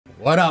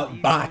What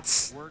up,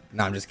 bots?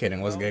 Nah, I'm just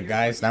kidding. What's good,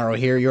 guys? Nairo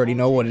here. You already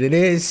know what it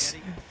is.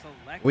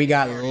 We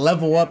got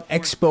Level Up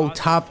Expo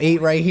top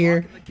 8 right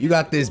here. You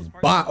got this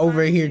bot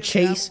over here,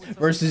 Chase,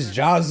 versus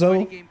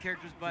Jazo.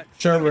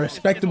 Sure,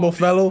 respectable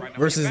fellow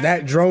versus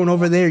that drone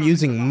over there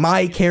using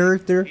my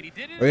character.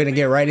 We're gonna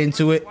get right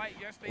into it.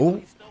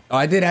 Ooh. Oh,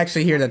 I did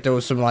actually hear that there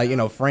was some, like, you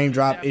know, frame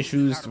drop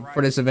issues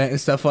for this event and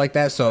stuff like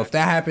that. So if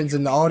that happens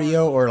in the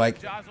audio or like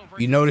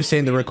you notice it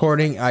in the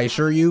recording, I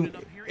assure you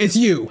it's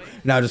you.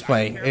 No, just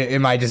playing. It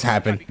might just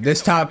happen.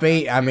 This top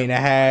 8, I mean, it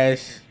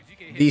has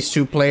these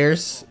two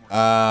players,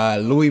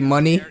 Louis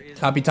Money,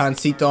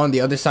 Capitancito on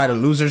the other side of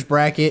losers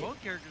bracket.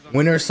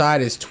 Winner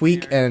side is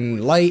Tweak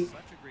and Light,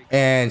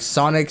 and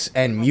Sonics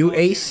and Mute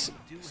Ace.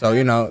 So,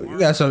 you know, you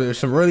got some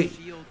really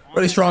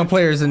strong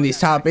players in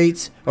these top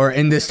 8s, or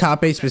in this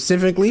top 8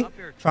 specifically.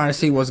 Trying to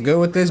see what's good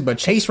with this. But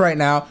Chase right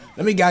now,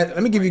 let me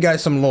give you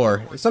guys some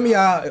lore. Some of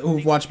y'all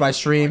who've watched my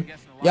stream,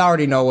 y'all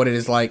already know what it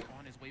is like,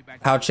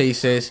 how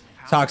Chase is.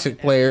 Toxic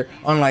player,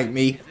 unlike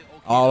me.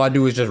 All I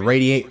do is just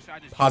radiate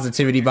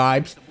positivity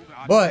vibes.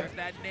 But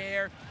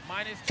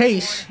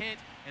Chase,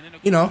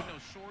 you know,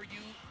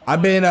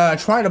 I've been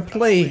trying to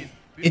play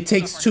It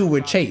Takes Two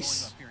with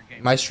Chase.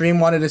 My stream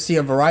wanted to see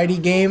a variety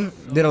game,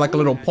 did like a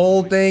little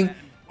poll thing.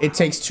 It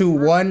Takes Two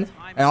won,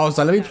 and I was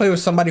like, let me play with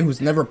somebody who's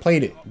never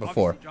played it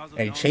before.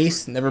 And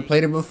Chase never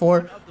played it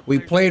before. We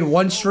played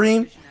one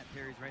stream,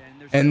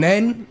 and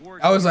then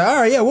I was like, all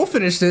right, yeah, we'll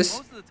finish this.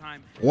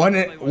 One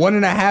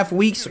and a half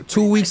weeks,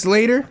 2 weeks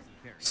later,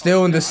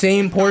 still in the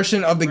same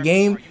portion of the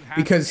game,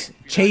 because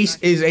Chase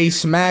is a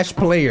Smash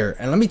player.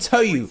 And let me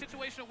tell you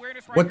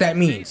what that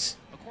means.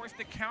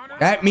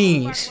 That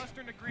means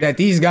that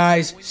these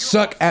guys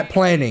suck at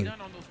planning.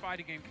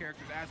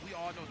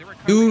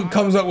 Dude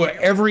comes up with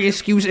every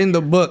excuse in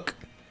the book.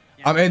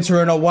 I'm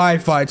entering a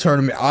Wi-Fi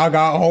tournament. I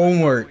got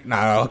homework.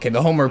 Nah, okay,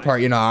 the homework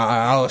part, you know,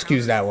 I'll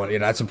excuse that one. Yeah,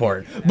 that's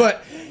important.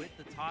 But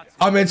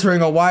I'm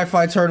entering a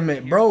Wi-Fi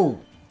tournament. Bro,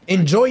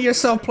 enjoy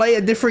yourself. Play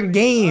a different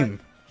game.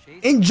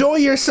 Enjoy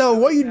yourself.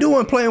 What are you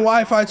doing playing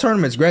Wi-Fi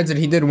tournaments? Granted,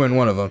 he did win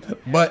one of them.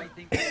 But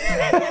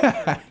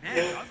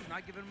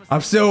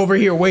I'm still over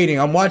here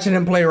waiting. I'm watching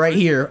him play right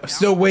here.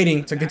 Still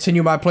waiting to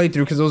continue my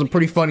playthrough because it was a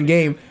pretty fun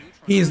game.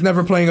 He is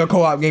never playing a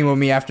co-op game with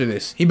me after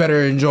this. He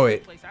better enjoy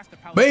it.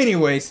 But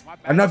anyways,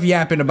 enough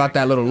yapping about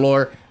that little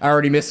lore. I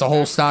already missed a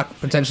whole stock,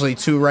 potentially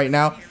 2 right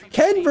now.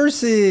 Ken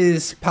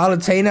versus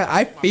Palutena.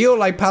 I feel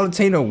like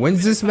Palutena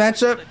wins this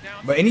matchup,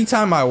 but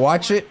anytime I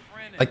watch it,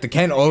 like, the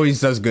Ken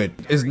always does good.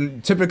 It's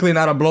typically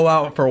not a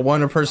blowout for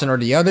one person or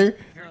the other.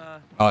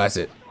 Oh, that's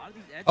it.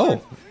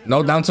 Oh,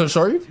 no down tilt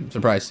shoryu? I'm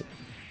surprised.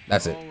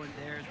 That's it.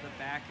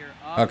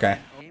 Okay.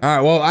 All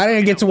right, well, I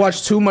didn't get to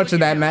watch too much of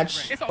that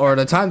match, or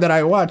the time that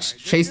I watched,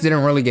 Chase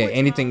didn't really get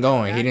anything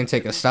going. He didn't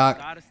take a stock,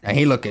 and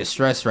he looking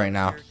stressed right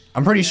now.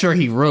 I'm pretty sure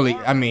he really,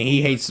 I mean,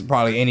 he hates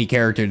probably any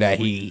character that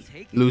he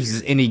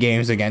loses any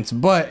games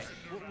against, but,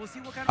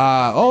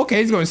 oh,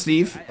 okay, he's going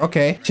Steve.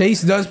 Okay.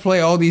 Chase does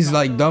play all these,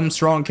 like, dumb,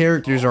 strong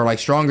characters, or, like,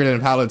 stronger than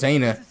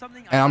Palutena,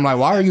 and I'm like,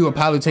 why are you a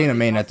Palutena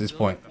main at this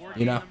point,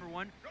 you know?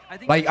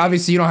 Like,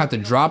 obviously, you don't have to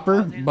drop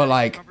her, but,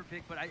 like,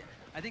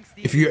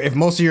 if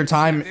most of your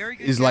time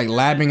is like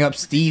labbing up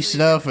Steve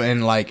stuff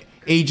and like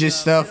Aegis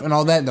stuff and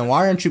all that, then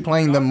why aren't you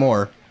playing them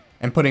more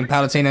and putting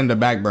Palutena in the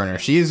back burner?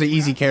 She is an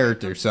easy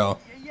character, so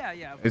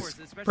it's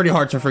pretty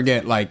hard to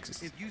forget like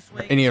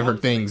any of her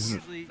things.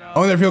 I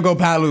wonder if he'll go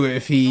Palu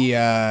if he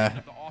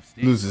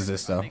loses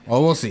this though.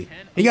 Well, we'll see.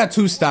 He got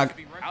 2 stock.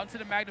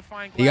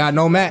 He got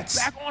no mats.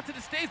 Back onto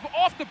the stage, but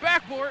off the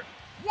backboard.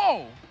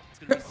 Whoa!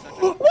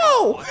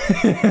 Whoa!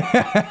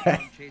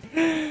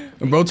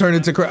 Bro turned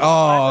into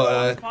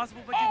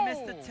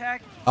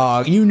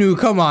you knew.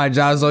 Come on,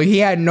 Jazo. He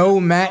had no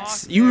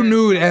mats. You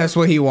knew that's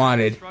what he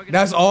wanted.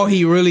 That's all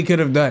he really could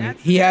have done.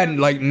 He had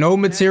like no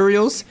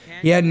materials.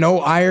 He had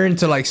no iron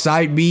to like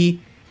side B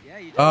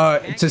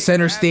to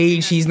center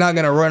stage. He's not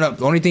gonna run up.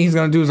 The only thing he's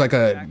gonna do is like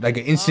an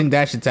instant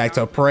dash attack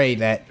to pray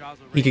that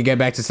he could get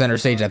back to center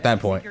stage at that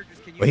point.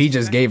 But he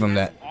just gave him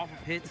that.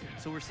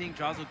 So we're seeing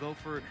Jazo go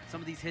for some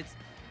of these hits,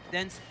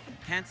 then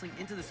canceling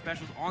into the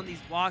specials on these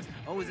blocks.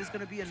 Oh, is this going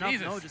to be enough?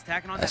 No, just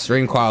tacking on that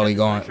stream quality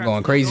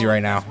going crazy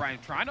right now.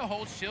 Trying to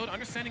hold shield,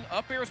 understanding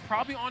up air is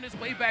probably on his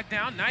way back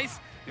down. Nice.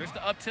 There's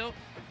the up tilt.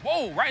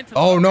 Whoa, right into the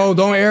oh no,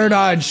 don't air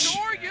dodge.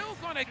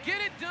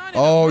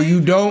 Oh,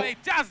 you don't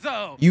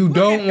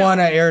want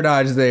to air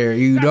dodge there.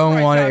 You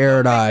don't want to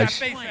air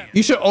dodge.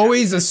 You should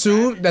always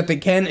assume that the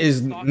Ken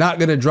is not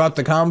going to drop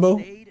the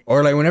combo.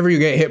 Or like whenever you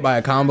get hit by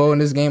a combo in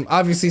this game,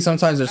 obviously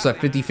sometimes there's like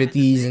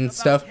 50-50s and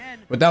stuff,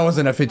 but that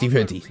wasn't a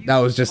 50-50. That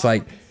was just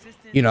like,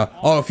 you know,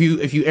 oh, if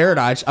you air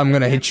dodge, I'm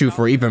gonna hit you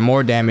for even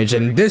more damage,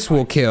 and this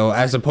will kill,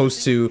 as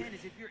opposed to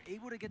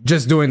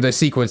just doing the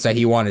sequence that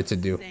he wanted to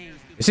do.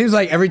 It seems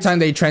like every time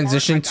they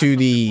transition to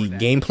the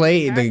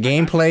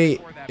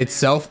gameplay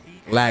itself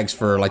lags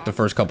for like the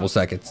first couple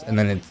seconds, and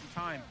then it's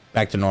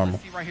back to normal.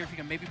 Right here, if he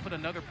can maybe put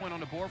another point on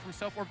the board for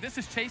himself, or if this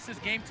is Chase's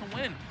game to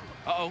win.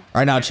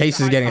 Right now, Chase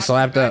is getting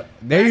slapped up.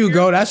 There you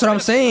go. That's what I'm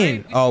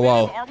saying. Oh,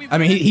 well. I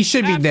mean, he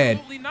should be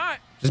dead.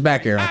 Just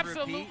back here.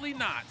 Absolutely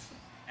not.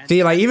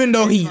 See, like, even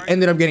though he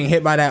ended up getting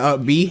hit by that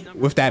up B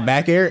with that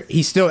back air,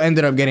 he still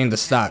ended up getting the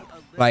stock.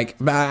 Like,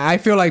 I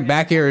feel like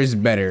back air is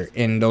better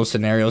in those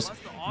scenarios.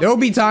 There will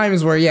be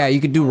times where, yeah, you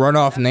could do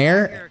runoff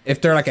nair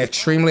if they're like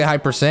extremely high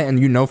percent and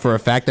you know for a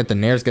fact that the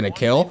nair is gonna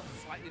kill.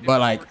 But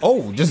like,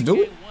 oh, just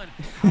do it.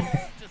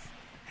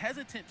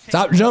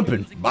 Stop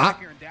jumping.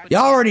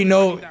 Y'all already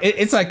know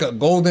it's like a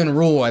golden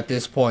rule at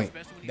this point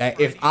that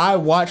if I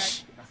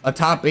watch a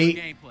top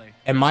 8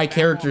 and my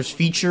character's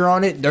feature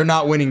on it, they're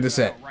not winning the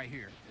set.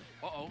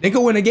 They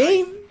could win a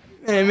game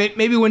and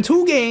maybe win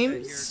 2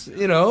 games,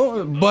 you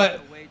know,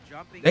 but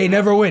they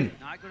never win.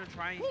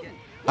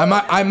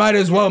 I might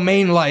as well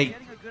main like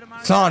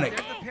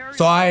Sonic,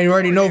 so I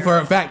already know for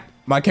a fact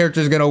my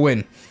character's gonna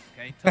win.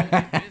 Almost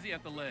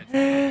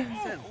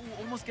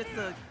gets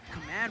the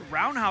command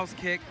roundhouse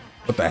kick.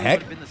 What the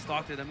heck?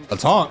 A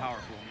taunt.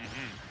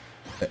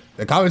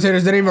 The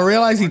commentators didn't even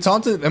realize he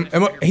taunted.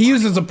 He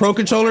uses a pro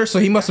controller, so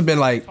he must have been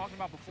like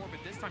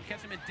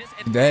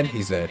dead.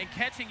 He's dead.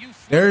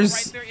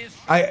 There's,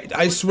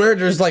 I swear,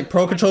 there's like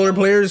pro controller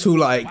players who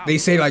like they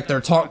say like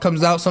their taunt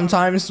comes out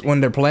sometimes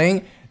when they're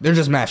playing. They're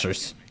just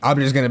mashers. I'm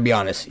just gonna be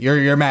honest.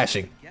 You're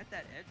mashing.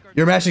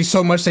 You're mashing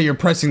so much that you're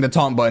pressing the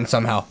taunt button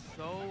somehow.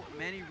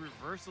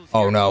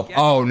 Oh no.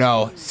 Oh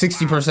no.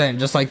 60%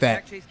 just like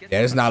that.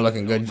 Yeah, it's not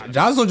looking good.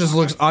 Joslo just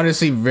looks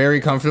honestly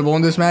very comfortable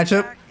in this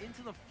matchup.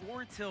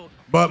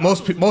 But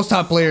most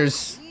top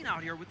players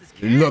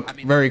look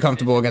very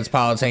comfortable against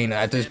Palutena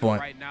at this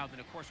point.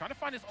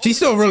 She's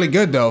still really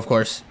good though, of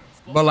course.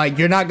 But like,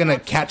 you're not gonna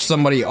catch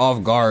somebody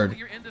off guard.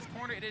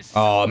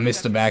 Oh,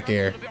 missed the back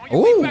air.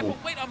 Ooh.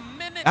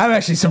 I'm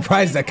actually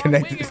surprised that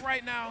connected.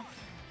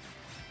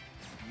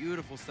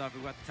 Beautiful stuff.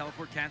 We got the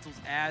teleport cancels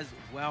as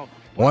well.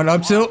 One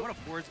up tilt. What a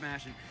forward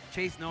smash. And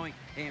Chase knowing,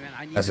 hey man,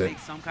 I need to make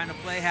some kind of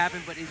play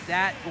happen, but is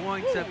that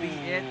going to be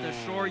it? The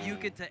shore you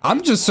get to.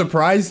 I'm just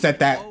surprised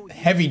that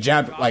heavy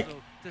jab like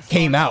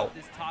came out.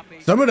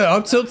 Some of the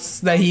up tilts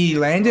that he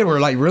landed were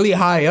like really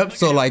high up,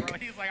 so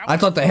like I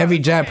thought the heavy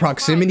jab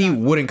proximity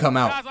wouldn't come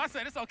out.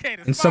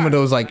 And some of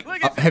those like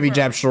heavy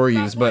jab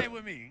shoryus, but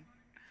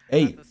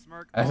hey,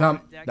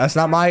 that's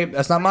not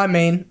my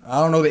main.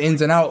 I don't know the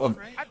ins and out of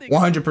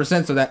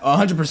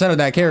 100% of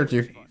that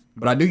character,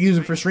 but I do use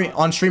it for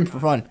on stream for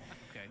fun.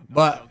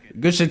 But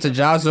good shit to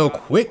Joslo.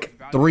 Quick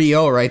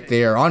 3-0 right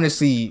there.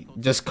 Honestly,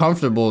 just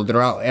comfortable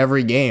throughout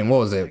every game. What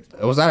was it?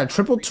 Was that a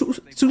triple two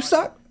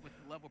stock?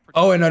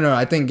 Oh, no.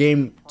 I think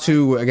game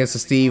 2 against the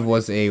Steve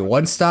was a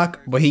 1 stock,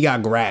 but he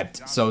got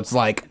grabbed. So it's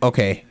like,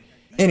 okay.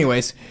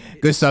 Anyways,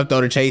 good stuff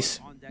though to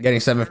Chase. Getting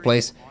 7th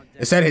place.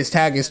 It said his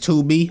tag is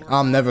 2B.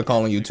 I'm never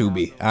calling you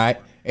 2B. All right.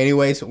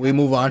 Anyways, we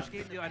move on.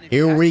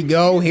 Here we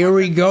go.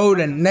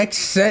 The next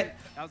set.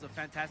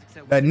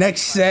 The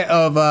next set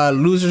of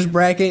losers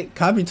bracket.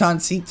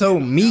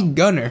 Capitancito, me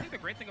Gunner.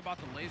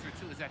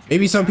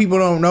 Maybe some people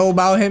don't know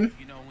about him.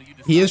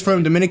 He is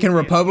from Dominican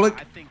Republic.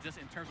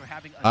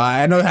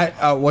 I know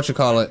how, what you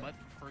call it.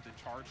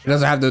 He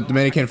doesn't have the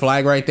Dominican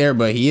flag right there,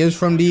 but he is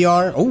from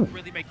DR. Oh,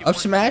 up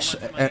smash,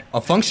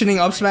 a functioning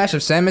up smash.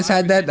 If Samus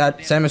had that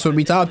Samus would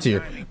be top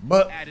tier.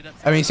 But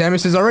I mean,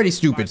 Samus is already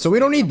stupid, so we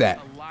don't need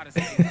that.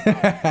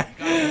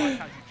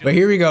 But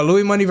here we go,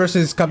 Louis Money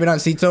versus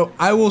Capitancito.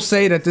 I will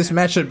say that this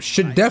matchup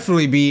should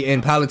definitely be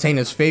in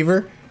Palutena's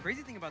favor.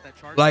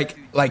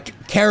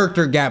 Like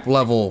character gap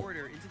level,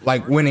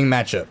 like winning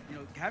matchup,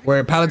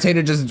 where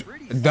Palutena just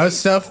does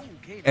stuff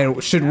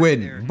and should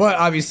win. But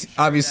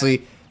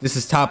obviously, this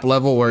is top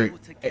level where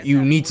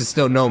you need to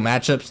still know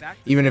matchups.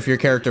 Even if your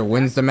character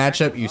wins the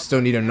matchup, you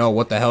still need to know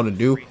what the hell to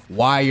do,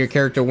 why your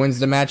character wins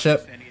the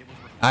matchup.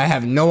 I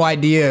have no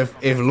idea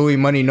if Louis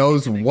Money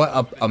knows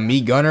what a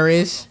me gunner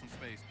is.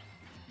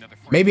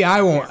 Maybe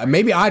I won't.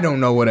 Maybe I don't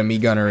know what a me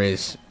gunner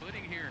is.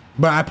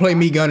 But I play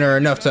me gunner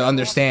enough to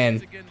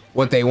understand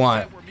what they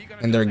want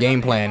and their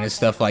game plan and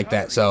stuff like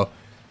that. So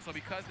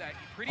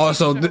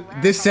also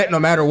this set, no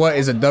matter what,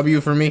 is a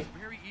W for me.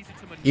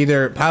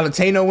 Either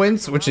Palutena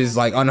wins, which is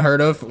like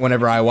unheard of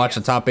whenever I watch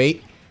the top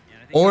 8,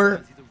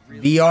 or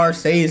DR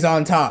stays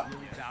on top.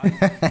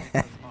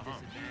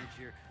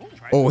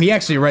 Oh, he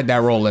actually read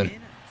that roll in.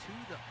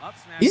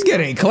 He's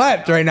getting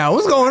clapped right now.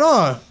 What's going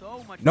on?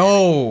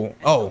 No.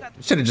 Oh,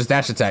 should have just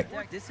dash attack.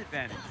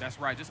 That's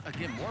right. Just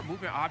again, more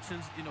movement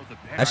options. You know,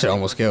 that should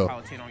almost kill.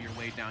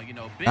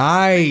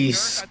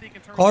 Nice.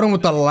 Caught him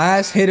with the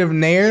last hit of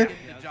Nair.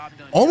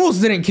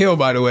 Almost didn't kill,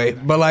 by the way,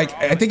 but like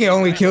I think it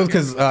only killed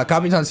because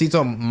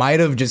Capitancito might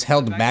have just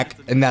held back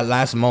in that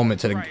last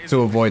moment to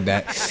avoid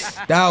that.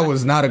 That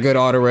was not a good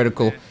auto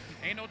reticle.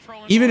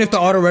 Even if the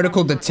auto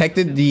reticle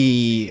detected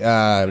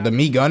the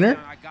me gunner,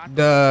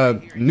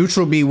 the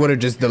neutral B would have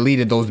just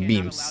deleted those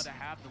beams,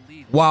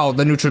 while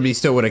the neutral B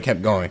still would have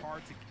kept going.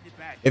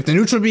 If the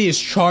neutral B is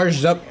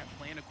charged up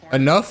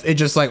enough, it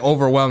just like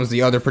overwhelms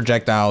the other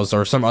projectiles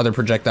or some other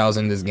projectiles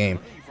in this game,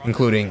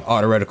 including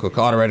auto reticle.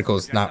 Auto reticle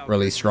is not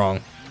really strong.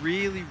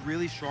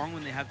 Really strong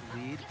when they have the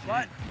lead,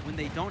 but when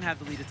they don't have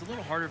the lead, it's a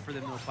little harder for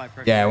them to apply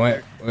pressure.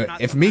 Yeah,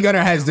 if me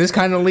gunner has this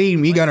kind of lead,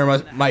 me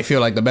gunner might feel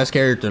like the best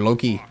character, low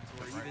key.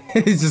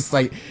 It's just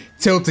like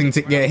tilting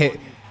to get hit.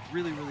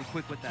 Really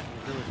quick with that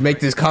ability. Make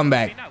this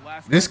comeback.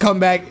 This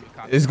comeback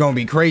is gonna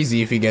be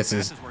crazy if he gets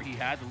this. Where he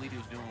had the lead, he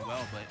was doing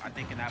well, but I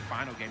think in that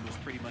final game was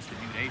pretty much the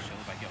view they showed.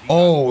 Like, yo,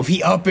 Oh, if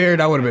he up aired,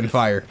 that would have been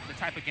fire. the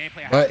type of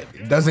gameplay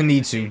But doesn't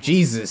need to.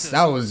 Jesus,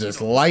 that was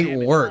just light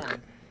work.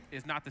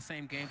 is not the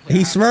same gameplay.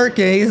 He's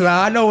smirking. He's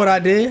like, I know what I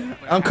did.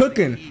 I'm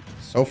cooking.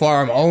 So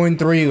far, I'm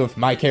 0-3 with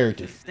my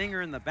character.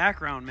 Stinger in the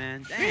background,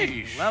 man.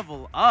 Dang,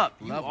 level up.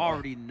 You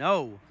already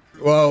know.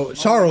 Well,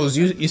 Charles,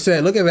 you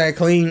said, look at that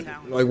clean,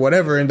 like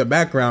whatever in the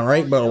background,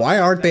 right? But why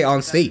aren't they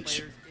on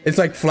stage? It's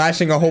like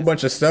flashing a whole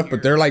bunch of stuff,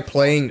 but they're like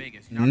playing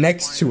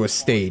next to a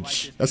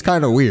stage. That's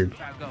kind of weird.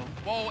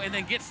 Whoa, and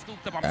then get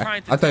scooped up.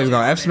 I thought he was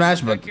going to F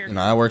smash, but you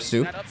know, that works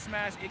too. That up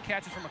smash, it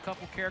catches from a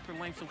couple character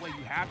lengths away.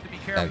 You have to be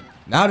careful.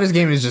 Now this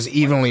game is just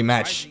evenly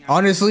matched.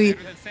 Honestly,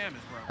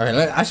 all right,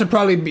 I should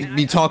probably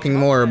be talking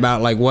more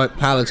about like what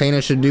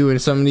Palutena should do in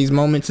some of these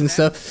moments and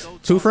stuff.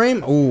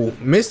 2-frame? Ooh,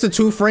 missed the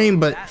 2-frame,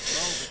 but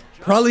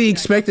probably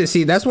expect to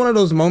see. That's one of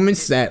those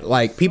moments that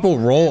like people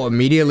roll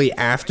immediately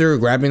after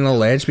grabbing the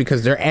ledge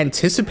because they're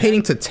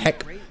anticipating to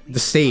tech the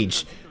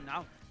stage.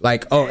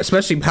 Like, oh,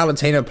 especially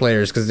Palutena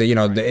players, because you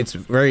know it's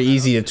very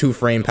easy to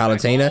 2-frame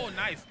Palutena.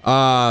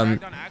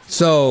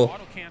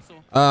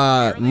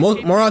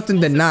 More often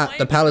than not,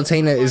 the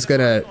Palutena is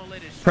gonna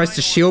press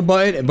the shield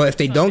button, but if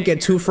they don't get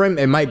 2-frame,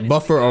 it might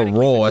buffer a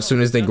roll as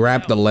soon as they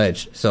grab the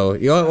ledge. So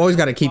you always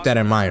got to keep that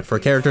in mind for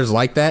characters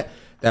like that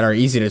are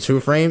easy to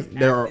 2-frame.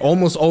 They're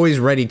almost always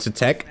ready to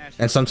tech,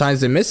 and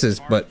sometimes it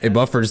misses, but it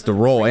buffers the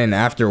roll in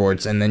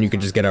afterwards, and then you can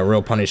just get a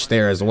real punish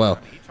there as well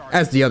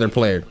as the other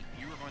player.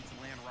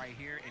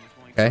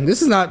 Okay,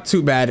 this is not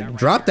too bad.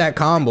 Drop that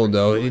combo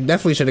though. You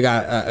definitely should have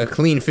got a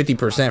clean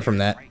 50% from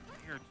that.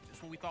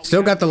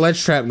 Still got the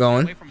ledge trap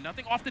going.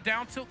 Off the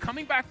down tilt,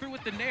 coming back through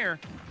with the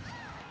nair.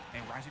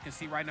 And as you can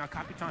see right now,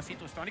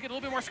 Capitancito is starting to get a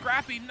little bit more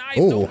scrappy. Nice.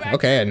 Oh,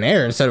 okay, a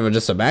nair instead of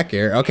just a back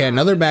air. Okay,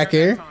 another back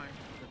air.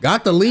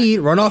 Got the lead.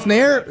 Run off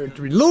nair.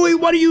 Louis,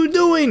 what are you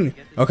doing?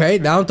 Okay,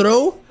 down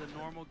throw.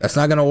 That's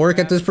not gonna work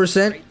at this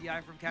percent.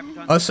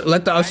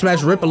 Let the up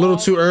smash rip a little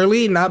too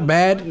early. Not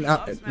bad.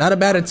 Not a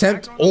bad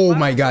attempt. Oh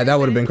my god, that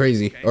would have been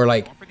crazy. Or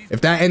like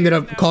if that ended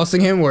up costing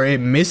him where it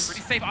missed.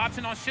 Pretty safe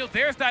option on shield.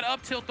 There's that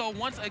up tilt though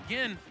once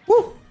again.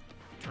 Woo.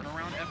 Turn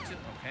around F tilt.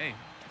 Okay.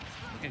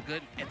 Looking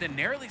good. And then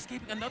narrowly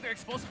escaping another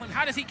explosive flame.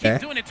 How does he keep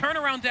doing it?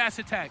 Turnaround dash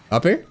attack.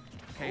 Up here?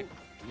 Okay.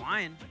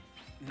 Lion.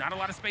 Not a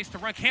lot of space to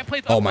run. Can't play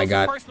the oh my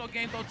god. Personal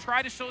game though.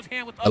 Try to show his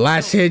hand with the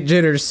last hit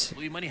jitters.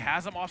 Louis Money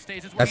has him off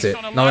stage. That's it.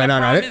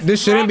 No.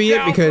 This shouldn't be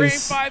it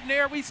because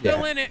we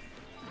still in it.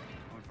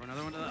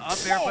 Another one to the up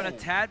air, but a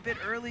tad bit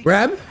early.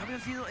 Grab.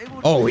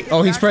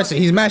 Oh, he's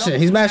pressing. He's mashing.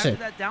 He's mashing.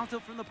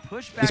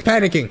 He's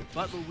panicking.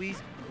 But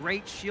Luis,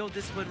 great shield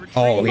discipline retreat.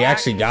 Oh, he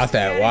actually got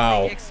that.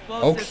 Wow.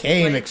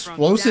 Okay, an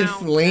explosive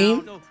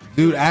flame.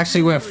 Dude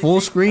actually went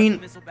full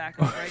screen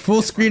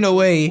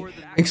away,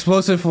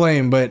 explosive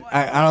flame, but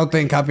I don't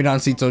think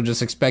Capitancito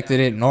just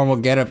expected it. Normal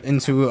get up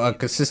into a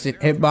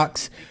consistent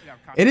hitbox.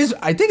 It is,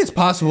 I think it's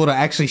possible to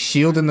actually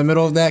shield in the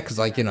middle of that, because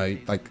like, you know,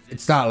 like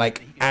it's not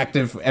like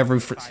active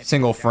every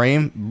single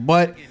frame,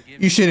 but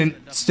you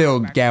shouldn't still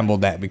gamble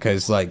that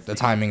because like the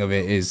timing of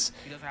it is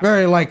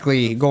very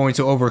likely going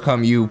to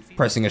overcome you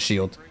pressing a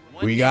shield.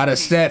 We got a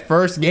set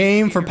first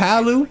game for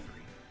Palu.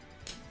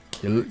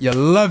 You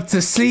love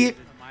to see it.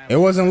 It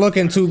wasn't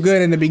looking too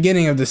good in the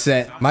beginning of the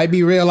set. Might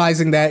be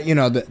realizing that, you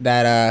know,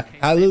 that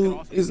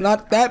Palu is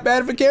not that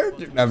bad of a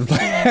character.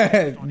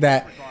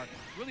 That,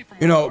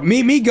 you know,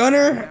 me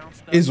Gunner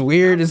is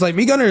weird. It's like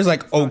me Gunner is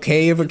like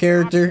okay of a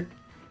character.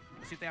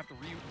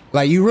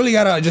 Like you really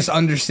gotta just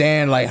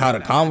understand like how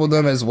to combo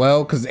them as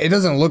well, because it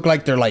doesn't look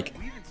like they're like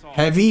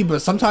heavy,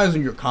 but sometimes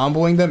when you're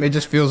comboing them, it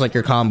just feels like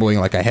you're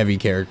comboing like a heavy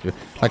character,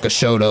 like a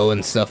Shoto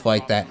and stuff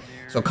like that.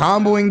 So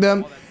comboing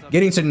them,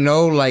 getting to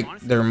know like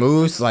their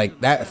moves, like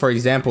that, for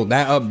example,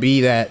 that up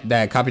B that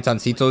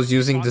Capitancito is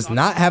using does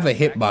not have a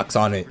hitbox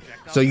on it,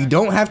 so you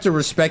don't have to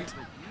respect.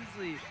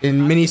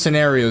 In many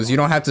scenarios, you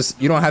don't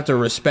have to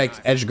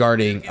respect edge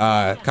guarding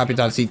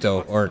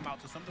Capitancito or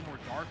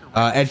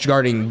edge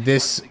guarding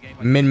this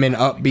min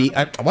up B.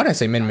 Why did I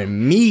say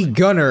min? Me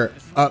Gunner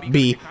up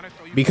B,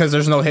 because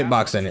there's no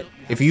hitbox in it.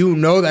 If you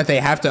know that they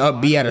have to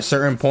up B at a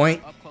certain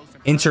point,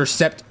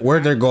 intercept where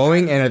they're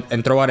going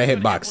and throw out a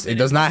hitbox. It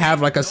does not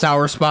have like a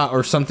sour spot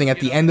or something at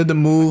the end of the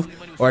move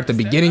or at the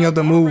beginning of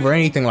the move or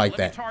anything like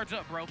that.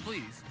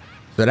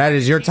 So that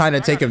is your time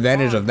to take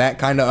advantage of that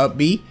kind of up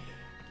B.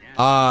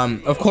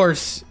 Of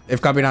course,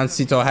 if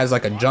Capitancito has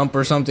like a jump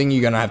or something,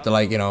 you're gonna have to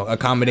like, you know,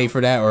 accommodate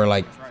for that or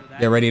like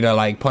get ready to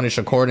like punish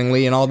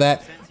accordingly and all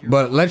that.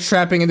 But ledge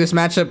trapping in this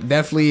matchup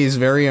definitely is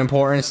very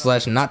important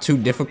 / not too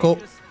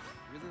difficult.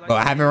 But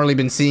I haven't really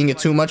been seeing it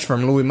too much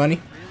from Louis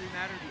Money.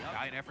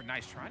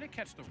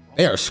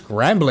 They are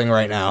scrambling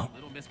right now.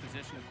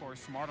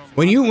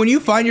 When you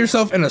find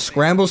yourself in a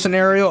scramble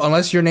scenario,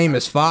 unless your name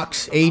is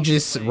Fox,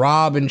 Aegis,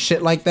 Rob, and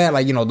shit like that,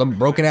 like, you know, the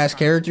broken ass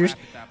characters,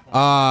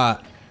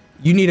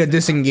 you need to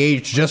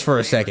disengage just for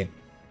a second.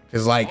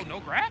 Because, like,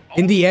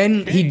 in the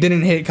end, he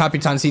didn't hit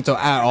Capitancito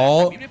at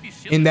all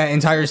in that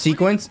entire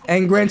sequence.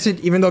 And granted,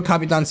 even though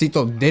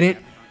Capitancito didn't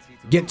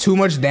get too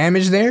much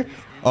damage there.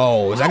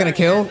 Oh, is that going to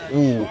kill?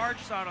 Ooh.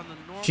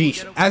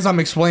 Sheesh. As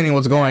I'm explaining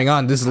what's going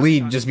on, this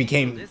lead just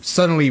became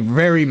suddenly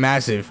very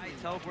massive.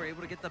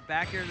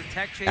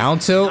 Down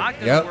tilt.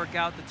 Yep.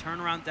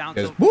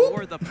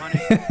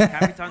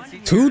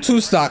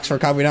 Two stocks for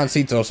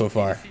Capitancito so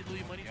far.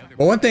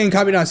 But one thing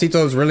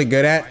Capitancito is really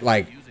good at,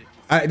 like,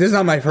 this is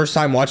not my first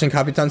time watching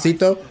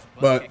Capitancito,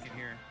 but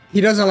he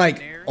doesn't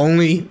like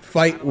only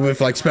fight with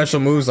like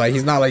special moves. Like,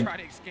 he's not like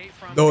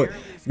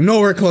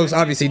nowhere close.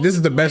 Obviously, this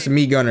is the best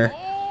meat gunner.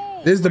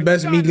 This is the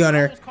best meat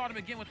gunner.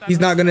 He's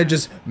not gonna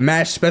just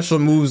mash special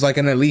moves like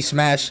an elite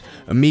smash.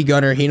 A meat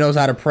gunner, he knows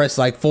how to press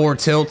like 4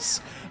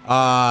 tilts,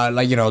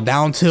 like, you know,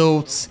 down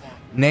tilts,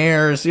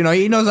 nairs. You know,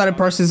 he knows how to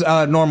press his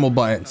normal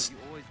buttons.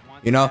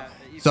 You know,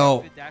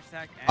 so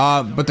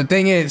but the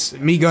thing is,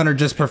 meat gunner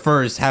just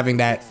prefers having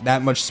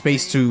that much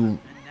space to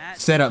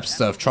set up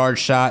stuff. Charge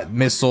shot,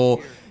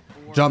 missile,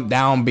 jump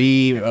down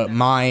B,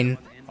 mine,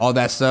 all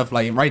that stuff,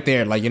 like right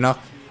there. Like, you know,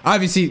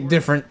 obviously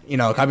different. You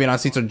know,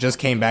 Capitancito just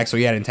came back, so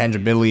he had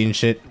intangibility and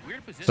shit.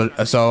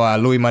 So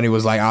Louis Money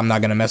was like, I'm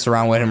not gonna mess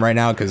around with him right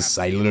now because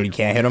I literally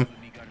can't hit him.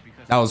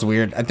 That was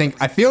weird. I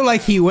feel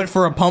like he went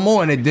for a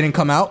pummel and it didn't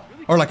come out,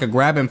 or like a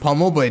grab and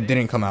pummel, but it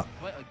didn't come out.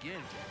 But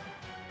again,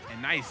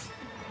 and nice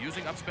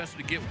using up special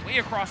to get way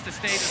across the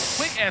stage as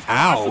quick as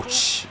possible.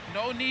 Ouch.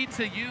 No need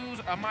to use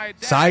my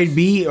side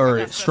B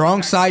or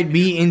strong side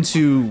B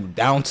into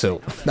down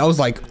tilt. That was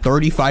like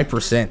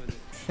 35%.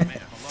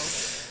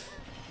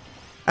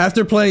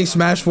 After playing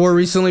Smash 4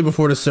 recently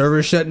before the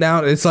server shut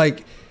down, it's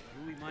like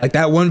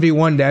that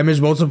 1v1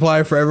 damage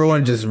multiplier for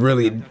everyone just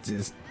really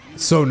is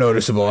so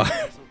noticeable.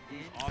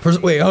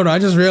 Wait, hold on. I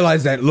just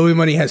realized that Louis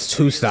Money has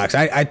 2 stocks.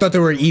 I thought they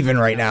were even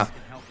right now.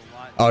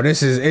 Oh,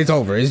 it's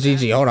over. It's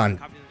GG. Hold on.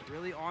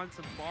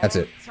 That's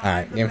it. All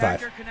right, game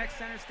 5.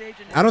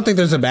 I don't think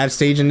there's a bad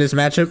stage in this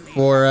matchup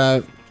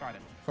for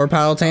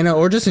Palutena,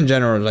 or just in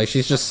general. Like,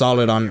 she's just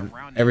solid on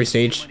every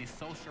stage.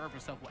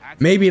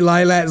 Maybe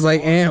Lilat's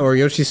like or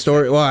Yoshi's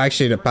Story. Well,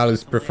 actually, the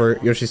Paluts prefer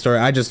Yoshi's Story.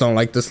 I just don't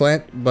like the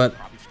slant, but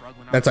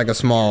that's like a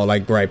small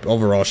like gripe.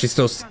 Overall, she's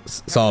still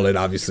solid,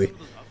 obviously.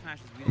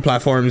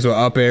 Platforms with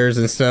up airs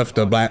and stuff,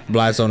 the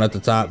blast zone at the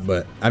top.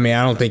 But I mean,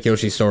 I don't think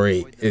Yoshi's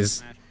Story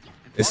is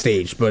a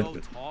stage, but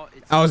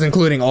I was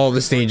including all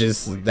the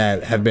stages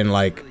that have been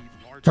like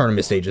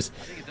tournament stages.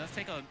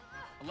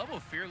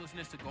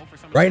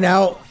 Right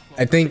now,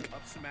 I think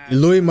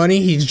Louis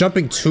Money, he's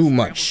jumping too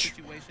much.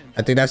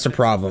 I think that's the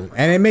problem,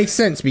 and it makes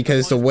sense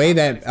because the way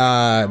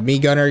that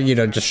meat gunner, you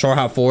know, just short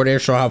hop forward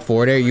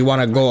air, you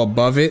want to go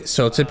above it.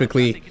 So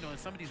typically,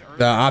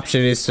 the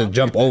option is to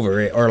jump over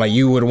it, or like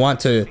you would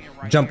want to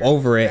jump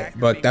over it,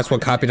 but that's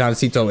what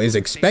Capitancito is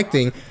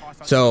expecting.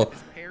 So,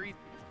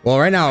 well,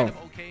 right now,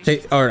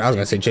 or I was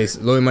gonna say Chase,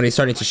 Louis Money's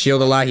starting to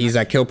shield a lot. He's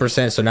at kill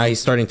percent, so now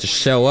he's starting to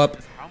show up.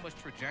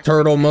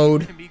 Turtle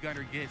mode.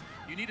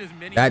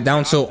 That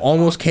down tilt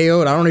almost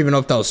KO'd. I don't even know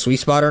if that was sweet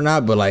spot or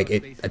not, but like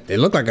it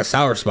looked like a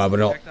sour spot, but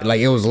like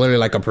it was literally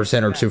like a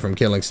 % or 2 from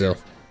killing still.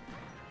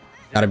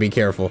 Gotta be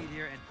careful.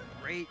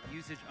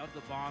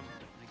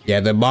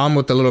 Yeah, the bomb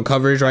with the little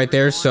coverage right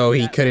there, so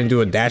he couldn't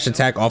do a dash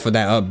attack off of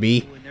that up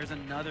B. There's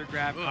another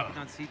grab.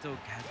 Capitancito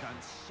has gotten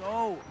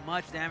so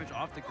much damage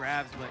off the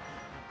grabs, but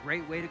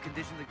great way to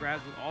condition the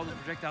grabs with all the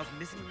projectiles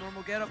missing the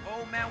normal getup.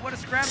 Oh man, what a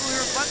scramble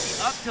here, but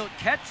the up tilt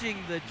catching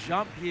the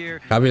jump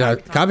here.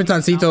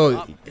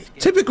 Capitancito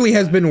typically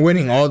has been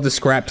winning all the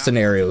scrap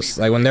scenarios.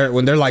 Like when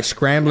they're like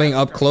scrambling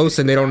up close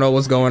and they don't know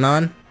what's going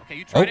on. Okay,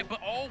 you tried it, but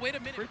oh, wait a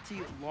minute.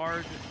 Pretty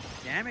large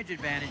damage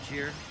advantage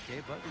here.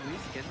 Okay, but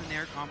Luis getting the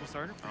Nair combo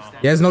starter.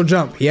 He has no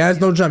jump. He has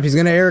no jump. He's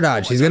gonna air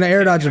dodge. He's gonna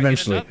air dodge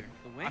eventually.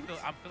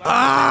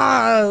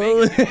 Ah!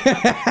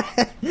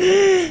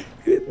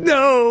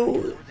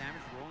 No.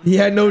 He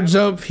had no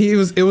jump.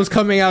 It was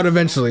coming out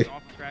eventually.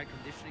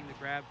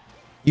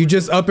 You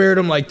just up aired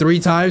him like 3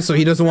 times, so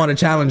he doesn't want to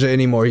challenge it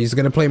anymore. He's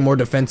gonna play more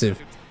defensive.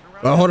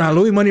 But hold on,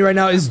 Louis Money right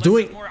now is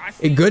doing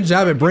a good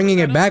job at bringing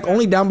it back.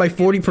 Only down by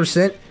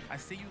 40%.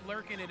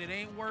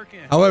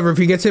 However, if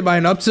he gets hit by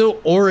an up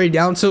tilt or a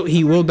down tilt,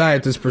 he will die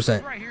at this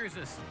percent.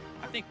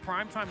 I think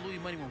prime time Louis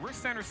Money, when we're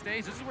center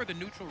stage, this is where the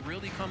neutral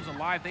really comes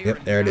alive.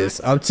 Yep, there it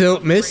is. Up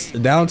tilt, miss,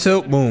 down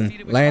tilt, boom,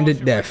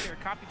 landed death.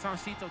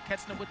 Capitancito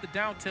catching him with the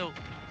down tilt.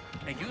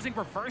 And using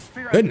reverse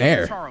fear good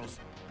Nair. Charles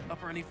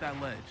up underneath that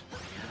ledge.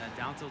 And that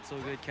down tilt so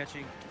good,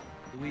 catching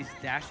Luis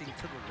dashing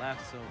to the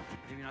left, so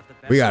maybe not the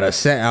best. We got a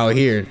set out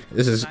here.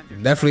 This is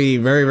definitely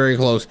very, very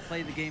close.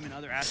 Play the game in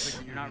other aspects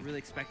and you're not really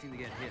expecting to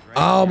get hit, right?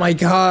 Oh my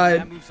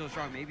god. That move's so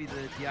strong. Maybe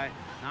the DI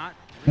not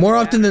more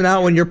often than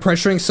not when you're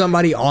pressuring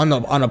somebody on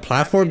a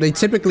platform, they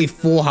typically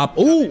full hop.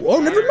 Oh,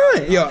 never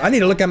mind. Yo, I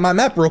need to look at my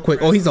map real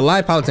quick. Oh, he's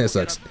alive. Palutena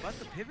sucks.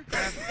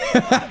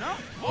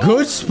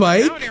 Good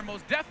spike.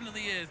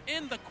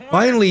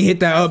 Finally hit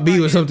that up B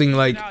with something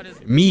like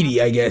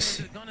meaty, I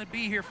guess. Gonna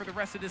be here for the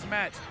rest of this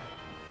match.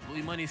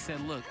 Louis Money said,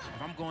 "Look,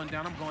 if I'm going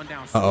down, I'm going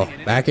down." Uh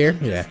oh, back air,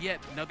 yeah. Yet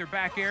another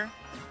back air.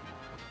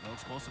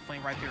 Explosive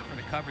flame right there for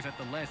the covers at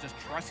the ledge, just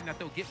trusting that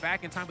they'll get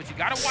back in time. But you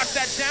got to watch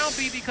that down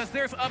B because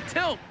there's up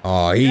tilt.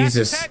 Oh, he's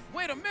just,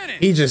 wait a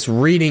minute. He's just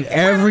reading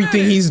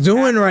everything he's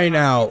doing right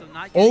now,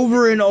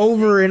 over and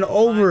over and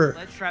over.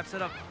 Ledge trap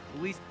set up.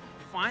 Luis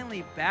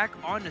finally back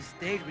on the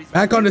stage.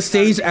 Back on the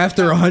stage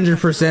after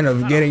 100%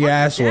 of getting your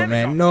ass whooped,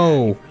 man.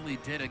 No. Really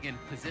did. Again,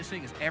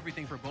 positioning is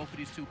everything for both of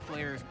these two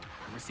players.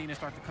 We're seeing it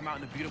start to come out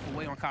in a beautiful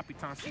way on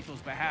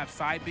Capitancito's behalf.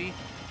 Side B.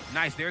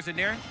 Nice. There's a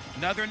nair.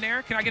 Another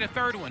nair. Can I get a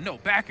third one? No.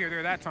 Back air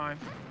there that time.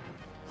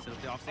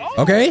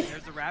 Okay.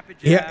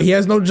 He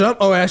has no jump.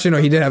 Oh, actually, no.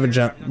 He did have a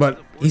jump.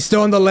 But he's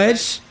still on the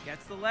ledge.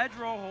 Gets the ledge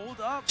roll. Hold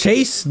up.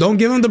 Chase, don't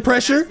give him the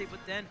pressure.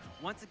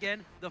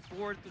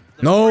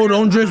 No,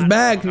 don't drift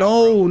back.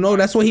 No, no.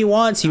 That's what he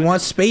wants. He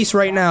wants space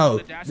right now.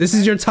 This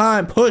is your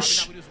time.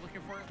 Push.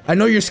 I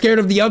know you're scared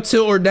of the up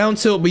tilt or down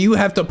tilt, but you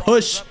have to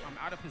push.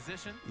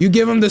 You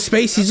give him the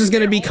space, he's just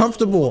gonna be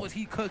comfortable. Was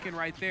he cooking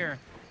right there?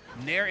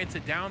 Nair into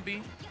down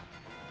B.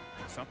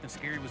 Something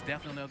scary was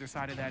definitely on the other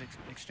side of that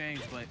exchange,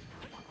 but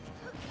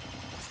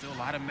still a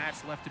lot of match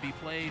left to be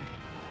played.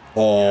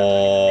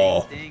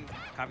 Oh.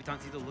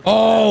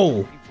 Oh.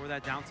 Looking for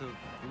that down to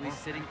Luis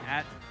sitting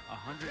at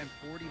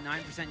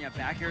 149%. Yeah,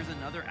 back here is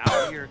another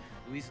out here.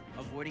 Luis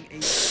avoiding a.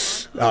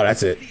 Oh,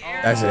 that's it.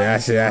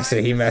 That's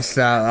it. He messed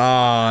up.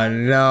 Oh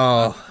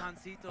no.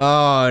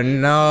 Oh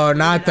no,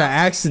 not the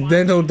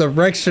accidental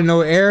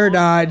directional air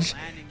dodge.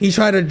 He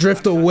tried to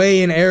drift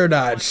away in air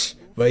dodge,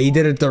 but he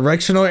did a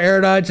directional air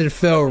dodge and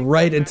fell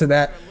right into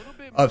that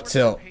up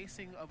tilt.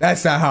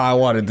 That's not how I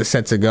wanted the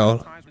set to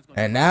go.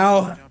 And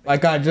now,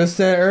 like I just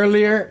said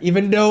earlier,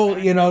 even though,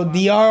 you know,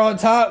 DR on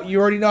top, you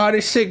already know how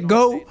this shit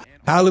go.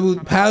 Palu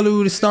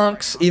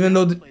stonks, even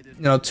though, you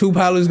know, 2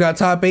 Palus got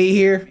top 8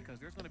 here,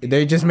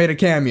 they just made a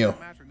cameo.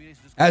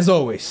 As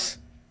always,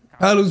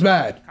 Palu's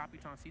bad.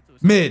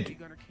 Mid.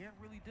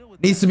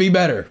 Needs to be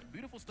better.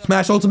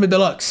 Smash Ultimate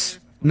Deluxe.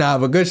 Nah,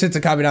 but good shit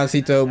to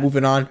Capitancito.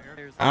 Moving on.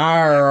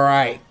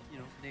 Alright.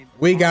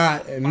 We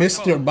got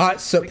Mr. Bot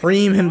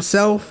Supreme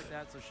himself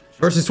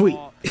versus Tweet.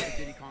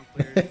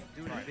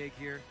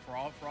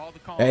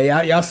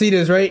 Hey, y'all see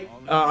this, right?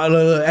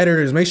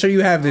 Editors, make sure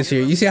you have this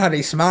here. You see how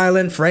they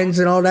smiling, friends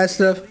and all that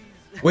stuff?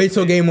 Wait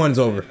till game 1's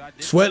over.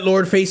 Sweat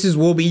Lord faces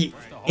will be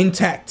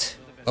intact.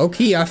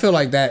 Okay, I feel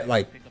like that,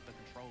 like,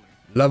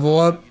 level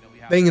up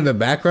thing in the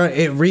background,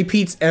 it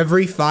repeats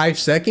every 5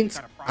 seconds.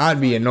 I'd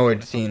be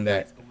annoyed seeing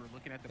that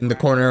in the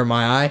corner of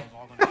my eye.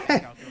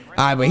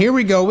 Alright, but here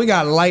we go. We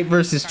got Light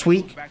versus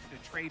Tweak.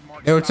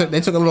 They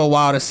took a little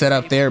while to set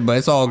up there, but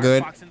it's all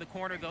good.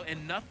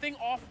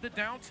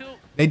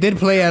 They did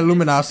play at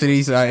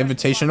Luminosity's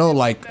Invitational,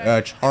 like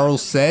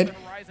Charles said,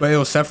 but it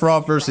was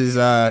Sephiroth versus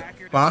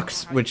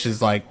Fox, which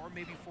is like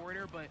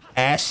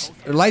Ash.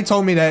 Light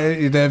told me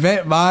that the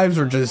event vibes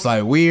were just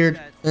like weird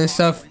and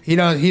stuff. He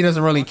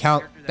doesn't really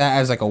count that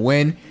as like a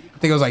win. I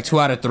think it was like 2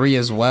 out of 3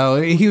 as well.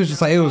 He was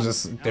just like, it was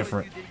just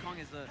different.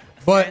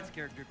 But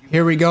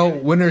here we go,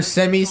 winners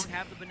semis.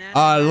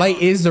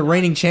 Light is the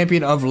reigning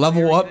champion of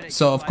Level Up,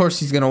 so of course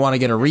he's gonna want to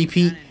get a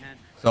repeat.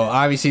 So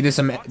obviously this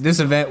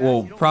event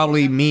will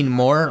probably mean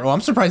more. Well,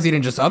 I'm surprised he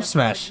didn't just up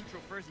smash.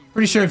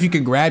 Pretty sure if you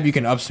can grab, you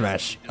can up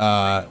smash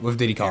with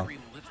Diddy Kong.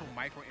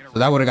 So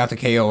that would have got the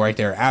KO right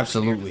there,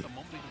 absolutely.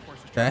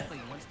 Okay.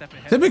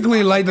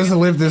 Typically Light doesn't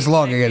live this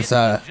long against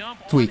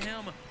Tweak,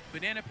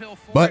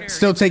 but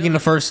still taking the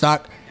first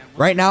stock.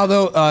 Right now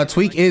though,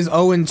 Tweak is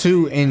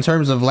 0-2 in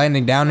terms of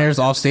landing down airs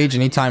off stage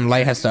anytime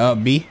Light has to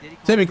up B.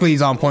 Typically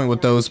he's on point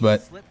with those,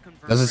 but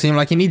doesn't seem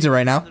like he needs it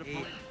right now.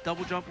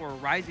 Double jump or a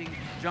rising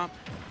jump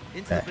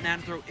into the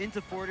banana throw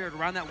into forward air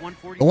around that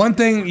 140. The one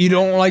thing you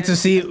don't like to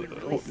see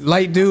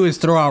Light do is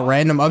throw out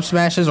random up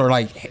smashes or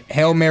like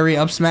Hail Mary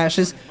up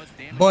smashes,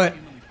 but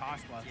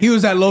he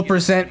was at low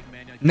percent.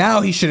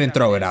 Now he shouldn't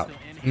throw it out.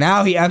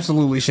 Now he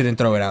absolutely shouldn't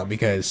throw it out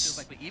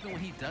because,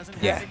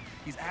 yeah.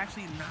 He's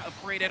actually not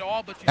afraid at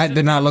all, but that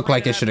did not look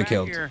like it should have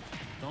killed.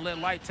 Don't let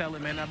Light tell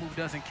him, man, that move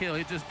doesn't kill.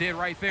 It just did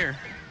right there.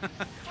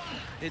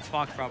 It's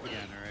Fox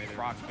propaganda, right?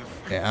 Fox.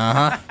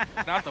 Yeah,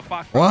 Not the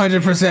Fox.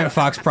 100%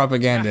 Fox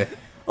propaganda.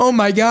 Oh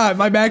my God,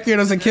 my back air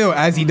doesn't kill,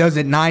 as he does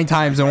it 9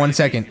 times in 1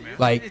 second.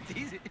 Like,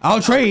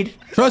 I'll trade.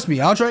 Trust me,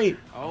 I'll trade.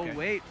 Oh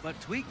wait, but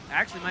Tweak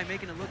actually might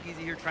making it look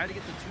easy here. Try to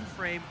get the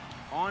 2-frame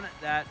on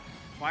that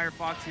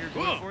Firefox here.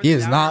 He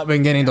has not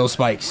been getting those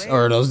spikes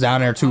or those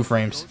down air 2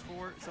 frames.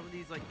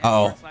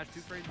 Uh-oh.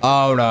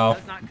 Oh no.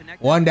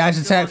 1 dash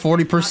attack,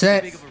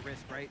 40%.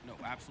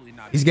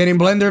 He's getting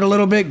blendered a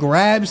little bit.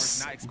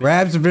 Grabs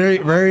are very,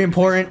 very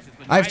important.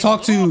 I've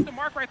talked to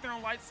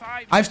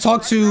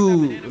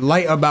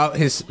Light about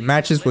his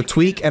matches with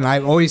Tweak, and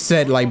I've always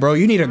said, like, bro,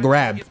 you need a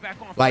grab.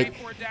 Like,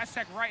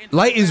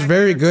 Light is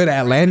very good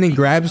at landing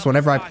grabs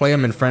whenever I play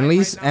him in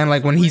friendlies, and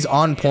like when he's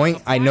on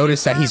point, I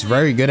notice that he's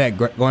very good at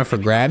going for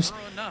grabs.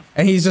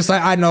 And he's just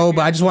like, I know,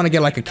 but I just want to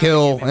get like a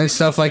kill and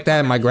stuff like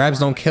that. My grabs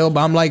don't kill, but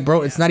I'm like,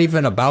 bro, it's not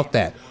even about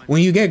that.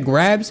 When you get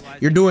grabs,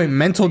 you're doing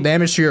mental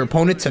damage to your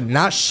opponent to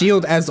not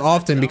shield as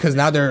often because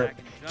now they're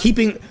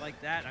keeping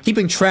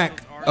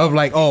track of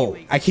like, oh,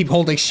 I keep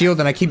holding shield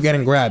and I keep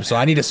getting grabbed, so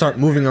I need to start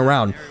moving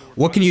around.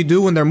 What can you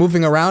do when they're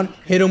moving around?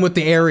 Hit them with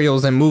the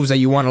aerials and moves that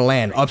you want to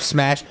land. Up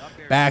smash,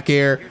 back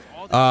air,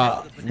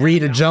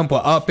 read a jump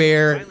or up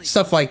air,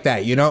 stuff like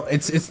that, you know?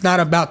 It's not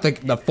about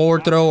the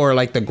forward throw or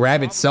like the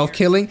grab itself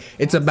killing.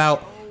 It's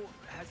about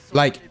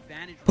like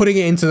putting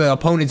it into the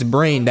opponent's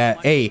brain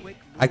that, hey,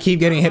 I keep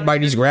getting hit by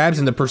these grabs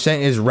and the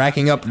percent is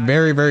racking up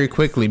very, very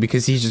quickly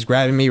because he's just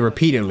grabbing me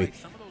repeatedly,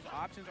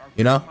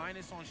 you know?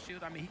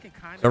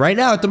 So right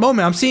now, at the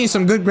moment, I'm seeing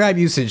some good grab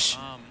usage.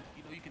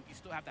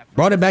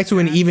 Brought it back to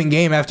an even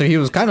game after he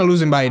was kind of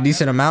losing by a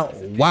decent amount.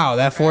 Wow,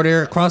 that forward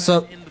air cross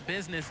up.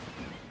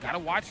 Gotta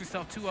watch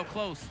yourself too up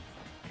close.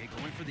 Okay,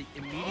 going for the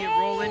immediate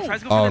roll in. Tries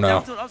to go for the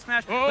down tilt up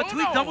smash, but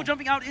Tweak double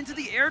jumping out into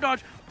the air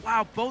dodge.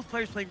 Wow, both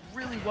players playing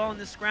really well in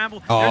this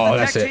scramble. Oh,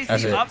 There's the that's it.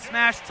 That's it. Up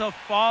smash to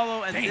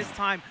follow, and this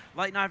time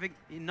Light not having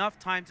enough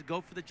time to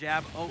go for the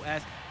jab.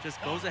 OS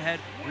just goes ahead,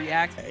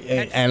 reacts,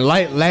 and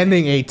Light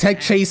landing a tech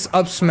chase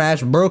up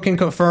smash, broken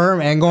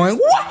confirm, and going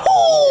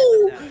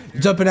woohoo,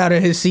 jumping out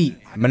of his seat.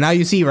 But now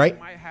you see, right?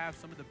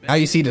 Now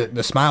you see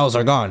the smiles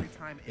are gone.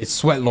 It's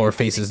sweat lord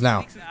faces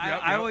now.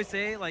 I always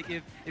say, like,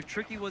 if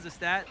Tricky was a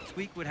stat,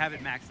 Tweak would have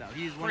it maxed out.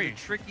 He is one of the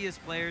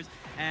trickiest players,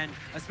 and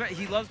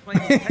he loves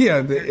playing.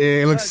 Yeah,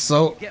 it looks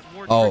so.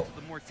 Oh,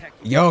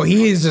 yo,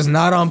 he is just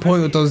not on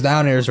point with those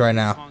down airs right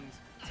now.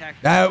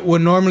 That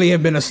would normally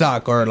have been a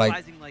stock or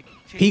like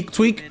peak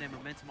Tweak.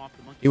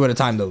 He would have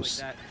timed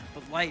those.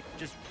 But Light,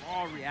 just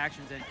raw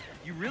reactions, and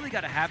you really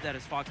got to have that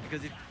as Fox,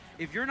 because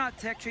if you're not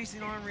tech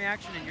chasing on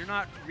reaction and you're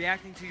not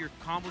reacting to your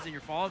combos and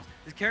your follow-ups,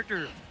 this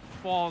character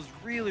falls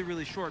really,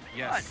 really short.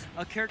 Yes.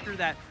 But a character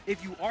that,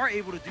 if you are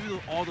able to do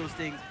all those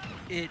things,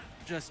 it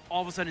just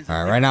all of a sudden is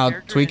all right, right now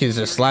Tweak is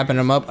just slapping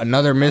him up.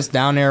 Another missed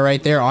down air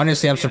right there.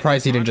 Honestly, I'm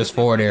surprised he didn't just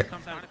forward air.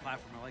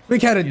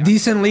 Tweak had a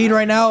decent lead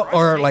right now,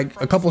 or like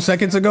a couple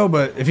seconds ago,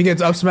 but if he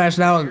gets up smash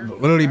now,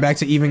 literally back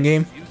to even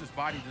game. Use his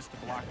body just to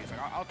block it.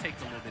 I'll take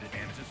a little bit of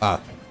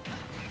damage.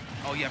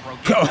 Oh yeah,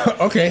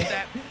 bro. Okay.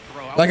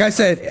 Like I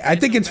said, I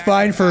think it's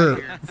fine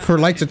for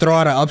Light to throw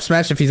out an up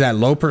smash if he's at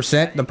low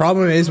percent. The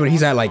problem is when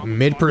he's at like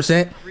mid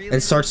percent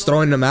and starts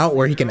throwing them out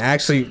where he can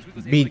actually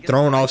be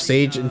thrown off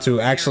stage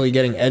into actually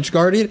getting edge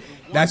guarded.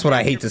 That's what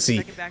I hate to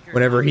see.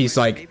 Whenever he's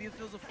like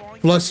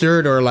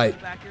flustered or like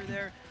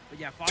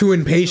too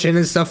impatient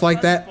and stuff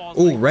like that.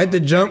 Ooh, read the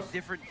jump.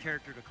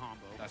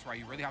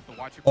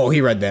 Oh,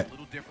 he read that.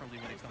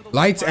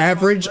 Light's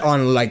average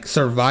on like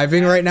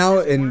surviving right now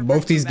in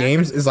both these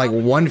games is like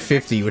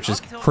 150, which is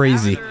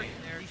crazy.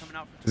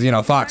 You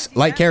know, Fox,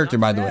 Light character,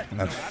 by the way.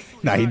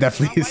 Nah, he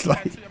definitely is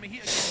Light.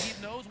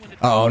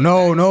 Oh,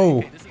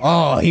 no.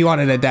 Oh, he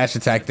wanted a dash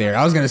attack there.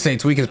 I was going to say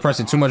Tweak is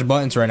pressing too much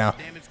buttons right now.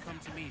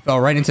 Fell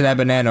right into that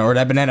banana, or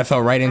that banana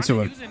fell right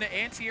into him.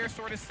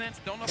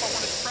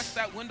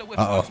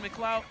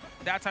 Uh-oh.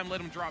 That time let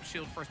him drop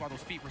shield first while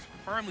those feet were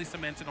firmly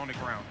cemented on the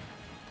ground.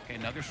 Okay,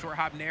 another short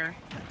hop nair.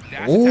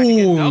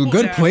 Ooh,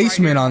 good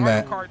placement on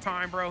that.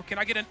 Time, bro. Can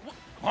I get an...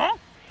 Huh?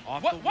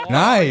 What?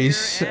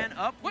 Nice.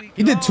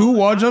 He did 2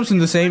 wall jumps in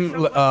the same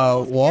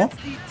wall.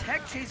 The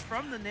tech chase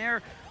from the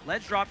nair,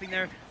 ledge dropping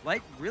there.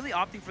 Light really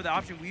opting for the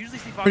option. We usually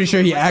see pretty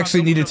sure he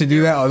actually needed to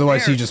do that,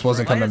 otherwise he just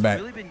wasn't coming back.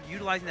 Really been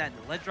utilizing that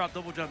ledge drop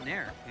double jump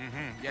nair.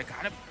 Yeah,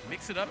 gotta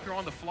mix it up here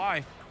on the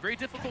fly. Very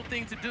difficult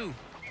thing to do.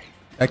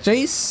 Tech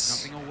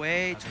chase. Jumping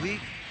away,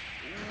 Tweak.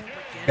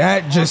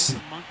 That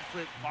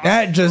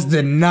just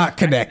did not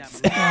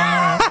connect.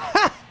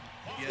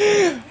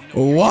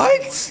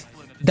 What?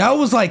 That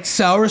was like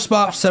sour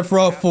spot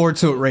Sephiroth forward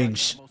tilt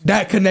range.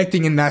 That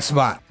connecting in that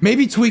spot.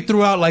 Maybe Tweak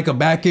threw out like a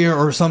back air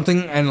or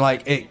something and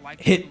like it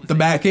hit the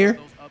back air,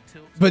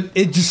 but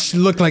it just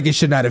looked like it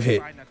should not have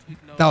hit.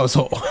 That was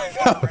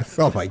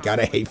oh my god,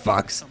 I hate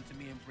Fox.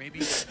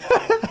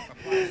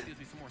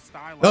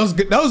 That was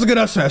good. That was a good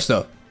up smash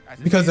though,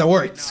 because it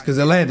worked, because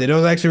it landed. It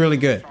was actually really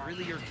good.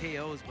 Really your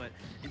KOs, but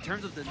in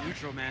terms of the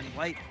neutral, man,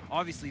 Light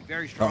obviously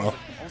very strong. But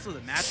also the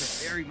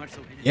matchup very much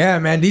so. Yeah,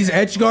 man, these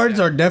edge guards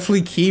are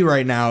definitely key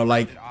right now.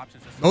 Like,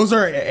 those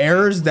are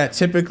errors that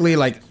typically,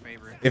 like,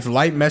 if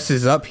Light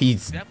messes up, he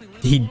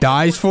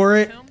dies for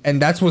it,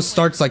 and that's what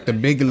starts like the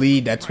big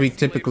lead that Tweak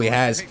typically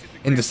has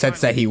in the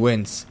sets that he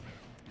wins.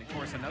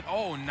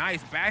 Oh,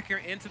 nice back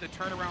here into the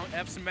turnaround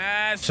F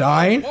smash.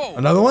 Shine,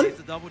 another one.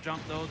 The double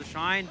jump though, the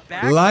shine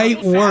back.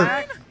 Light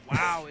work.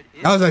 Wow,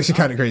 that was actually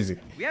kind of crazy.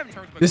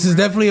 This is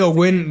definitely a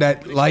win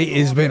that Light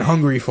has been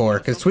hungry for,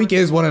 because Tweak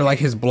is one of like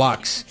his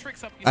blocks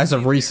as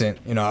of recent.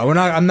 You know,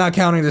 I'm not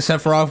counting the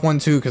Sephiroth one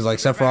too, because like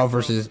Sephiroth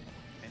versus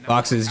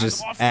Fox is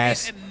just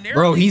ass.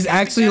 Bro, he's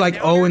actually like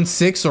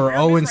 0-6 or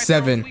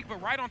 0-7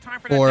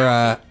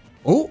 for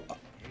oh,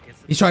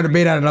 he's trying to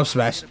bait out an up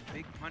smash.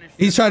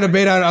 He's trying to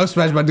bait out an up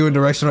smash by doing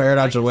directional air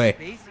dodge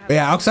away. But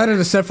yeah, outside of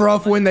the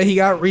Sephiroth win that he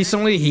got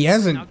recently, he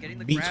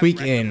hasn't beat Tweak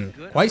in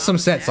quite some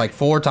sets, like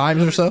 4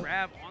 times or so.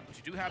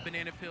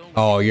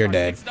 Oh, you're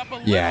dead.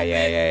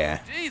 Yeah.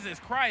 Jesus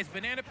Christ,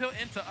 banana peel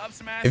into up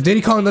smash. If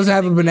Diddy Kong doesn't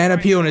have a banana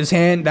peel in his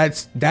hand,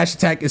 that's dash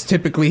attack is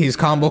typically his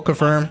combo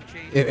confirm.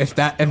 If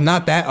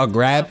not that, a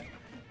grab.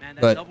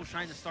 but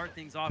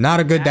not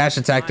a good dash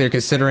attack there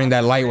considering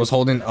that Light was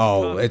holding.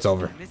 Oh, it's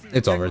over.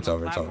 It's over. It's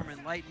over. It's over.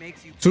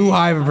 Too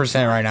high of a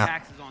percent right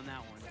now.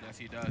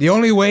 The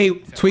only way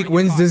Tweak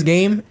wins this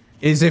game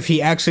is if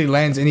he actually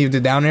lands any of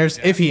the down airs,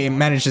 if he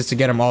manages to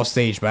get him off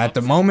stage. But at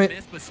the moment,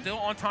 but still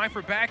on time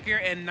for back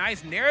air, and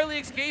Nice narrowly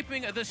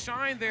escaping the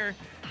shine there.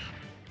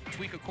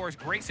 Tweak, of course,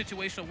 great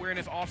situational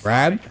awareness off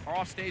grab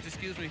off stage,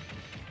 excuse me.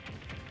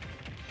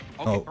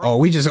 Okay,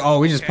 we just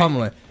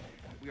pummeling.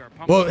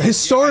 Well,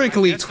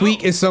 historically,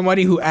 Tweak is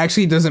somebody who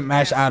actually doesn't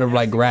mash out of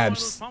like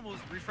grabs,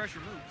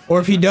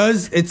 or if he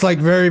does, it's like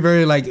very,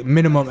 very like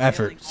minimum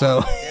effort.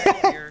 So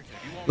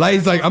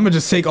Light's like, I'm gonna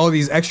just take all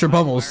these extra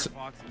pummels.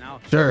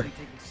 Sure,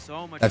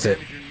 that's it.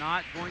 You're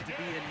not going to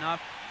be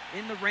enough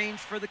in the range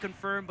for the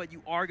confirm, but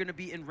you are going to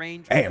be in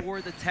range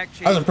for the tech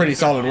chase. That was a pretty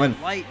solid win.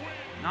 Light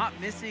not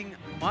missing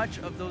much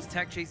of those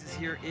tech chases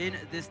here in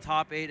this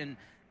top 8, and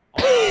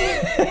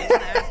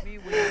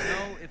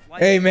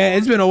hey man,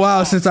 it's been a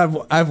while since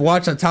I've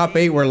watched a top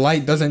 8 where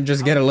Light doesn't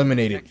just get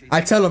eliminated.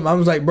 I tell him, I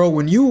was like, bro,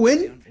 when you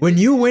win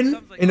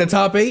in the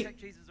top 8,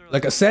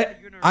 like a set,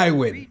 I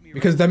win,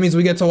 because that means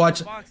we get to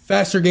watch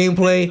faster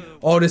gameplay,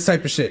 all this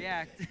type of shit.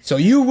 So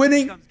you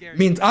winning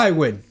means I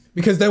win,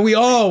 because then we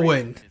all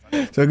win.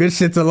 So good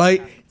shit to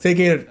Light,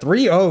 taking it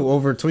 3-0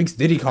 over Tweak's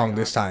Diddy Kong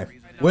this time.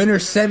 Winner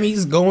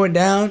semis going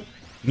down.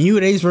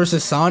 Mutace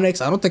versus Sonics.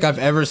 I don't think I've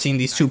ever seen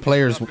these two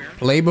players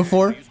play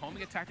before.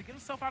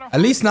 At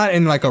least not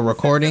in like a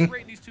recording.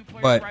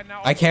 But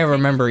I can't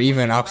remember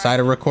even outside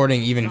of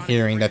recording, even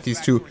hearing that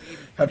these two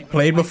have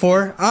played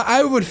before.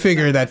 I would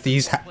figure that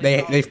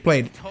they've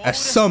played at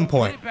some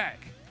point.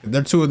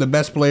 They're two of the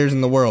best players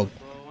in the world.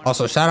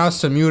 Also, shout outs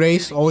to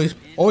Mutace.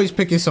 Always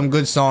picking some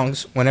good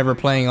songs whenever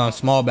playing on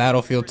small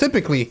battlefield.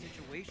 Typically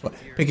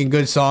picking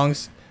good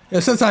songs. You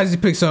know, sometimes he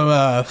picks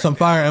some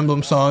Fire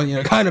Emblem song, you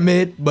know, kind of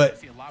mid,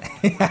 but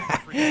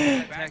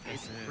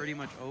it's pretty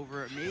much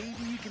over. Maybe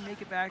you can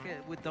make it back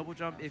with double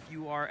jump if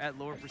you are at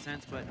lower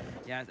percents, but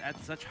yeah,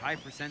 at such high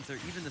percents, or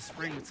even the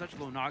spring with such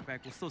low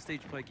knockback will still stage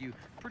plug you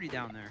pretty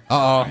down there.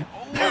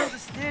 The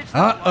stitch.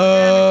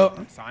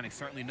 Sonic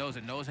certainly knows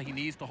it. Knows that he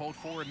needs to hold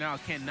forward now.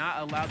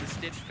 Cannot allow the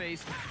stitch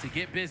face to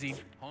get busy.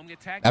 Homing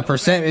attack. That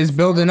percent is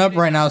building up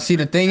right now. See,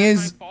 the thing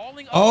is,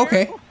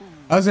 okay.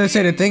 I was gonna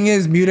say, the thing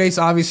is, Mutace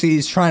obviously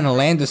is trying to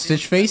land the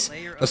stitch face,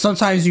 but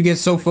sometimes you get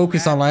so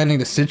focused on landing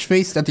the stitch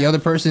face that the other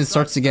person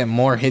starts to get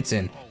more hits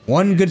in.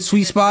 One good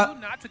sweet spot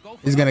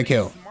is gonna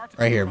kill.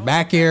 Right here.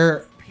 Back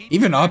air,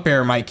 even up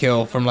air might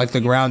kill from like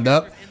the ground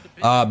up.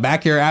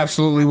 Back air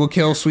absolutely will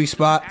kill, sweet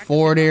spot.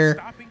 Forward air,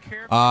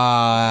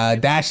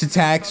 dash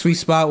attack, sweet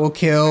spot will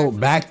kill.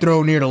 Back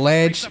throw near the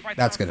ledge,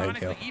 that's gonna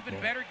kill.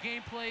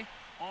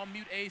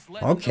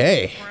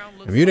 Okay,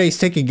 Mutace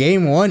taking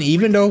game 1,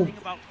 even though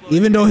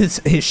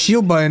his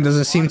shield button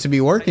doesn't seem to be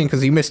working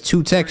because he missed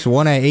 2 techs,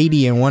 one at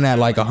 80 and one at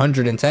like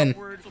 110.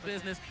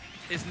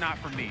 It's not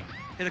for me.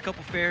 Hit a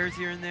couple fairs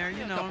here and there,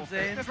 you know what I'm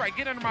saying? That's right.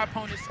 Get under my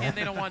opponent's skin.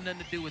 They don't want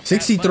nothing to do with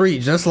 63,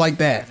 just like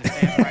that.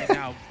 Right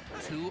now,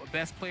 2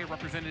 best player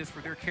representatives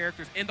for their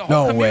characters in the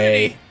whole community.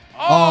 Way.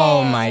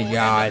 Oh my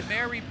god.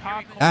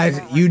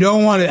 You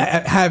don't want to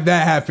have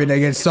that happen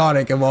against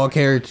Sonic of all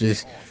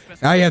characters.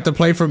 Now you have to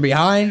play from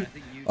behind.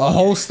 A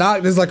whole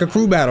stock. This is like a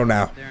crew battle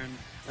now.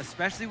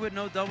 Especially with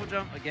no double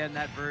jump. Again,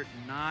 that vert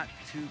not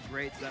too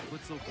great. So that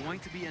footstool going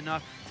to be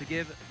enough to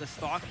give the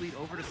stock lead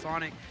over to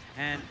Sonic.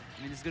 And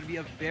I mean, it's going to be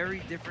a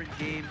very different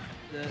game.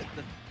 The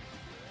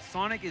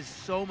Sonic is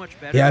so much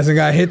better. He hasn't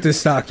got hit this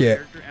stock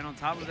yet. And on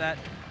top of that,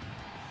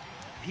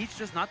 Peach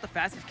just not the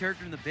fastest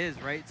character in the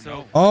biz, right?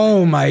 So.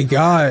 Oh my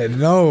God,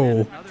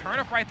 no. Turn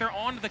up right there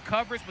onto the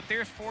coverage, but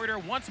there's forwarder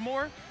once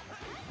more.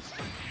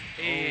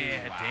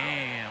 Yeah,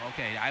 damn.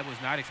 Okay, I was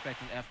not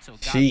expecting F till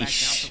got back down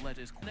to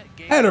ledges.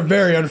 Had a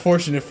very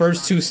unfortunate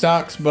first 2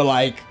 stocks, but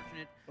like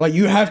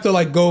you have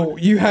to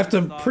you have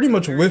to pretty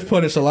much whiff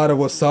punish a lot of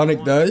what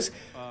Sonic does.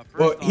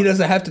 Well, he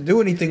doesn't have to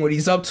do anything when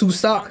he's up 2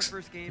 stocks.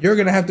 You're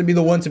gonna have to be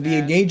the one to be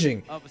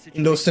engaging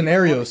in those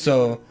scenarios.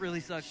 So,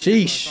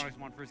 sheesh.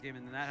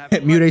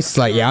 Mutace is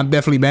like, yeah, I'm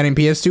definitely banning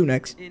PS2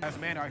 next.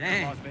 Man out here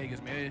in Las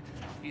Vegas, man.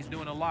 He's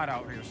doing a lot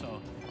out here.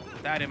 So,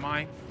 with that in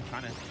mind,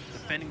 kind of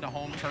defending the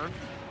home turf.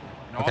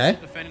 Okay.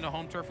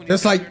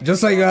 Just like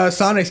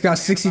Sonic's got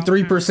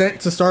 63%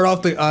 to start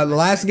off the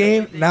last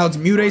game. Now it's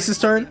Mutace's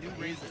turn.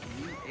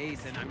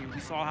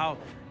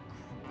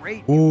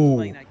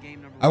 Ooh.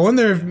 I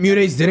wonder if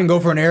Mutace didn't go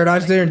for an air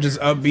dodge there and just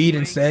up beat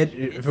instead,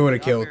 if it would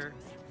have killed.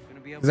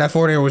 Because that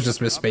forward air was just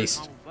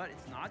misspaced. But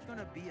it's not going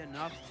to be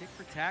enough tick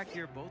for tack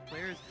here. Both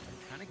players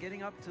kind of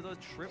getting up to those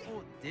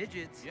triple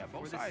digits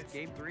for this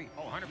game 3.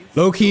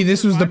 Low key,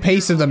 this was the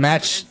pace of the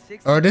match,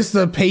 or this is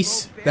the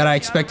pace that I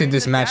expected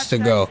this match to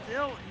go.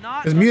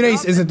 Because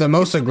Mutace isn't the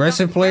most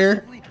aggressive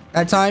player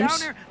at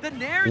times.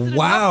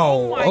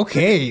 Wow,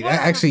 okay,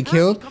 that actually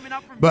killed.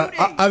 But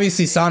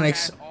obviously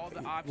Sonic's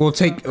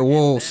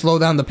will slow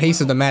down the pace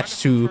of the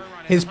match to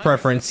his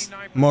preference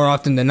more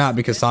often than not,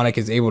 because Sonic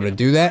is able to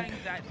do that.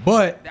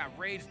 But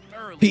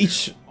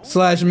Peach /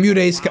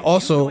 Mutace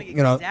also,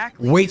 you know,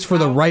 waits for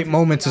the right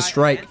moment to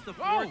strike.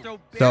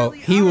 So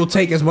he will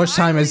take as much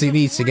time as he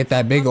needs to get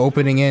that big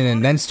opening in,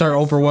 and then start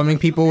overwhelming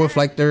people with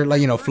like their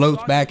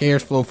floats, back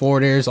airs, flow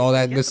forward airs, all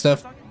that good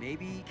stuff.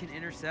 Maybe he can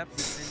intercept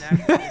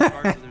in that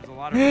regard, so there's a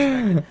lot of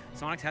respect.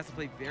 Sonic has to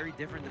play very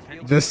different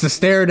depending. Just to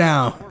stare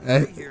down.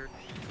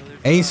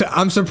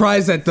 I'm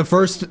surprised that the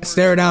first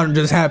stare down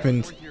just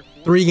happened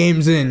 3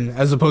 games in,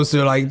 as opposed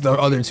to like the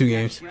other 2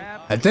 games.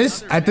 At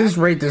this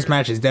rate, this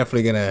match is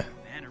definitely gonna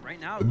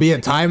be a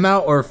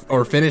timeout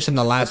or finish in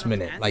the last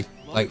minute,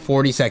 like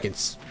 40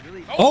 seconds.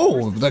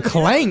 Oh, the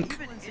clank.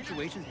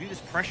 Situations, Mute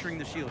is pressuring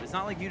the shield. It's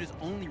not like Mute is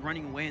only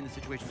running away in the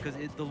situation, because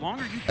the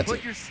longer you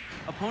put your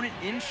opponent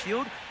in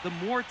shield, the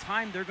more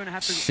time they're going to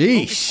have to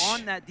focus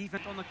on that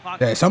defense on the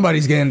clock. Yeah,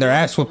 somebody's getting their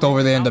ass whooped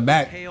over there in the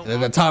back,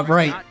 the top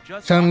right.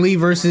 Chun-Li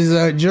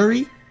versus Jury.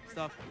 You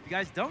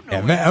guys don't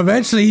know. Yeah,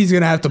 eventually he's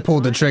gonna have to pull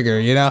the trigger,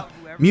 you know.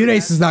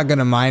 Mutace is not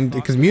gonna mind,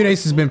 because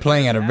Mutace has been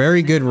playing at a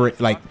very good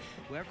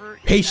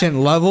patient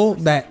level,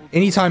 that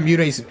anytime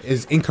Mutace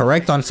is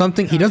incorrect on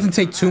something, he doesn't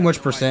take too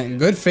much percent.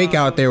 Good fake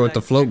out there with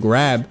the float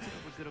grab.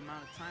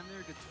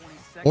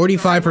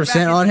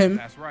 45% on him.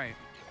 That's right.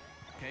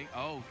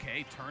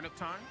 Okay, turnip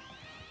time.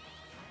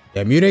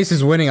 Yeah, Mutace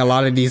is winning a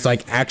lot of these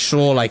like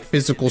actual like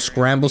physical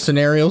scramble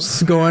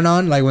scenarios going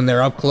on, like when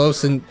they're up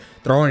close and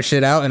throwing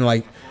shit out and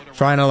like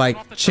trying to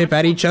like chip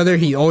at each other.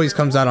 He always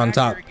comes out on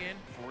top.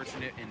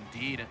 Fortunate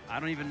indeed. I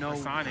don't even know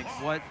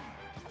what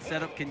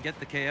setup can get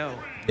the KO.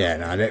 Yeah,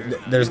 no,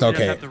 there's no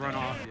KO. Have to run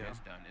off.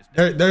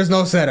 There's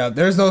no setup.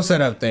 There's no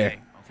setup there.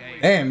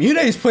 Damn,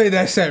 Mutace played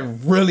that set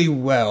really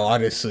well,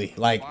 honestly.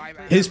 Like,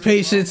 his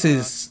patience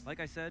is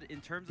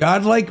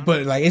godlike,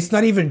 but like it's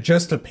not even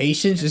just the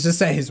patience. It's just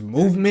that his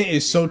movement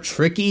is so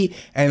tricky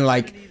and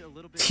like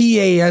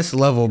TAS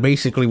level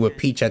basically with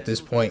Peach at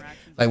this point.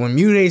 Like when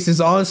Mutace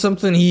is on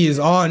something, he is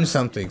on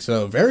something.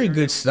 So very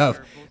good stuff.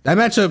 That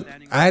matchup,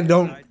 I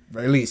don't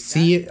really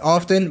see it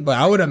often, but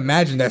I would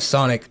imagine that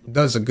Sonic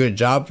does a good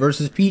job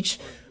versus Peach.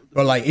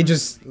 But like it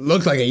just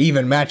looked like an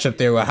even matchup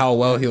there with how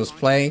well he was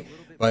playing.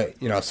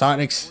 But you know,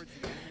 Sonic's,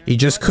 he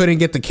just couldn't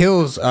get the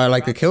kills,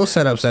 like the kill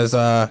setups as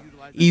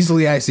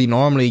easily as he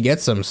normally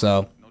gets them.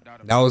 So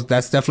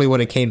that's definitely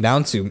what it came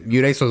down to.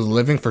 Mutace was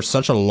living for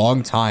such a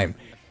long time.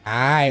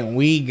 Alright,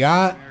 we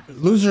got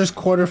losers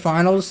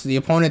quarterfinals. The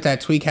opponent that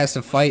Tweak has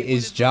to fight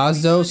is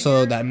Jazdo,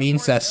 so that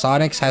means that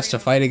Sonics has to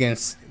fight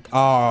against,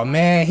 oh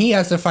man, he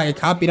has to fight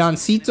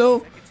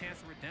Capitancito.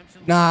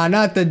 Nah,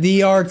 not the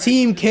DR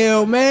team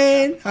kill,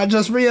 man. I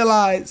just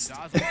realized.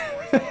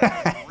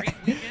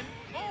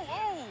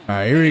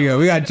 Alright, here we go.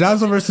 We got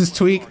Jazdo versus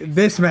Tweak.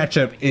 This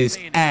matchup is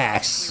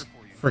ass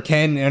for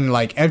Ken and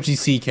like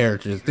FGC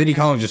characters. Diddy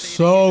Kong just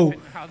so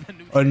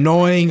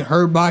annoying.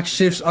 Hurtbox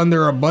shifts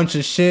under a bunch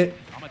of shit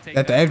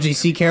that the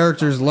FGC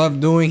characters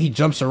love doing. He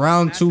jumps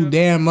around too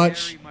damn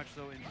much.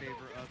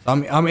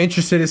 I'm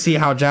interested to see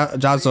how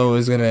Jazdo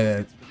is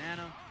gonna,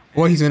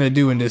 what he's gonna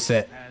do in this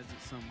set. Has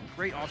some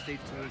great offstage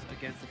tools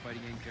against the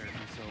fighting game characters.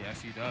 So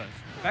yes, he does.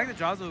 The fact that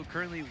Jazdo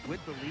currently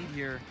with the lead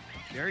here,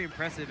 very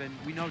impressive, and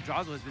we know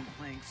Jazdo has been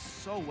playing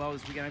so well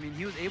this weekend. I mean,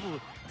 he was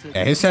able to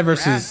his set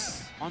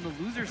versus on the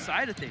loser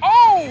side of things.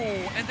 Oh,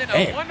 and then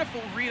a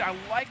wonderful read. I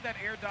like that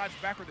air dodge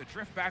back or the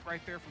drift back right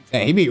there from.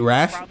 Yeah, he beat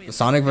Raph. The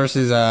Sonic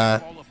versus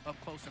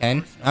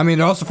Ken. I mean,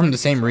 they're also from the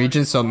same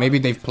region, so maybe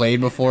they've played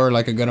before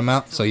like a good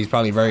amount. So he's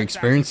probably very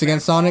experienced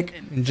against Sonic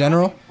in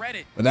general.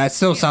 But that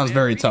still sounds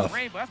very tough.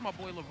 That's my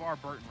boy LeVar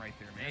Burton right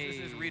there, man. This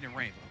is reading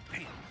Rainbow.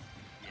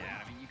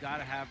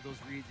 Gotta have those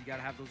reads, you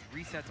gotta have those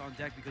resets on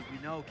deck, because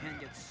we know Ken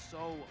gets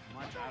so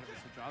much out of it.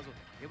 So Jazdo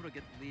able to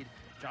get the lead.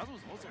 Jazdo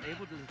was also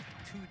able to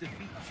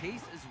defeat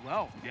Chase as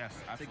well. Yes,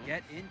 absolutely. To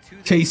get into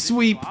the Chase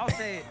sweep. I'll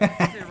say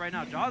it right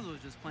now, Jazdo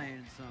is just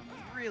playing some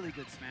really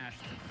good Smash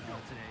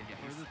today,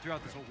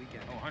 throughout this whole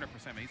weekend. Oh, 100%,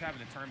 man. He's having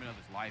the tournament of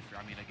his life.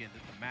 I mean, again,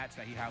 the match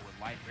that he had with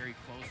Light, very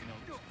close, you know,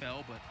 just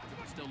fell, but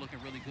still looking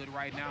really good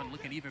right now and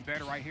looking even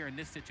better right here in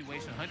this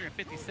situation.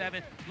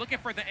 157, looking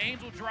for the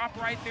Angel drop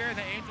right there.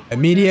 The Angel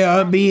immediate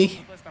up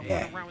B.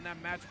 Yeah.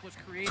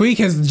 Tweak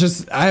has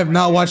just, I have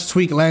not watched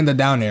Tweak land the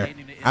down air.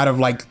 Out of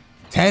like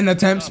 10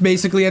 attempts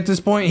basically at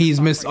this point,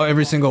 he's missed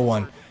every single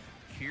one.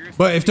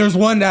 But if there's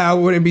one that I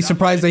wouldn't be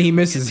surprised that he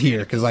misses here,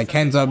 because like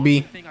Ken's up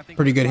B,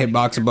 pretty good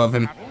hitbox above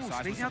him.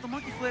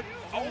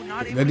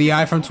 Good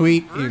DI from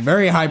Tweak,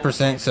 very high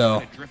percent,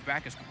 so. Drift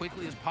back as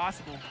quickly as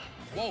possible.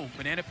 Whoa,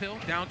 banana peel,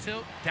 down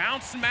tilt, down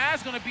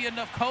smash, gonna be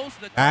enough coast.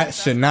 That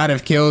should not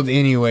have killed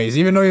anyways.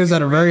 Even though he was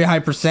at a very high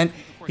percent,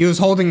 he was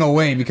holding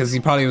away because he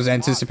probably was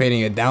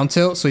anticipating a down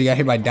tilt, so he got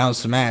hit by down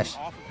smash.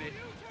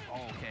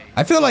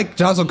 I feel like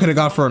Jazdo could have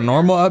gone for a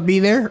normal up B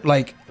there,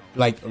 like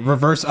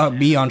reverse up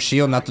B on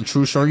shield, not the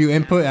true Shoryu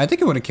input. I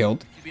think it would have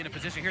killed. Be in a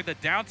position here, the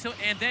down tilt,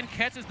 and then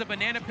catches the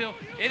banana peel.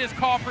 It is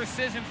called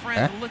precision,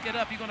 friends. Look it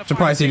up. You're gonna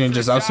surprised he didn't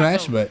just up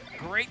smash, but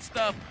great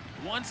stuff.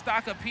 One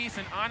stock apiece,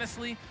 and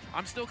honestly,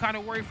 I'm still kind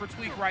of worried for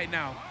Tweak right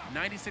now.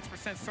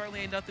 96% certainly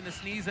ain't nothing to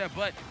sneeze at,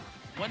 but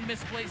one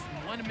misplaced,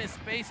 one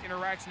misspace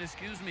interaction,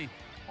 excuse me,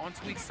 on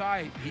Tweak's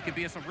side, he could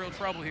be in some real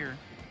trouble here.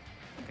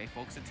 Okay,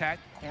 focus attack,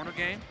 corner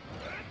game.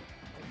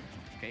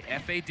 Okay,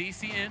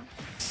 FADC in.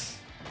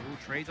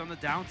 Ooh, trades on the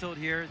down tilt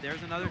here.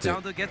 There's another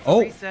down tilt, gets the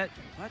reset,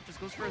 but just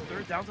goes for a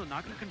third down tilt,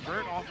 not going to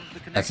convert off of the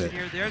connection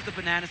here. There's the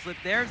banana slip,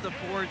 there's the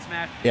forward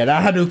smash. Yeah,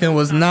 that Hadouken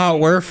was not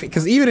worth it,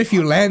 because even if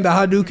you land the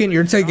Hadouken,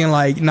 you're taking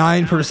like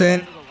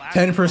 9%,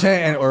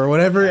 10%, or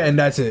whatever, and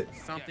that's it.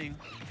 Something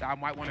that I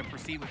might want to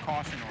proceed with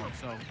caution on,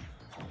 so.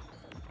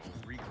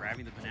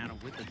 Re-grabbing the banana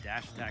with the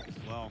dash attack as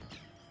well.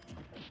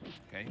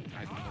 Okay,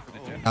 nice one for the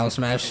jet. Down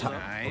smash.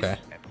 Nice. Okay.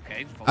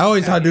 Okay. I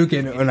always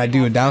Hadouken when I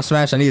do a down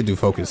smash. I need to do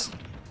focus,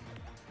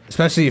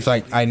 especially if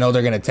like I know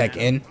they're gonna tech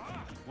in.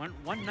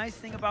 One nice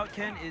thing about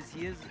Ken is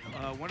he is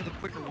one of the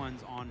quicker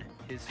ones on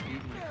his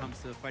feet when it comes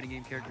to fighting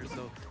game characters.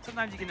 So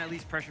sometimes you can at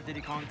least pressure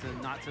Diddy Kong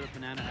to not set up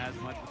banana as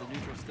much, but the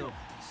neutral still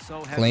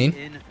so heavy Clean.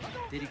 in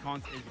Diddy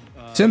Kong's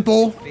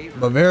Simple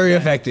but very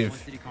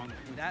effective.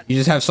 You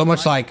just have so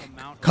much like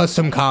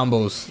custom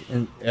combos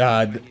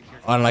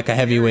on like a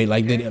heavyweight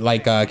like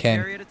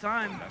Ken.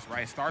 That's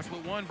right. Starts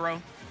with one,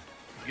 bro.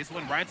 Gets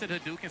one right into the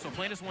Hadouken. So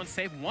playing this one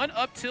safe. One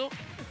up tilt.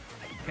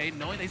 Okay,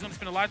 knowing that he's going to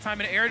spend a lot of time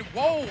in the air.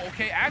 Whoa,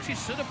 okay, actually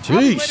should have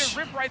probably let it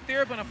rip right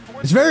there, but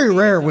unfortunately. It's very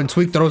rare when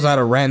Tweak throws out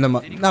a random,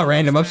 not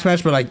random up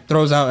smash, but like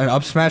throws out an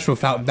up smash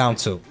without down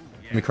tilt.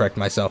 Let me correct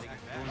myself.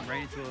 Going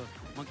right into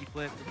a monkey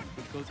flip,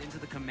 which goes into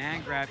the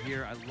command grab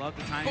here. I love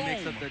the time he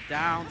makes up the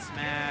down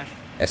smash.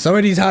 Yeah, some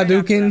of these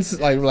Hadoukens,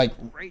 like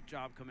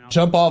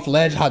jump off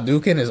ledge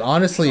Hadouken is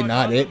honestly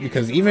not it,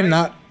 because even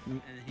not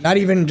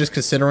even just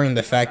considering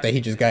the fact that he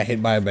just got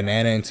hit by a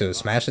banana into a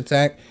smash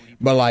attack,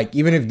 but like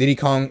even if Diddy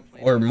Kong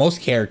or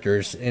most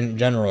characters in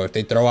general, if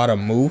they throw out a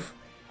move,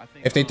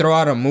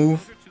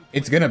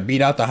 it's gonna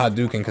beat out the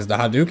Hadouken, because the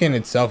Hadouken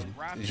itself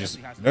is just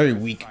very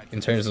weak in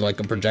terms of like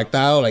a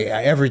projectile. Like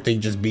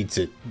everything just beats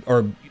it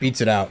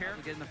out.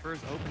 Getting the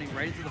first opening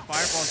right into the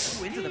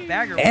fireball, into the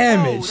bagger.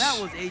 Damage. Whoa,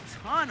 that was a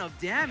ton of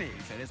damage.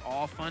 That is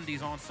all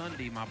fundies on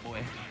Sunday, my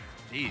boy.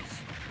 Jeez.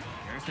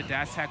 There's the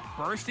dash attack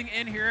bursting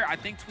in here. I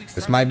think Tweak's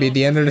this might be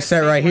the end of the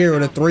set right here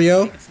with a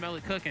 3-0. You can smell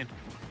it cooking.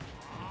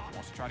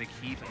 Wants to try to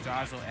keep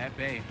Jazo at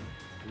bay.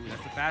 Ooh,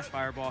 that's the fast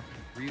fireball.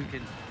 Ryu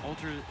can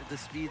alter the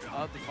speeds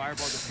of the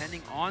fireball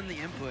depending on the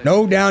input.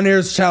 No down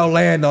airs shall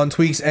land on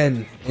Tweak's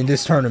end in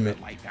this tournament.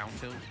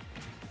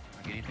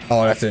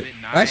 Oh, that's it.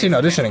 Actually,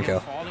 no, this shouldn't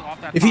kill.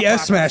 If he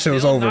F smash, it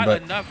was over,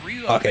 but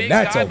okay,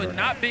 that's over. But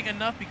not big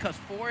enough, because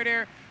forward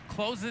air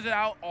closes it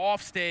out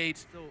off stage.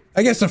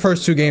 I guess the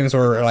first two games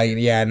were like,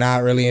 yeah,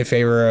 not really in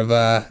favor of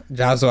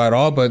Jazo at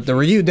all, but the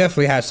Ryu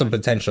definitely has some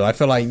potential. I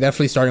feel like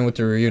definitely starting with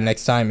the Ryu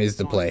next time is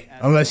the play,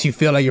 unless you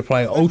feel like you're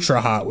playing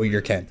ultra hot with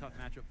your Ken.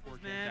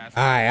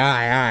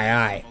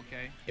 Aye.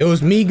 It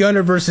was me,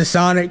 Gunner versus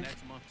Sonic.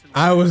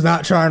 I was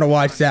not trying to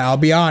watch that, I'll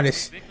be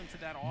honest.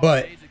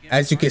 But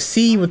as you can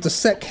see with the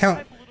set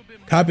count,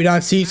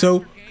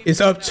 Capitancito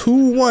is up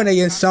 2-1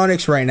 against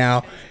Sonic's right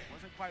now.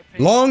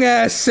 Long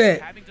ass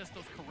set.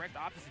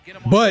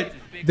 But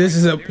this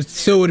is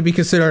still would be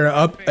considered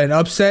an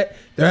upset.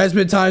 There has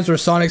been times where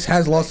Sonics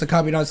has lost to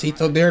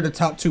Capitancito. They're the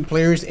top two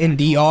players in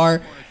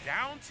DR.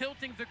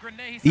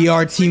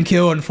 DR team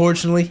kill,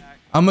 unfortunately.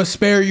 I'm gonna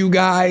spare you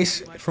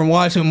guys from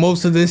watching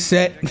most of this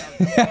set.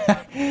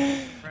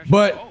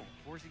 But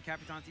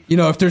you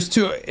know, if there's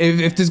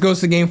if this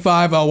goes to game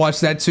 5, I'll watch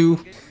that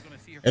too.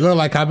 It looked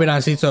like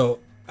Capitancito.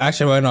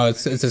 Actually, well, no,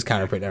 it's just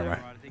counter pick. Never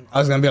mind. I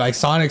was gonna be like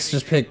Sonics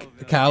just pick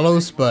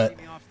Kalos, but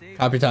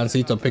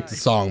Capitancito picked the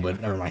song,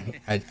 but never mind.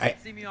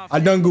 I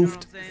done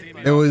goofed.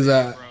 It was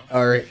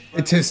alright.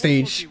 It's his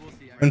stage.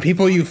 When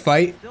people you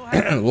fight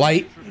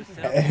light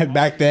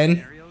back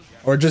then,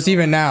 or just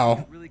even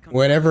now,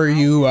 whenever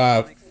you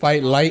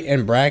fight light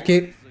and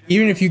bracket,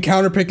 even if you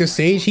counter pick a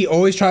stage, he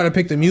always try to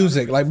pick the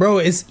music. Like, bro,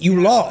 it's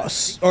you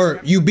lost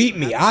or you beat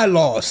me. I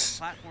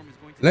lost.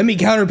 Let me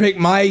counter pick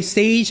my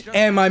stage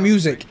and my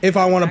music if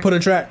I want to put a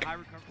track.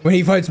 When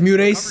he fights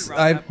Mutace,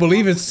 I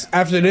believe it's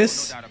after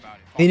this.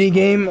 Any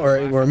game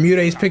or where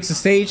Mutace picks a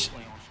stage,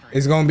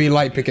 it's gonna be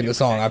light picking the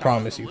song. I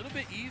promise you.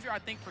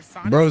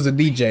 Bro's a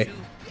DJ.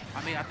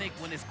 I mean, I think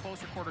when it's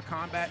closer quarter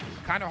combat,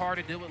 kind of hard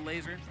to deal with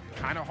laser,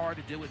 kind of hard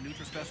to deal with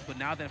neutral special. But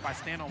now that if I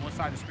stand on one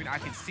side of the screen, I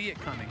can see it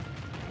coming.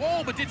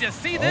 Whoa! But did you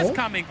see this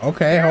coming?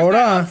 Okay, hold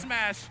on.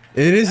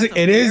 It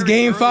is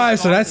game 5,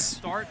 so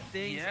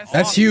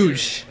that's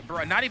huge.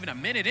 Bro, not even a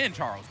minute in,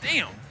 Charles.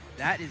 Damn.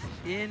 That is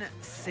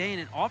insane.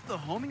 And off the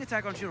homing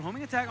attack on shield.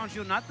 Homing attack on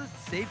shield, not the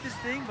safest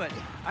thing, but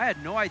I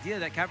had no idea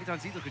that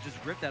Capitancito could just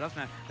rip that up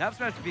smash. That up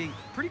smash being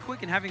pretty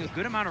quick and having a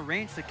good amount of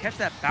range to catch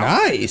that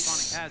bounce.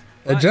 Nice.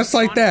 Just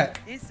like that.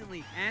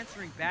 Instantly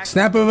answering back.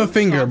 Snap of a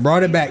finger,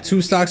 brought it back.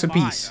 2 stocks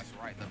apiece. That's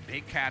right. The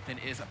big captain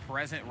is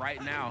present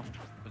right now.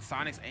 But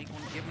Sonics ain't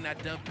going to give him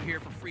that dub here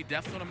for free.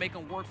 Definitely going to make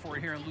him work for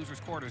it here in losers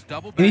quarters.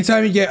 Double back.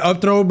 Anytime you get up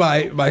throw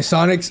by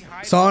Sonic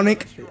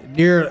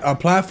near a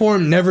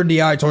platform, never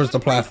DI towards the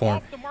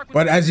platform.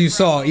 But as you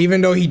saw,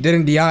 even though he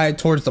didn't DI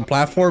towards the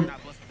platform,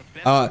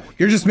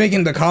 you're just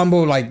making the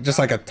combo like just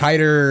like a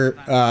tighter,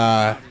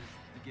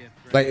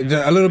 like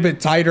a little bit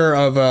tighter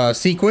of a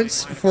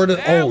sequence for the.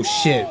 Oh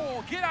shit!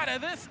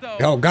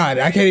 Oh god,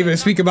 I can't even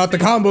speak about the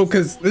combo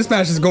because this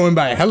match is going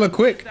by hella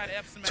quick.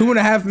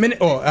 2.5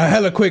 minutes, or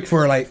hella quick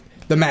for like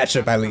the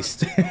matchup at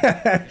least.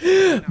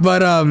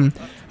 But I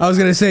was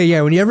gonna say,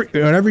 yeah,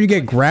 whenever you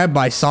get grabbed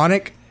by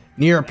Sonic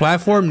near a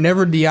platform,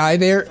 never DI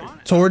there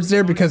towards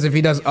there, because if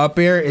he does up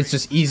air, it's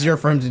just easier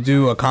for him to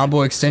do a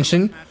combo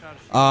extension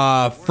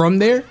from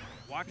there.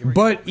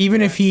 But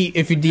even if you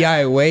DI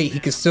away, he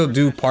can still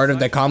do part of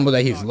that combo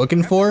that he's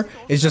looking for.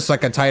 It's just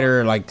like a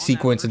tighter like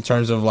sequence in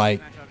terms of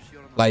like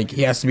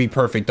he has to be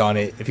perfect on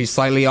it. If he's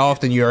slightly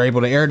off, then you're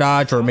able to air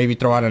dodge or maybe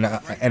throw out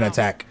an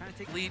attack.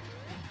 Of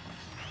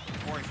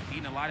course,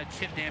 eating a lot of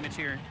chip damage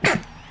here.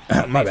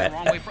 My bad.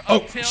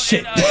 Oh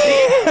shit.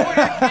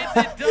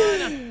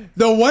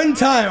 The one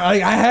time I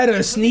had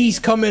a sneeze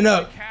coming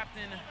up,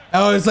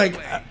 I was like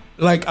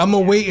I'm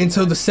gonna wait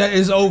until the set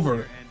is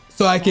over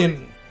so I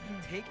can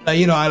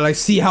you know, I like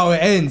see how it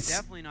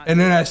ends. And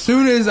then as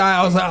soon as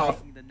I was like, oh,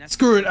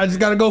 screw it, I just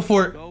gotta go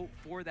for it.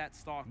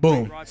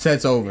 Boom,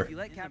 set's over.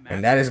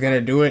 And that is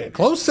gonna do it.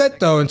 Close set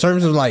though in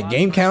terms of like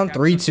game count,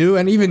 3-2,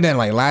 and even then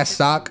like last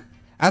stock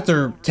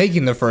after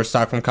taking the first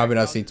stock from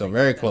Cabinancito,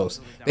 very close.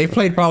 They've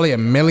played probably a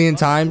million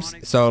times,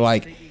 so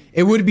like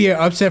it would be an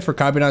upset for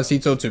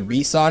Cabinancito to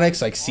beat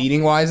Sonics like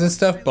seeding wise and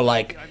stuff, but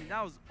like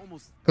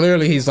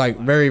clearly he's like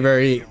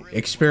very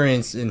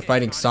experienced in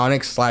fighting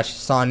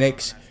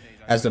Sonics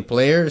as a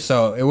player,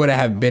 so it would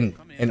have been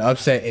an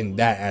upset in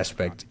that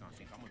aspect.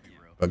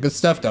 But good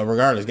stuff though,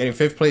 regardless. Getting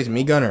 5th place,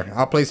 Me Gunner,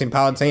 outplacing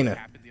Palutena.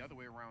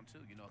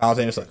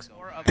 Palutena sucks.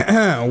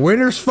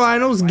 Winners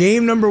finals,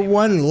 game number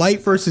 1,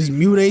 Light versus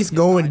Mutace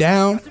going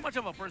down.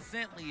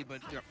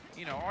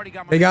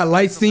 They got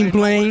Lightstein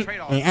playing.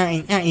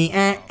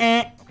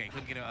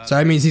 So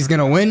that means he's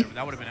gonna win.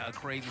 That would have been a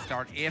crazy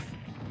start if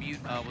Mute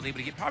was able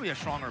to get probably a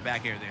stronger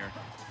back air there.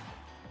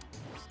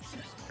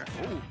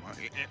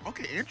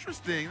 Okay,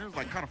 interesting. It was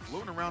like kind of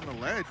floating around the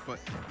ledge, but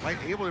like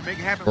able to make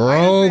it happen.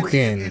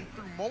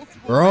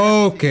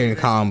 Broken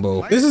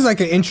combo. This is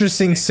like an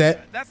interesting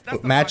set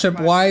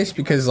matchup wise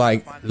because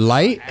like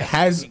Light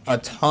has a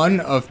ton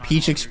of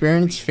Peach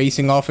experience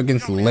facing off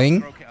against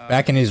Ling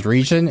back in his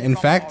region. In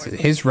fact,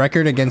 his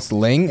record against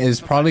Ling is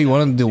probably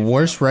one of the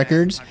worst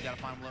records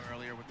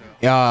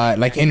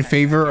like in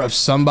favor of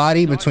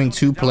somebody between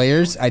 2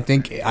 players I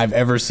think I've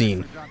ever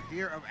seen.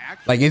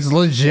 Like it's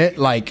legit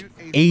like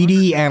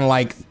 80 and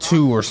like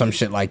 2 or some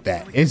shit like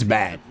that. It's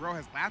bad.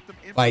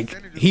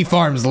 Like he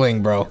farms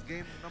Ling, bro.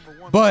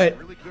 But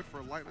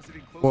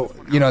well,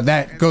 you know,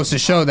 that goes to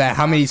show that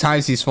how many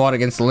times he's fought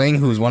against Ling,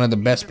 who's one of the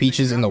best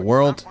Peaches in the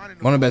world,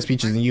 one of the best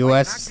Peaches in the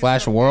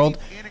US/world.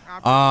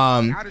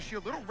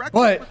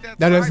 But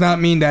that does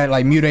not mean that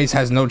like Mutace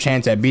has no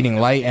chance at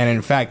beating Light, and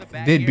in fact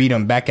did beat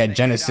him back at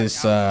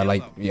Genesis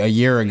like a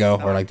year ago,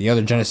 or like the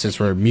other Genesis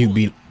where Mute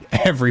beat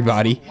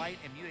everybody.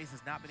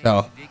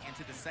 So,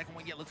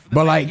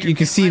 but like you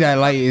can see that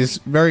Light is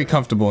very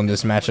comfortable in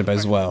this matchup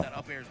as well.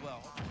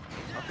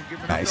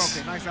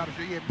 Nice.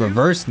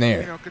 Reverse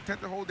Nair.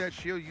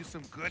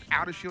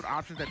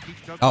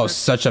 Oh,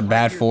 such a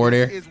bad forward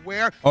air.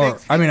 Or,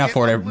 I mean not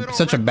forward air,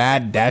 such a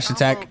bad dash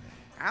attack.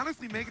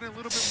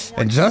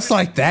 And just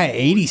like that,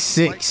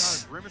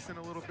 86.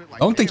 I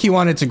don't think he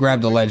wanted to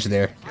grab the ledge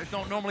there.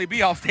 Don't normally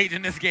be off stage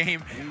in this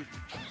game.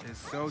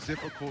 Oh,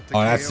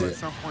 that's it.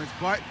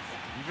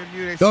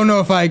 Don't know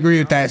if I agree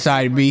with that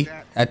side B.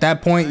 At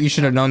that point, you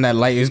should have known that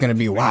Light was going to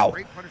be, wow,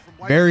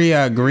 very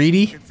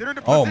greedy.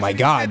 Oh my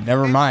god,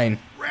 never mind.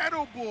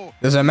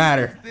 Doesn't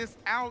matter.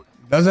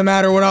 Doesn't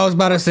matter what I was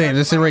about to say.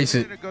 Just erase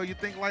it. You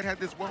think Light had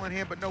this well in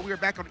hand, but no, we are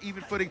back on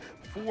even footing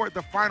for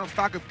the final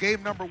stock of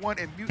game number 1.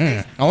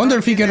 And I wonder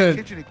if he could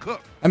have.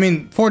 I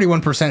mean,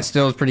 41%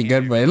 still is pretty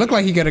good, but it looked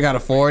like he could have got a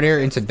forward air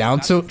into down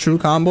tilt true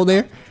combo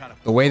there.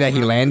 The way that he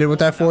landed with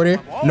that forward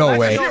air. No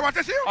way.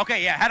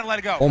 Okay, yeah, had to let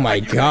it go. Oh my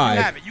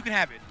god. You can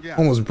have it. Yeah.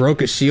 Almost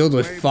broke a shield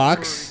with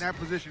Fox.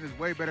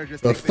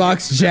 The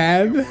Fox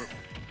jab.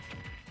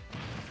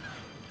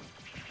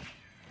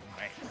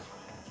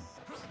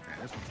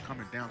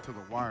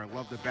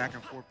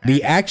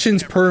 The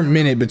actions per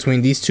minute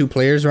between these 2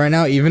 players right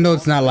now, even though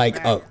it's not like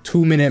a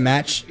 2-minute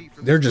match,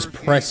 they're just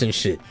pressing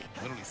shit.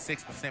 Literally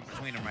 6%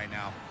 between them right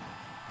now.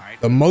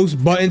 The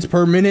most buttons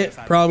per minute,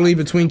 probably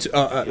between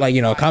like,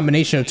 you know, a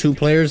combination of 2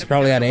 players,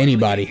 probably out of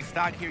anybody.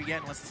 Stock here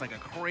yet, unless it's like a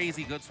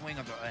crazy good swing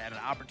at an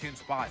opportune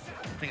spot.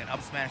 I think an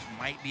up smash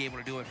might be able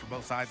to do it for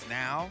both sides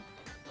now.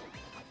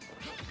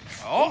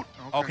 Oh,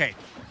 okay.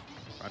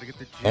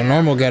 Oh,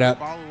 normal get up.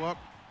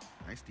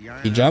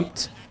 He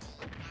jumped.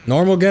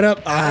 Normal get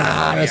up.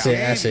 Ah, that's it.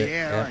 That's it.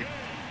 Yeah.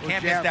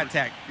 Can't miss that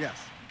tech. Yes.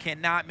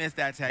 Cannot miss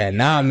that tech.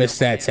 Cannot miss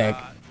that tech.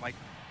 Like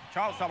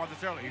Charles talked about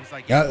this earlier. He was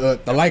like, yeah,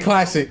 the Light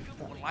Classic.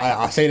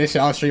 I say this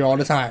shit on stream all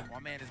the time.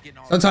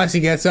 Sometimes he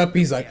gets up,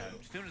 he's like,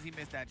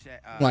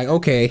 I'm like,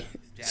 okay,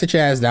 sit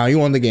your ass down. You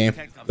won the game.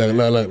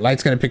 Look,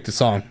 Light's gonna pick the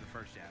song.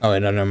 Oh,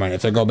 wait, no, never mind.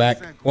 If I go back,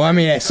 well, I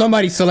mean,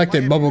 somebody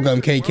selected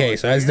Bubblegum KK,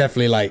 so that's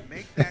definitely Light.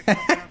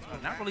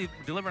 Not really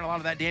delivering a lot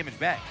of that damage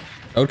back.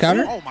 Toad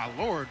counter? Oh my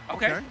lord.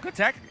 Okay, good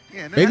tech.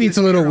 Yeah, maybe it's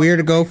a little weird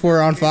to go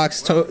for on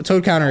Fox.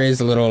 Toad counter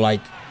is a little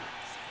like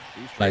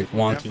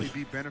wonky.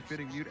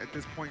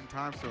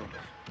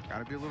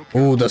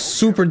 Oh, the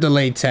super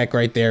delayed tech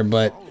right there,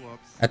 but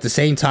At the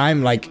same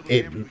time, like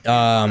it,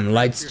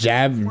 Light's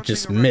jab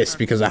just missed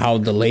because of how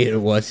delayed it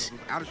was.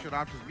 Out of shield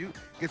options, Mute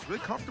gets really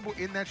comfortable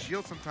in that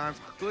shield sometimes.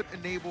 Could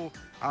enable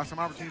some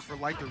opportunities for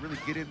Light to really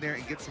get in there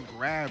and get some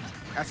grabs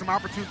at some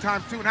opportune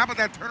times too. And how about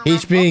that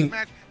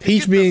turnaround?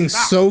 Peach being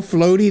so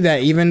floaty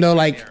that even though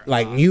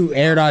like Mute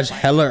air dodged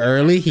hella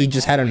early, he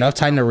just had enough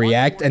time to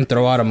react and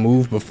throw out a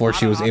move before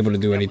she was able to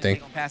do anything.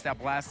 Past that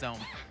blast zone.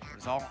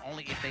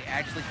 Only if they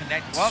actually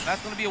connect. Well,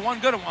 that's going to be a one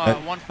good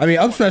one. I mean,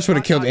 up smash would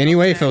have killed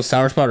anyway if it was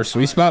sour spot or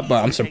sweet spot,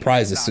 but I'm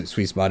surprised it's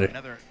sweet spotted.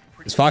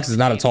 This Fox is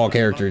not a tall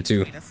character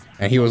too,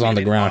 and he was on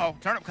the ground.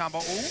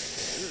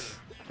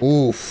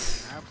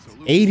 Oof.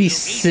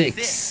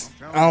 86.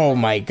 Oh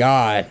my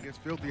god. It's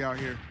filthy out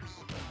here.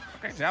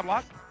 Okay, jab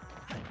lock.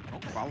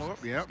 Follow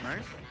up. Yep,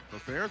 nice. Go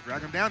fair,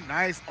 drag him down.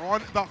 Nice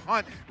on the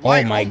hunt.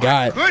 Oh my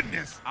god.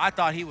 Goodness. I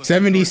thought he was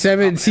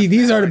 77. See,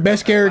 these are the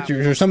best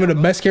characters, or some of the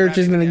best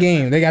characters in the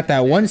game. They got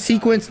that one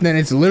sequence, then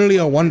it's literally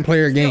a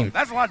one-player game.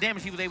 That's a lot of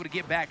damage he was able to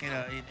get back in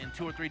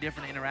 2 or 3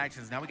 different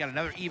interactions. Now we got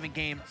another even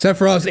game.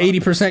 Sephiroth's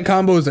 80%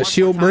 combo is a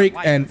shield break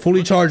and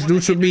fully charged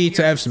neutral B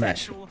to F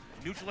smash.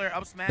 Neutral air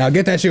up smash. Now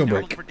get that shield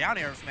break. For down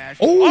air smash.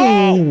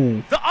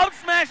 Oh! The up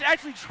smash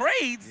actually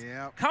trades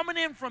coming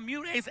in from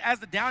Mute Ace as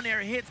the down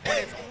air hits, but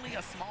it's only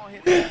a small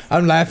hit.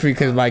 I'm laughing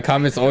because my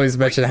comments always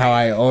mention how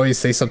I always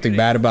say something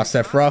bad about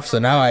Sephiroth, so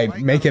now I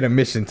make it a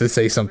mission to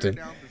say something.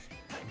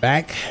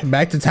 Back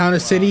to Town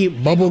of City,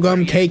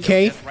 Bubblegum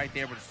KK. Right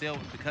there, but still,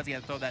 because he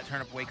had to throw that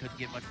turnip away, couldn't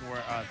get much more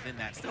than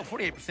that. Still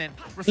 48%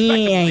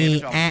 respectable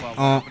damage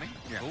off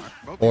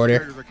Both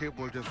characters are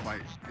capable of just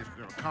like, if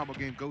the combo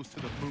game goes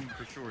to the moon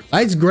for sure.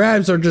 Light's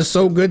grabs are just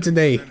so good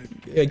today.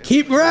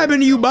 Keep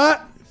grabbing, you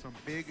bot. Some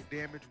big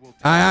damage will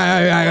calm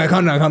down.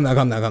 Calm down.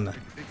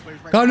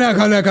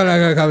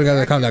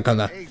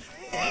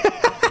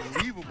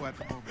 Unbelievable at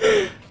the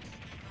moment.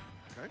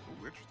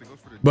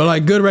 But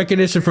like good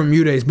recognition from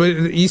Mute Ace.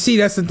 But you see,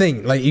 that's the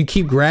thing. Like you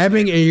keep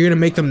grabbing and you're gonna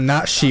make them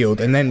not shield,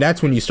 and then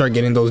that's when you start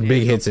getting those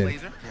big hits in. Yeah,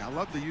 I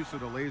love the use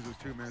of the lasers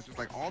too, man. It's just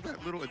like all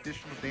that little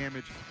additional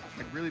damage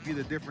can really be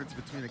the difference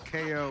between a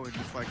KO and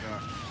just like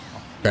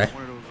okay.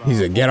 He's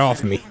a get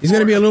off me. He's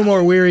gonna be a little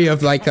more weary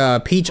of like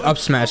Peach up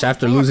smash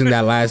after losing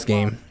that last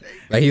game.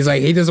 Like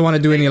he doesn't want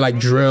to do any like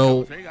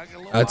drill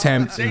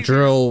attempts and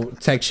drill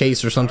tech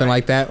chase or something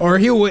like that. Or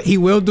he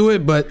will do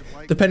it, but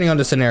depending on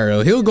the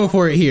scenario, he'll go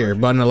for it here.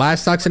 But in the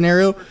last stock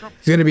scenario,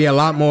 he's gonna be a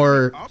lot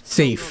more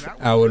safe,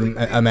 I would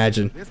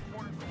imagine.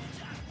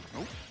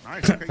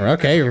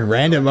 Okay,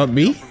 random up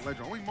B.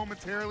 Only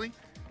momentarily.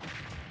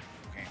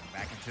 Okay,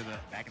 back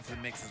into the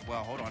mix as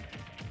well. Hold on.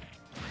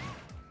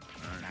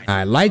 All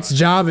right, Light's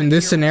job in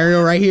this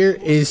scenario right here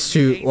is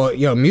to, well,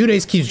 yo, Mute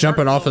Ace keeps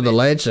jumping off of the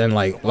ledge, and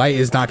like Light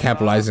is not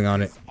capitalizing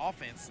on it. All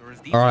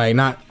right,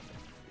 not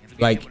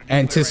like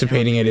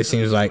anticipating it. It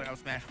seems like.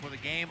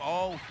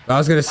 I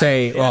was gonna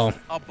say, well,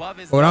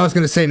 what I was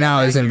gonna say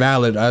now is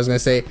invalid. I was gonna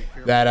say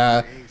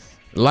that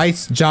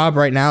Light's job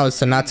right now is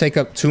to not take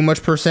up too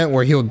much percent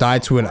where he'll die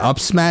to an up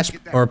smash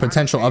or a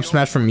potential up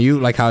smash from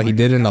Mute, like how he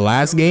did in the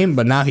last game.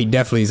 But now he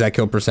definitely is at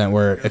kill percent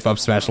where if up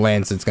smash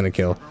lands, it's gonna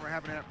kill.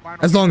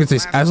 As long as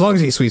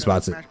he sweet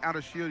spots it.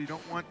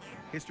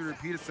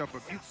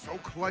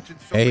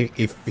 Hey,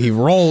 if he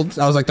rolled,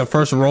 that was like the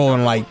first roll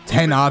in like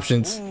 10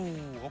 options.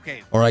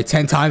 Or like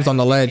 10 times on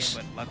the ledge.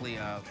 But luckily,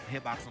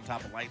 hitbox on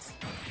top of Lights.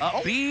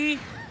 B.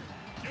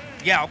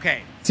 Yeah,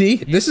 okay. See,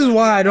 this is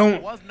why I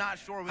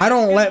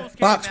don't let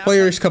Fox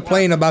players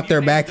complain about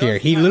their back air.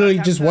 He literally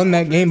just won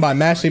that game by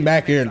mashing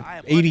back air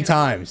 80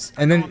 times.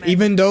 And then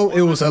even though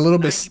it was a little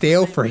bit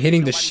stale for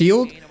hitting the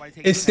shield,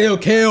 it still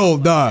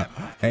killed.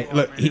 Hey,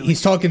 look,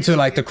 he's talking to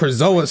like the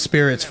Krazoa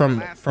spirits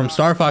from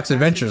Star Fox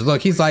Adventures.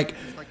 Look, he's like,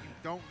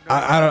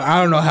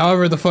 I don't know,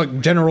 however the fuck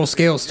General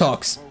Scales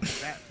talks.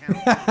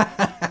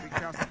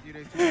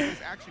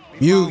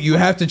 You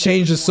have to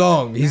change the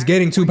song. He's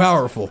getting too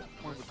powerful.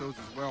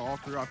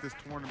 But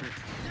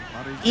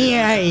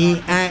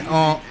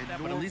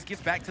at least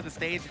gets back to the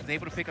stage. Is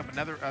able to pick up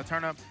another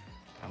turn up.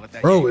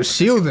 Bro, it's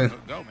shielding.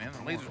 Go, man. The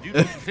lasers do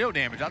some shield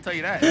damage. I'll tell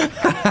you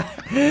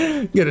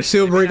that. Get a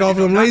shield break off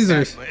them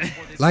lasers.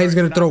 Light's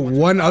gonna throw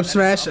one up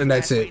smash and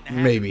that's it.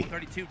 Maybe.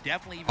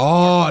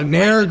 Oh,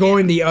 Nair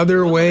going the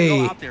other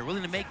way.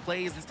 Willing to make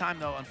plays this time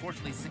though.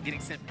 Unfortunately, getting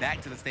sent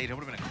back to the stage. It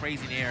would have been a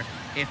crazy Nair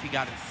if he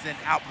got it sent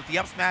out. But the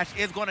up smash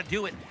is going to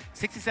do it.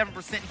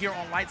 67% here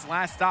on Light's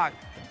last stock.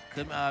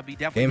 Could be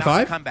definitely Game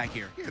 5 comeback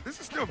here. Yeah, this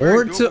is still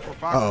very doable for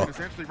Fox.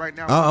 Essentially right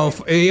now.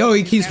 Yo,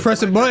 he keeps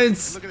pressing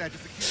buttons. Look at that,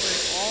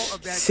 just all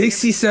of that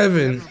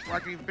 67. Before I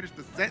can even finish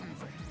the sentence.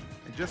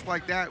 And just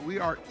like that, we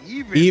are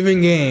even.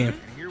 Even game. And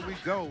here we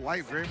go.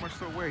 Light very much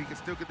so aware. He can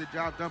still get the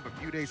job done, but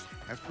Mute Ace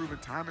has proven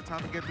time and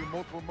time again through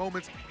multiple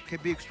moments can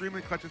be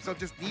extremely clutch himself.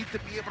 Just needs to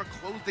be able to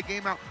close the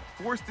game out,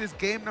 force this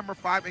game number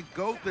 5, and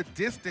go the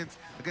distance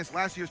against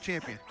last year's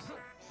champion.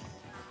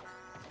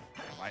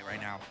 Light right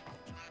now.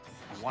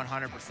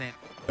 100%.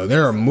 Yo,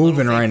 they're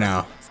moving right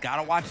now. He's got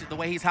to watch it the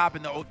way he's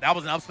hopping. Though. That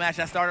was an up smash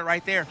that started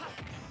right there.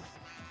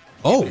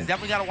 Oh. He's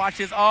definitely got to watch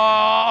his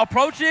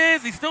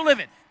approaches. He's still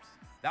living.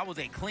 That was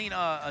a clean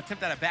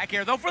attempt at a back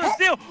air, though, for the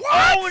steal.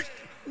 What?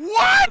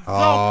 What?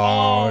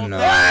 Oh, no.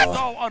 That's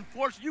so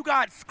unfortunate. You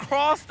got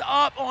crossed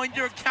up on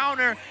your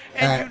counter,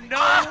 and you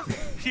know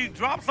she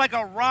drops like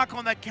a rock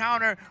on the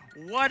counter.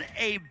 What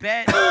a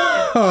bet.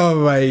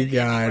 Oh, my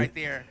God. Right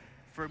there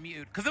for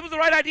Mute. Because it was the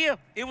right idea.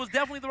 It was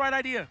definitely the right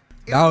idea.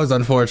 That was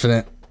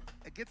unfortunate.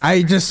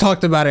 I just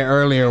talked about it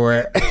earlier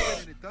where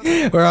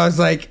where I was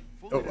like,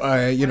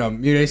 you know,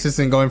 Mute Ace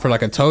isn't going for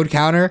like a toad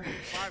counter.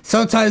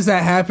 Sometimes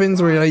that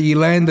happens where like, you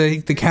land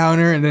the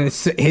counter and then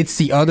it hits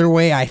the other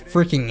way. I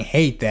freaking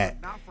hate that.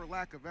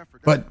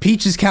 But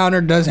Peach's counter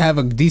does have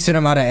a decent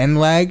amount of end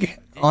lag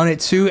on it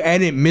too,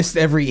 and it missed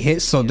every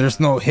hit, so there's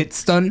no hit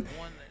stun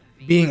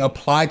being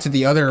applied to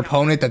the other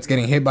opponent that's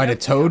getting hit by the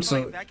toad.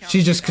 So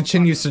she just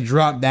continues to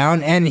drop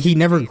down, and he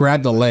never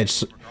grabbed the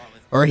ledge.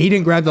 Or he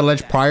didn't grab the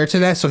ledge prior to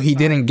that, so he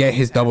didn't get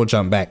his double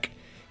jump back.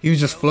 He was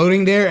just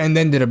floating there and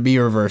then did a B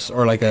reverse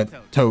or like a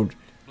toad.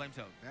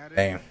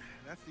 Damn.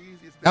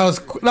 That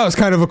was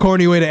kind of a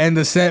corny way to end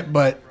the set,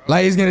 but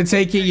Light is gonna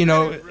take it. You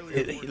know,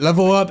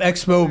 Level Up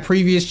Expo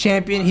previous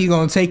champion. He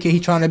gonna take it. He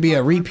trying to be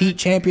a repeat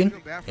champion.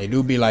 It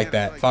do be like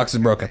that. Fox is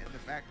broken.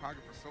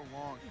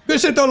 Good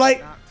shit though,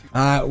 Light.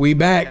 We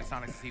back.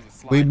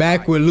 We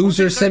back with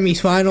loser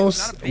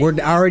semifinals. We're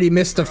already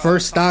missed the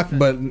first stock,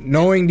 but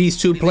knowing these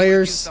two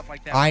players,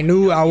 I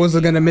knew I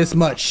wasn't gonna miss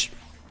much.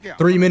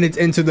 3 minutes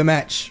into the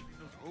match.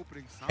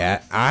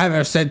 Yeah, I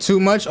haven't said too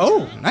much.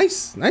 Oh,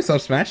 nice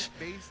up smash.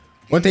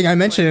 One thing I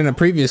mentioned in a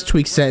previous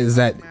tweak set is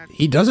that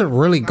he doesn't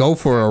really go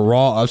for a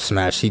raw up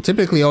smash. He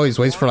typically always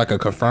waits for like a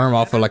confirm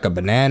off of like a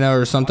banana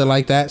or something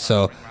like that.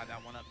 So,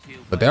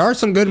 but there are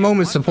some good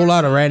moments to pull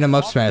out a random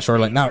up smash or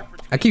like not.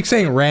 I keep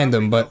saying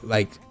random, but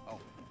like.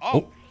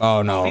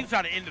 Oh no! He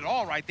tried to end it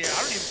all right there.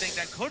 I don't even think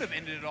that could have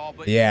ended it all.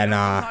 But yeah,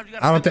 nah.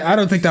 I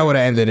don't think that would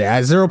have ended it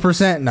at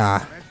 0%.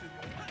 Nah.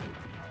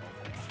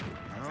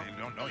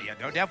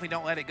 Definitely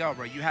don't let it go,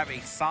 bro. You have a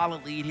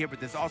solid lead here, but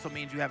this also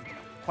means you have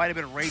quite a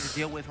bit of rage to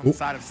deal with on the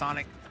side of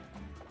Sonic.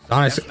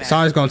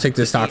 Sonic's gonna take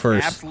this stock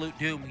first. Absolute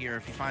doom here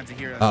if he finds it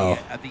here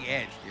at the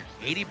edge.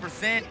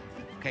 80%.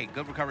 Okay,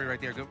 good recovery right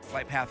there. Good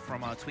flight path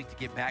from Tweak to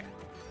get back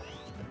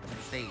to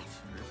the stage.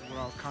 What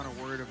I was kind of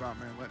worried about,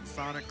 man. Letting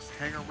Sonics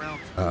hang around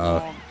too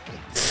long.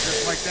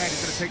 Just like that,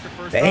 he's gonna take the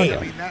first. Damn,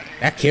 I mean,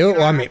 that killed.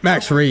 Well, I mean,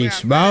 max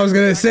reach. But I was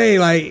gonna say,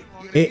 like,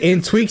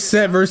 in Tweak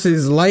set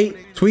versus Light,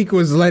 Tweak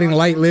was letting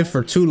Light live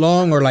for too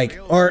long, or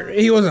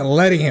he wasn't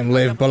letting him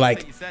live, but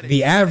like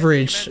the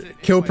average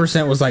kill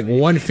percent was like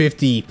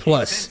 150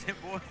 plus.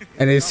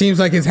 And it seems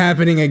like it's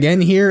happening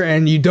again here,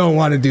 and you don't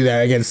want to do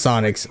that against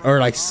Sonics or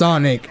like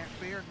Sonic.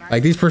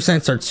 Like these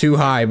percents are too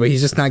high, but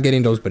he's just not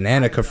getting those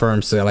banana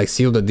confirms to like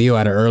seal the deal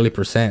at an early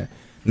percent.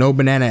 No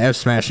banana F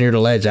smash near the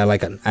ledge at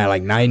like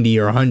 90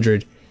 or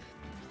 100.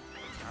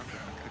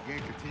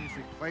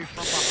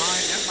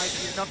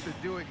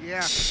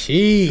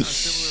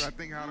 Sheesh.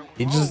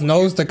 He just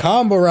knows the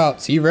combo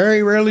routes. He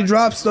very rarely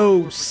drops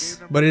those,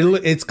 but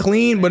it's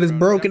clean, but it's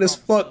broken as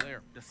fuck.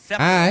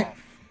 Alright.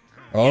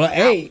 Well,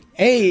 hey,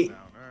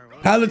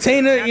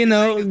 Palutena, you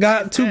know,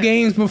 got 2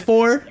 games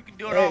before.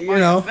 You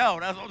know.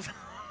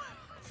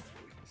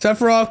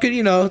 Sephiroth could,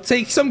 you know,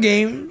 take some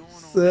games,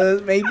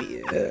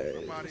 maybe.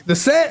 The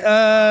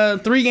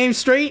set, 3 games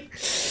straight.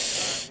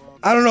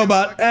 I don't know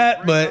about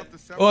that, but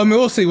well, I mean,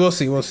 we'll see.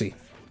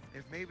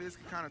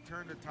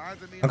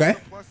 Okay.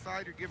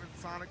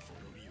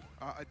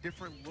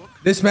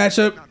 This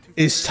matchup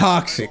is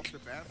toxic,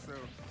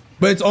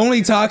 but it's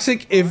only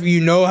toxic if you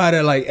know how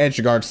to like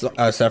edge guard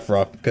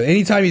Sephiroth. Because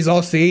anytime he's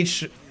off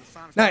stage,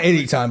 not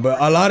anytime,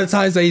 but a lot of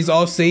times that he's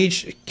off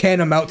stage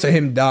can amount to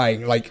him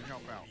dying. Like.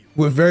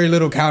 With very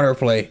little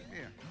counterplay.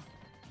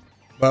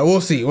 But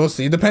we'll see.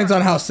 It depends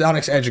on how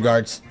Sonic's edge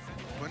guards.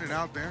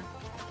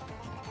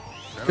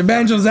 The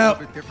banjos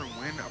out.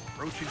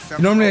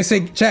 Normally I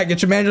say, chat,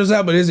 get your banjos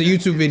out, but it's a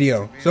YouTube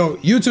video. So,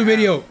 YouTube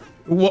video,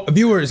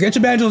 viewers, get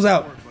your banjos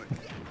out.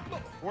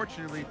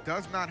 Fortunately,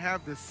 does not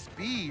have the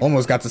speed.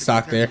 Almost got the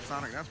stock there.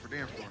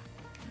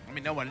 I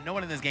mean, no one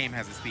in this game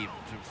has the speed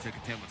to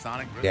contend with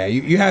Sonic. Really. Yeah,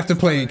 you have to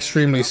play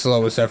extremely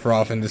slow with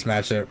Sephiroth in this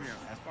matchup.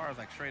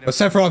 But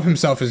Sephiroth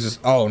himself is just,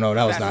 oh no,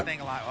 that was not.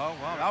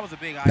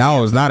 That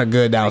was not a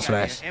good down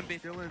smash.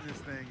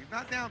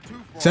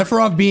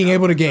 Sephiroth being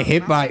able to get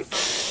hit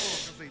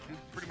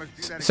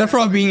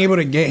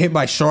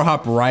by short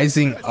hop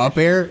rising up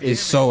air is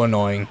so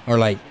annoying, or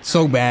like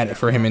so bad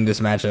for him in this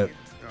matchup.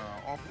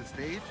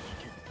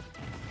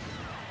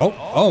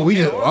 Oh, we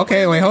just,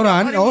 okay, wait, hold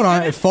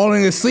on. It's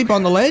falling asleep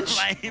on the ledge.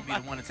 You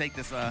don't want to take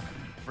this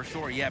for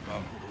sure yet,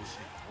 bro.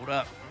 Hold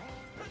up.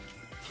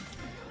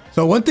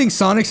 So one thing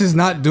Sonics is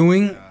not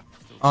doing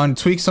on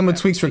some of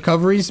Tweak's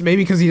recoveries,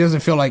 maybe because he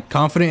doesn't feel like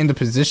confident in the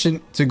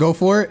position to go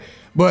for it,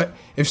 but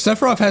if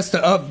Sephiroth has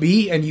to up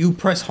B and you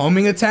press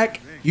homing attack,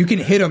 you can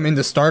hit him in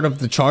the start of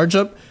the charge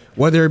up,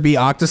 whether it be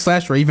Octa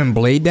Slash or even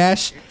Blade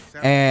Dash,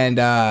 and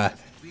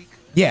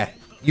yeah,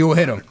 you will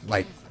hit him.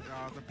 Like,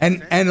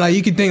 and like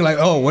you can think like,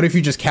 oh, what if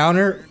you just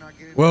counter?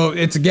 Well,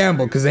 it's a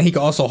gamble because then he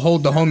can also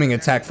hold the homing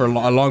attack for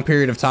a long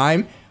period of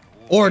time.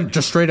 or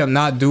just straight up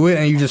not do it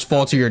and you just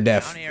fall to your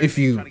death if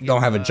you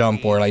don't have a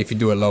jump or like if you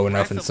do it low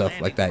enough and stuff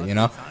like that, you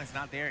know.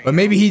 But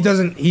maybe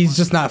he's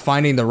just not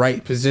finding the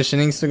right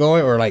positionings to go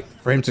or like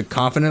for him to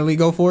confidently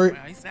go for it.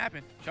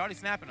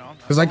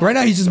 Because like right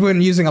now he's just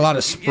been using a lot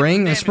of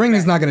spring, and spring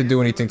is not going to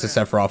do anything to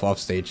Sephiroth off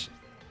stage.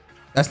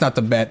 That's not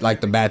the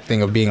bad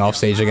thing of being off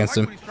stage against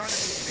him.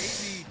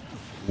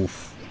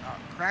 Oof.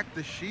 Crack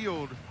the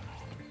shield,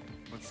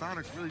 but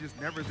Sonic's really just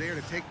never there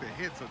to take the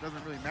hit, so it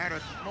doesn't really matter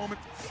at this moment.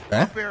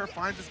 Up air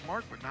finds his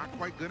mark, but not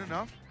quite good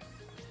enough.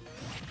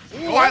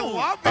 Oh, I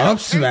love it. Up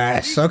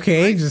smash.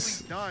 Okay,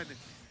 just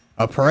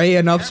a prey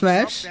and up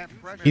smash.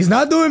 He's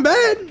not doing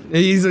bad.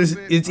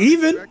 It's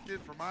even.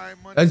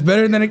 That's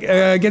better than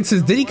against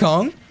his Diddy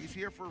Kong.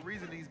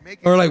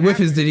 Or like with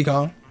his Diddy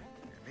Kong.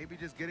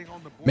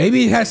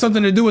 Maybe it has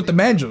something to do with the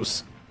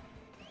banjos.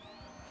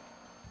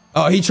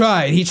 Oh, he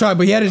tried,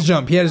 but he had his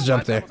jump. He had his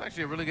jump there. That was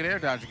actually a really good air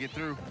dodge to get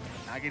through.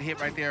 I get hit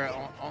right there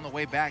on the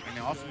way back, and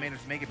they also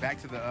managed to make it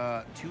back to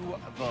the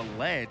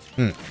ledge.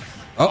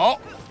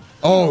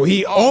 Oh,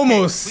 he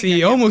almost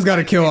got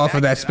a kill off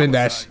of that spin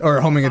dash or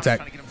homing attack.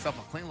 Trying to get himself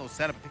a clean little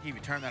setup. I think he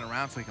would turn that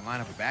around so he can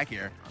line up a back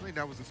air. I think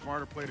that was a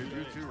smarter play to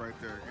do too, right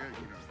there. Yeah,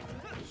 you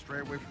know, stray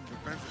away from the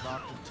defensive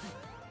option,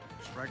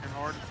 striking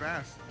hard and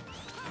fast.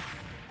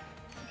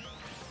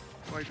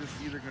 I feel like this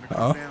is either going to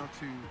come down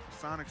to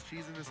Sonic's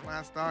cheesing this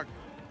last stock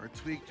or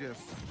Tweak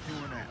just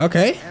doing that.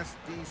 Okay.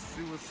 SD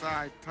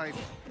suicide type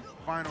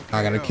final.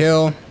 I got a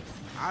kill.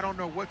 I don't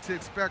know what to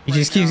expect. He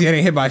just keeps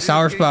getting hit by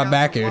sour spot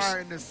back airs.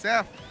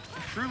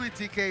 Truly,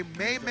 TK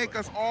may make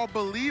us all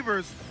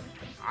believers.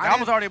 I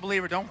was already a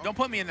believer. Don't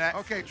put me in that.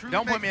 Okay, truly.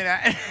 Don't put me in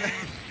that.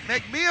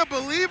 Make me a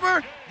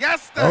believer.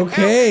 Yes, the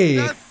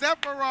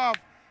Sephiroth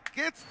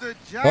gets the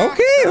job.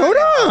 Okay, hold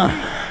on.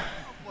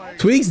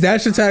 Tweak's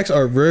dash attacks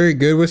are very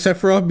good with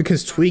Sephiroth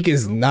because Tweak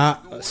is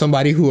not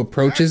somebody who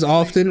approaches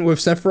often with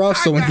Sephiroth.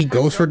 So when he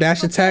goes for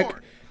dash attack,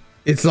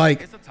 it's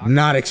like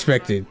not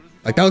expected.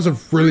 Like that was a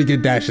really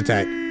good dash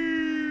attack.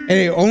 And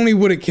it only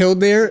would have killed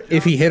there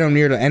if he hit him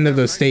near the end of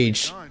the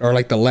stage or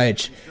like the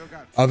ledge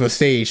of the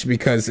stage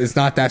because it's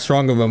not that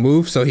strong of a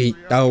move. So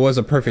that was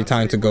a perfect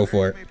time to go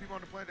for it.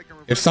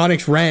 If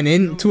Sonic ran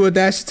into a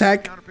dash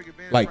attack,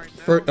 like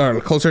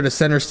closer to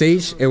center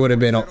stage, it would have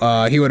been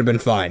he would have been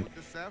fine.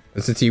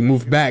 And since he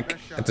moved back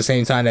at the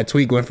same time that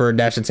Tweak went for a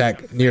dash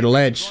attack near the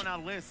ledge,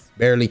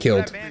 barely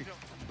killed.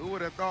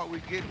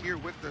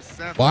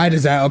 Why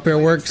does that up air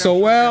work so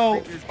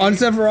well on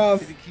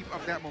Sephiroth? Keep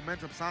up that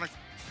momentum. Sonic's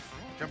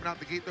jumping out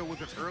the gate though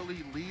with an early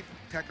lead,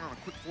 tacking on a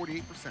quick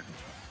 48%.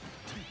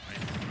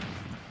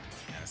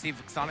 See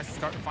if Sonic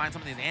start to find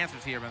some of these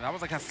answers here, man. That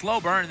was like a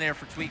slow burn there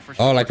for Tweak for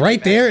sure. Oh, like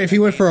right there, if he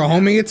went for a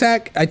homing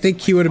attack, I think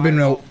he would have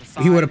been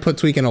he would have put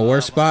Tweak in a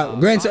worse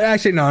spot. Granted,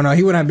 actually, no,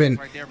 he wouldn't have been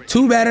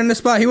too bad in the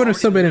spot. He would have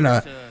still been in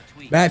a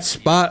bad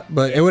spot,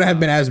 but it would have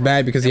been as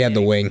bad because he had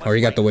the wing, or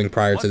he got the wing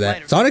prior to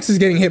that. Sonic is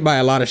getting hit by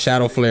a lot of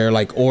Shadow Flare,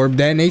 like orb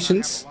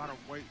detonations.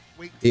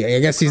 I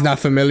guess he's not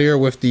familiar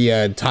with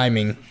the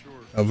timing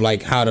of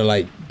like how to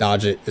like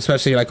dodge it,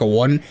 especially like a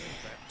one.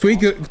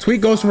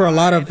 Tweak goes for a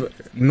lot of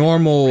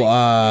normal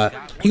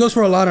he goes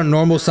for a lot of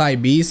normal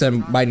side Bs,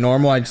 and by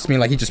normal I just mean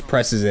like he just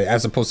presses it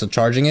as opposed to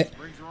charging it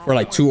for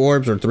like 2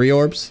 orbs or 3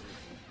 orbs.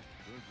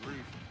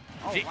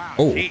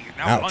 Oh,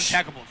 ouch.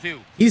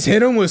 He's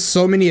hit him with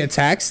so many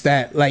attacks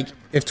that like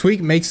if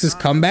Tweak makes his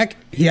comeback,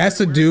 he has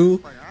to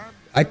do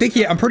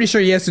I'm pretty sure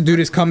he has to do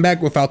this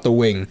comeback without the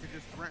wing.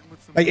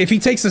 Like if he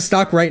takes the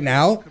stock right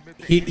now,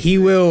 he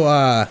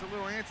will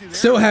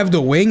still have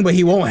the wing, but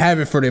he won't have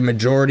it for the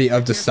majority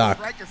of the stock,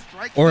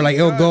 or like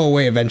it'll go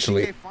away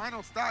eventually.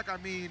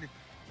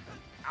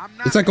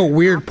 It's like a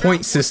weird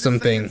point system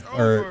thing,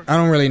 or I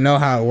don't really know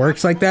how it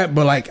works like that,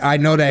 but like I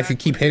know that if you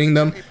keep hitting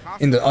them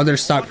in the other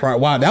stock part.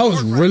 Wow, that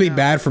was really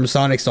bad from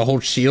Sonic's to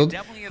hold shield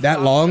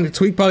that long.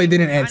 Tweak probably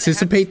didn't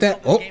anticipate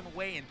that. Oh,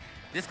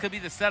 this could be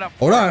the setup.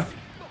 Hold on.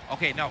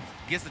 Okay, no,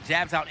 gets the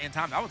jabs out in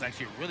time. That was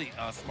actually a really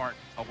smart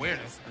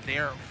awareness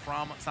there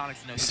from Sonic's.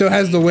 Still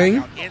has the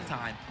wing in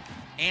time.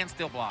 And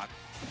still block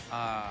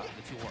the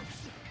 2 orbs.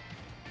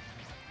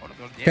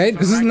 Okay,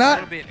 this is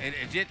not.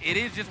 It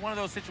is just one of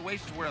those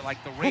situations where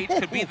like the rage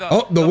could be the.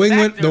 Oh, the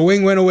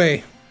wing went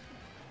away.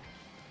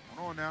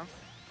 Hold on now.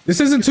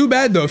 This isn't too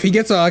bad though. If he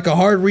gets like a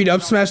hard read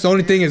up smash, the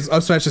only thing is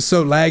up smash is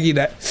so laggy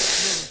that.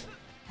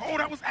 Oh,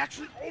 that was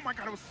actually. Oh my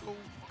God, it was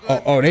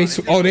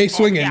so good. They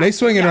swinging. They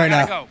swinging right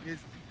now.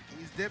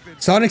 He's dipping.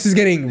 Sonic's is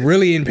getting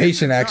really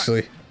impatient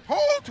actually.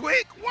 Hold,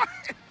 Tweak.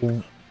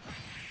 What?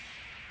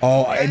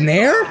 Oh,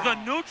 Nair?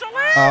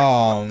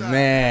 Oh,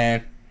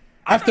 man.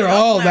 After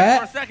all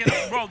that,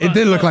 it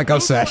did look like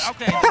up smash.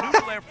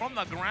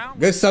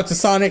 Good stuff to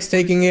Sonic's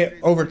taking it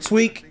over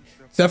Tweak.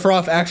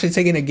 Sephiroth actually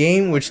taking a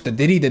game, which the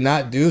Diddy did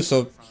not do.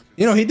 So,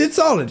 you know, he did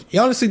solid. He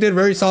honestly did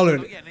very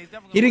solid.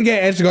 He didn't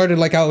get edge guarded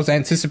like I was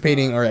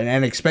anticipating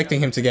and expecting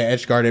him to get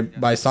edge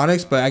guarded by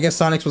Sonic's. But I guess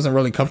Sonic's wasn't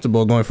really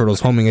comfortable going for those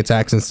homing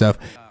attacks and stuff.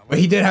 But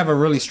he did have a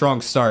really strong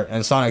start.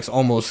 And Sonic's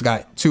almost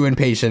got too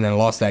impatient and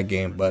lost that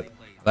game. But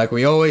like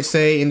we always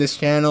say in this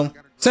channel,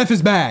 Seph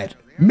is bad.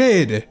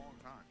 Mid.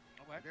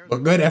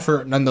 but good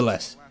effort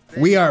nonetheless.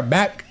 We are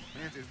back.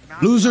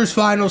 Losers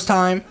finals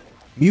time.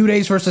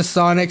 Mutates versus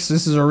Sonics.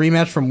 This is a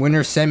rematch from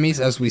winner semis,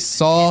 as we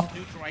saw.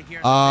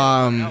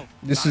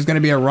 This is going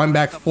to be a run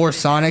back for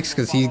Sonics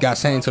because he got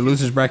sent into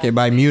losers bracket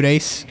by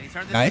Mutates.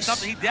 Nice.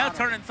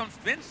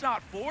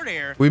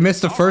 We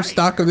missed the first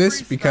stock of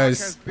this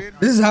because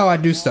this is how I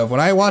do stuff. When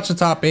I watch the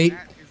top 8,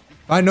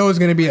 if I know it's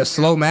going to be a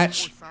slow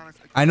match,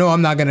 I know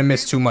I'm not going to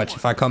miss too much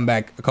if I come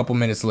back a couple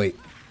minutes late.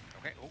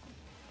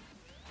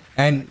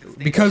 And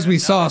because we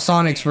saw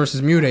Sonics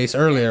versus Mutates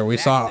earlier, we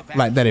saw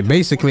like that it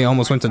basically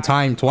almost went to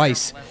time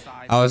twice.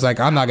 I was like,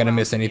 I'm not gonna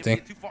miss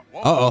anything.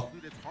 Uh-oh.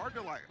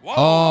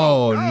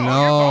 Oh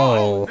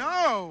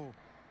no.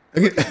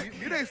 Look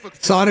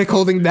at Sonic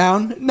holding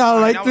down.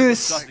 Not like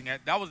this.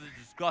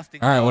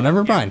 Alright, well,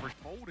 never mind.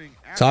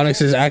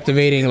 Sonics is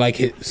activating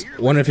like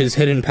one of his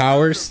hidden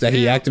powers that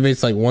he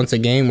activates like once a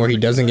game where he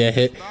doesn't get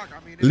hit.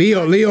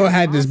 Leo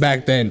had this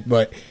back then,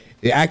 but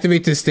it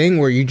activates this thing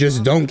where you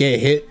just don't get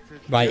hit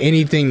by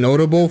anything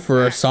notable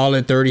for a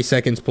solid 30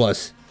 seconds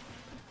plus.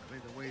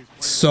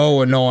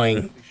 So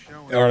annoying.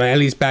 Or at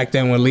least back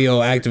then when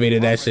Leo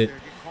activated that shit.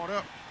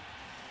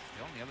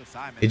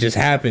 It just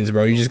happens,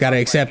 bro. You just gotta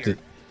accept it.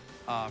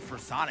 For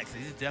Sonics,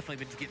 he's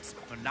definitely been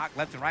getting knocked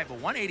left and right,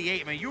 but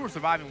 188, I mean, you were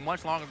surviving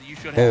much longer than you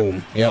should have.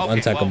 Boom. Yep,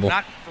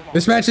 untechable.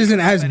 This match isn't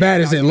as bad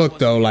as it looked,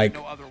 though, like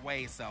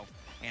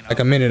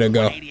a minute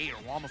ago.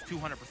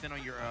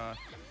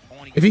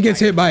 If he gets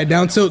hit by a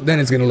down tilt,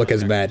 then it's gonna look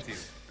as bad.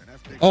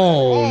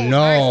 Oh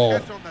no.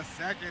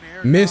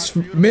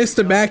 Missed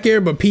the back air,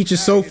 but Peach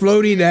is so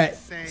floaty that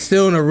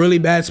still in a really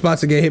bad spot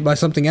to get hit by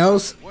something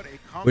else,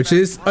 which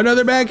is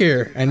another back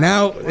air. And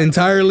now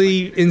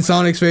entirely in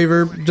Sonic's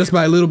favor, just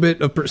by a little bit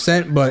of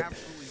percent, but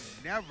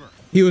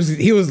he was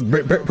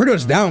pretty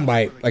much down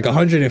by like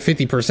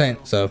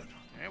 150%. So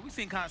yeah, we've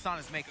seen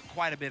Sonics make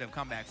quite a bit of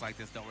comebacks like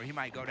this though, where he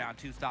might go down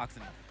 2 stocks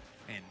in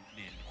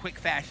quick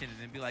fashion and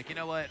then be like, you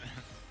know what,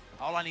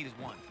 all I need is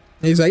 1.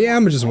 He's like, yeah,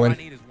 I'm gonna just win. All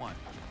I need is 1.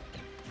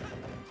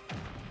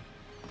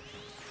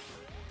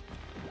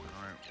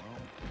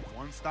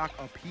 Stock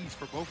a piece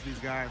for both of these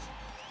guys.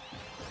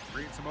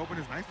 Creating some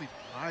openers, nicely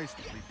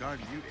done.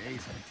 Mute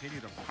Ace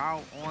continue to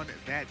pile on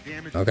that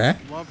damage. Okay.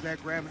 Love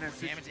that grabbing that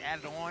damage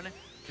added on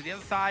to the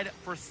other side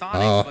for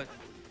Sonic. But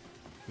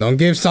don't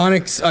give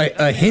Sonics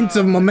a hint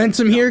of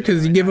momentum here,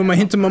 because you give him a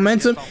hint of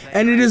momentum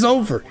and it is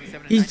over.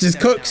 He just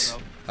cooks.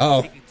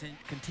 Uh-oh.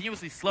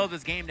 Continuously slow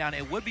this game down.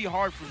 It would be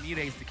hard for Mute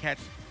Ace to catch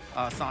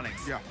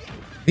Sonics. Yeah.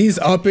 These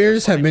up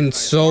airs have been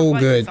so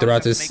good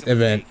throughout this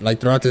event,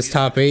 like throughout this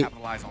top 8.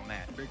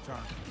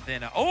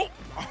 Then,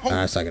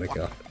 That's not gonna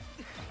kill.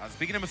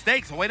 Speaking of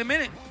mistakes, wait a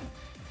minute.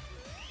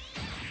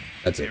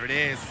 That's it. There it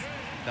is.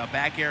 The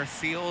back air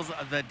seals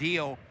the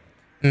deal.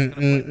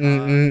 Into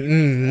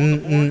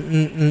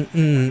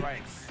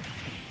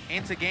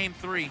game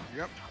 3.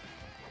 Yep.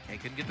 Okay,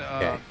 couldn't get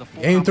the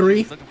full game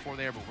 3 looking for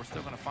there, but we're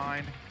still gonna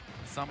find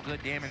some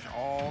good damage.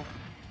 All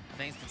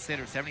things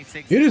considered.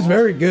 76. Mute is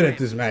very good at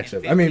this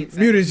matchup. I mean,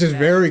 Mute is just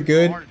very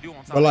good,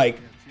 but like,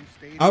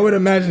 I would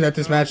imagine that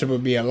this matchup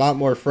would be a lot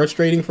more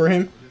frustrating for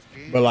him.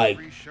 But like,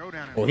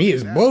 well, he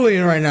is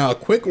bullying right now. A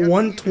quick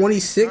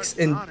 126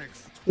 in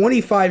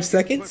 25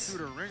 seconds.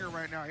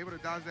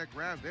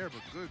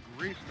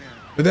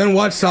 But then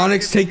watch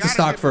Sonics take the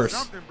stock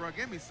first.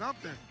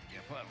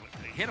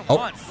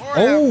 Oh,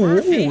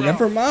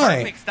 never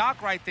mind.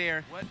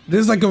 This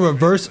is like a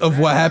reverse of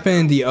what happened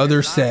in the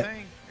other set.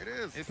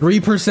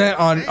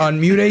 3% on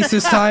Mute Ace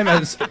this time.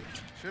 As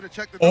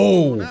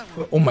oh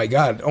my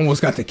God,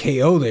 almost got the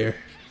KO there.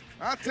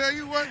 I'll tell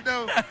you what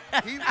though,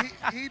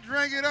 he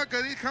drank it up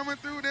because he's coming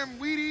through them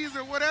Wheaties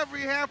or whatever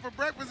he had for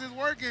breakfast is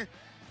working.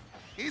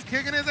 He's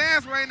kicking his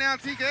ass right now,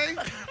 TK.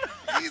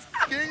 He's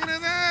kicking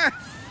his ass.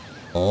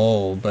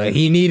 Oh, but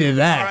he needed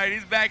that. All right,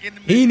 he's back in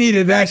the he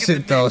needed that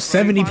shit though.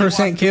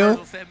 70%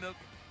 kill.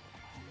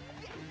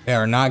 They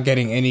are not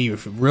getting any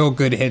real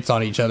good hits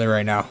on each other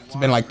right now. It's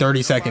been like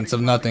 30 seconds of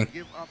nothing.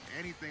 Give up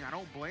anything. I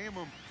don't blame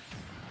them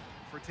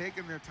for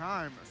taking their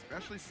time,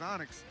 especially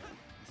Sonics.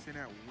 Sitting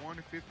at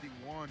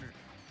 151. One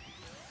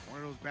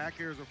of those back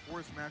airs or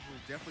force smash will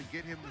definitely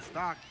get him the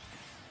stock.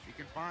 He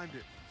can find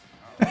it.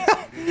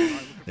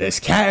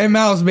 This cat and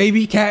mouse,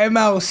 baby, cat and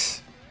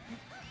mouse.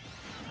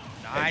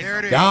 Nice. There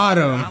it is. Got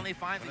him.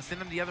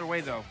 Send him the other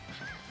way though.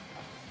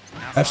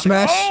 F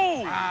smash.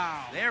 Oh,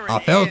 wow. There I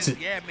felt is. it.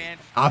 Yeah, man.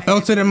 I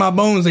felt it in my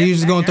bones that he was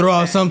just gonna throw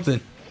out something.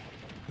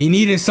 He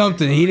needed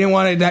something. He didn't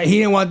want that. He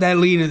didn't want that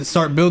lead to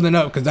start building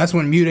up, because that's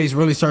when Mute Ace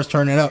really starts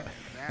turning up.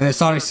 And then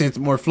Sonic gets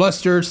more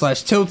flustered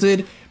 /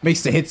 tilted,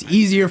 makes the hits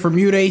easier for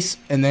Mute Ace,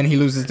 and then he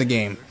loses the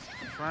game.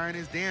 Trying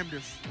his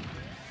damnedest.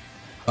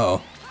 Uh-oh.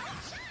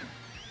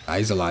 Ah,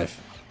 he's alive.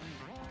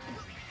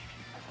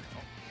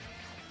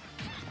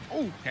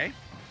 Oh, okay.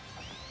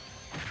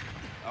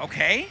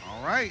 Okay.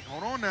 All right,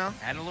 hold on now.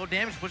 Adding a little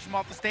damage, push him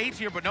off the stage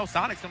here, but no,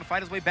 Sonic's gonna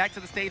fight his way back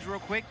to the stage real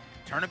quick.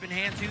 Turnip in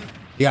hand too.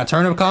 You got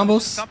turnip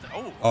combos? Something.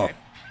 Oh, okay.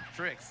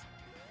 Tricks.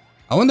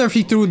 I wonder if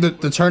he threw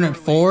the turnip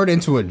forward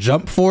into a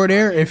jump forward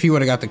air, if he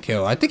would have got the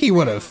kill. I think he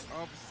would have.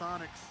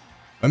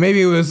 But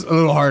maybe it was a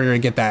little harder to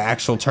get that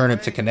actual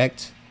turnip to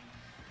connect.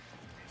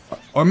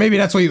 Or maybe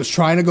that's what he was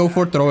trying to go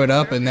for, throw it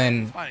up and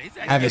then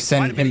have it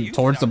send him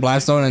towards the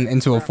blast zone and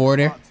into a forward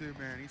air.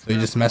 So he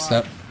just messed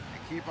up.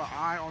 Keep an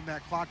eye on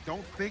that clock.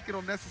 Don't think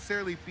it'll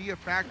necessarily be a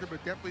factor,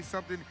 but definitely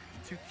something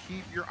to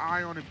keep your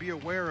eye on and be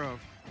aware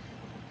of.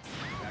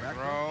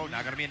 Bro,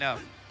 not gonna be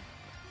enough.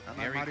 That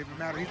might even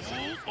matter.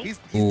 He's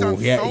Ooh, done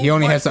yeah, so he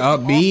only much has to with up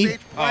the B.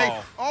 offstage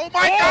play. Oh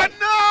my God,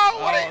 no!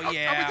 Oh,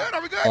 yeah. Are we good?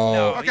 Are we good?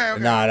 Oh, Okay.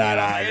 nah.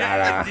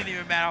 It didn't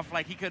even matter.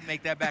 Like he couldn't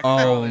make that back.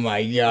 Oh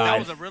my That God.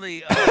 was a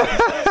really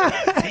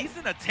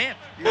decent attempt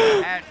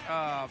at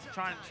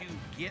trying to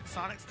get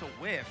Sonics to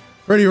whiff.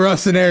 Pretty rough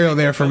scenario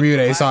there for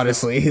Mudace,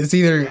 honestly. It's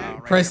either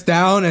press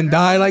down and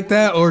die like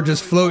that or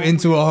just float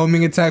into a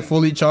homing attack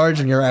fully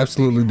charged and you're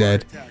absolutely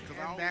dead.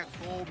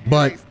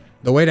 But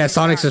the way that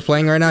Sonics is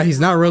playing right now,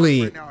 he's not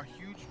really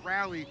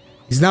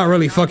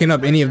fucking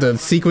up any of the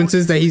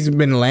sequences that he's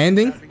been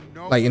landing,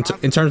 like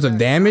in terms of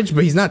damage,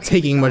 but he's not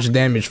taking much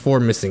damage for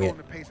missing it.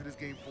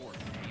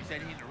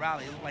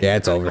 Yeah,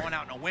 it's over.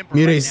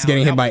 Mudace is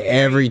getting hit by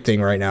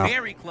everything right now.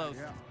 Very close.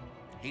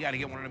 He got to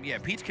get one of them. Yeah,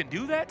 Peach can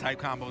do that type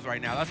combos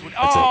right now. That's what.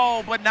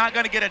 That's but not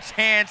gonna get a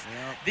chance.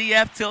 The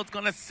F tilt's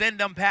gonna send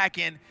them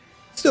packing.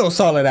 Still a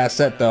solid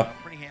asset though.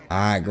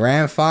 Alright,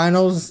 grand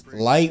finals,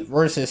 Light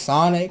versus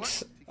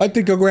Sonics. I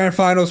think the grand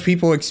finals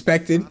people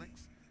expected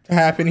to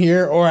happen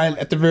here, or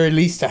at the very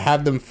least to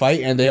have them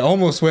fight, and they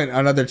almost went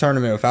another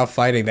tournament without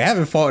fighting. They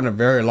haven't fought in a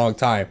very long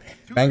time.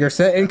 Banger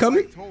set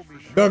incoming.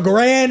 The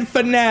grand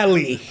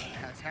finale.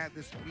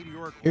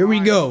 Here we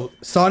go.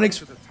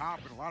 Sonics.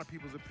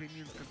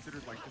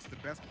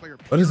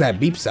 What is that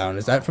beep sound?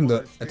 Is that from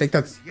the? I think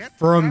that's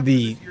from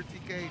the.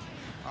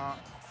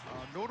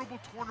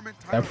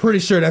 I'm pretty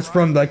sure that's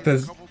from like the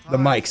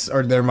mics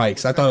or their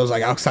mics. I thought it was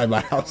like outside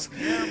my house.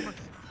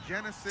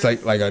 It's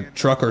like a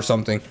truck or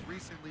something.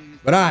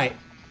 But alright.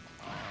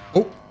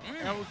 Oh,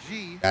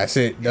 that's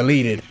it.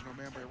 Deleted.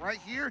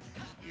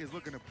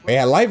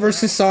 Yeah, Light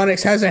versus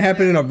Sonics hasn't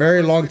happened in a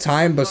very long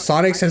time, but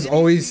Sonics has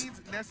always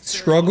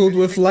struggled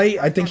with Light.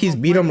 I think he's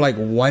beat him like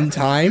one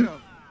time.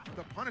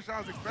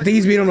 I think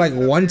he's beat him like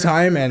one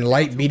time, and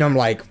Light beat him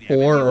like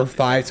 4 or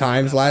 5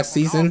 times last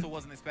season.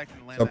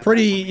 So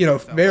pretty, you know,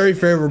 very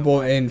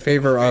favorable in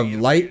favor of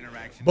Light.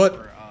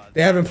 But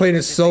they haven't played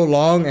it so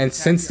long, and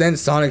since then,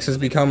 Sonics has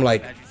become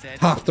like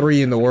top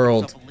 3 in the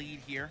world.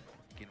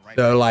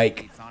 So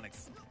like,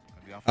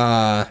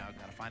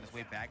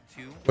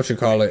 what you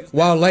call it?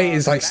 While Light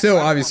is like still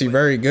obviously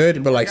very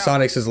good, but like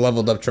Sonics has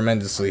leveled up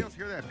tremendously.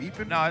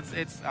 No,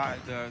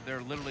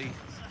 they're literally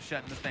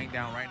shutting this thing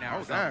down right now.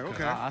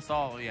 Okay. I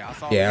saw.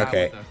 Yeah,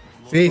 okay.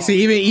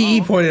 See, even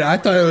EE pointed. I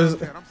thought it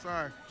was. I'm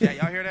sorry. Yeah,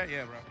 y'all hear that?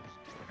 Yeah, bro.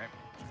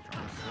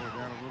 Slow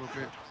down a little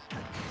bit.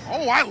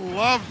 Oh, I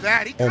love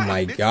that. Oh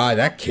my God,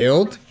 that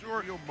killed.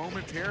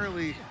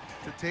 Momentarily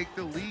to take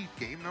the lead.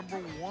 Game number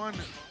 1.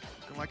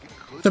 Like it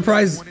could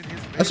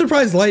I'm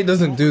surprised Light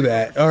doesn't do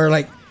that. Or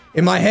like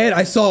in my head,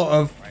 I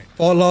saw a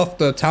fall off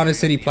the Town and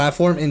City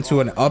platform into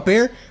an up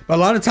air, but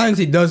a lot of times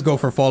he does go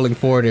for falling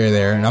forward air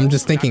there, and I'm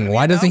just thinking,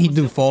 why doesn't he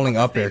do falling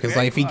up air? Because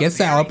like if he gets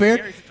that up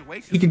air,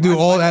 he can do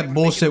all that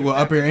bullshit with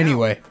up air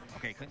anyway.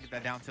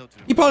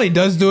 He probably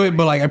does do it,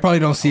 but like I probably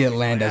don't see it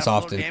land as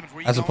often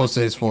as opposed to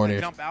his forward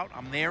air.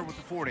 I'm there with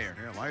the forward air.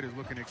 Yeah, Light is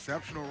looking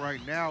exceptional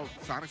right now.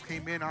 Sonics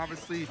came in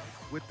obviously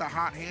with the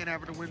hot hand,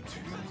 having to win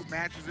 2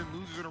 matches and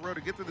losers in a row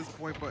to get to this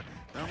point, but it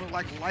doesn't look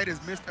like Light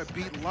has missed a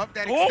beat. Love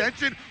that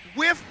extension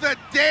with the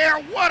dare.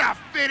 What a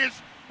finish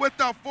with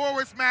the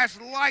forward smash.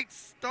 Light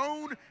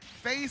stone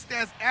faced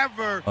as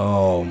ever.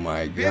 Oh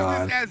my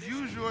God. Business as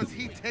usual as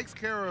he takes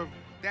care of.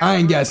 I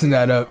ain't guessing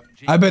that up.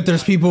 I bet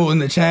there's people in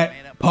the chat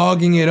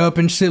pogging it up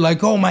and shit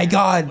like, oh my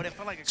God,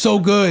 so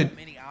good.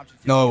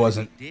 No, it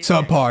wasn't.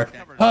 Subpar.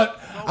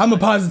 I'm a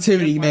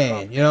positivity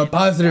man, you know,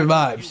 positive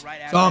vibes.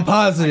 So I'm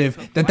positive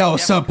that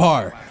was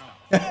subpar.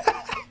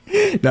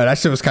 No, that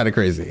shit was kind of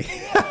crazy.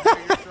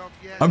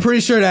 I'm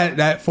pretty sure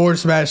that forward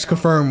smash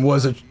confirm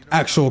was an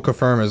actual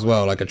confirm as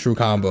well, like a true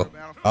combo.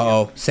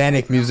 Uh-oh,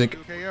 Sanic music.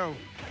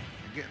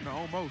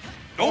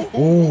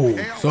 Oh,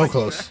 so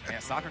close. Yeah,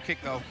 soccer kick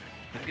though.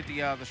 Didn't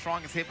get the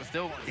strongest hit, but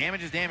still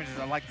damage is damage, as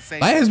I like to say.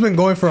 Light has been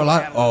going for a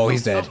lot. Oh,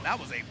 he's dead.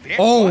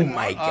 Oh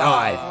my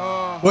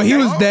God. Well, he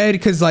was dead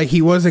because like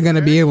he wasn't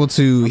gonna be able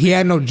to. He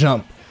had no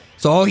jump,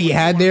 so all he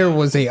had there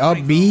was a up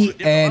B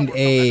and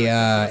a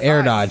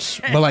air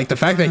dodge. But like the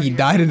fact that he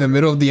died in the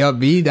middle of the up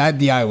B, that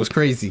DI was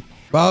crazy.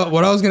 Well,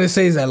 what I was gonna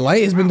say is that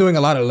Light has been doing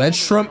a lot of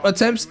ledge trump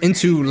attempts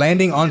into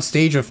landing on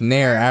stage with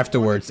Nair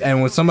afterwards,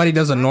 and when somebody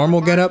does a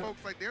normal getup,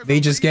 they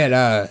just get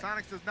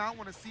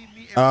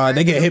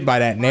they get hit by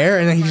that Nair,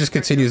 and then he just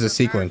continues the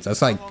sequence.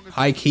 That's like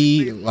high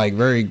key, like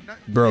very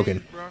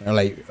broken, or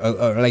like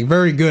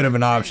very good of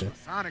an option.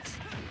 Sonics,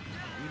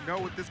 you know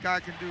what this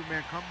guy can do,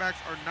 man. Comebacks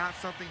are not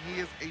something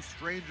he is a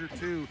stranger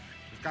to.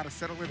 got to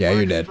settle in. Yeah,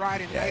 you're dead.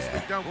 And Yeah,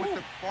 nicely done with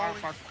the falling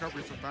fox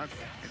recovery sometimes.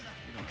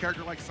 And, a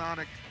character like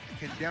Sonic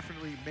can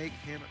definitely make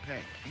him pay.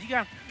 You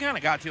kind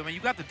of got to. I mean,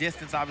 you got the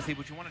distance, obviously,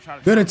 but you want to try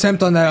to. Good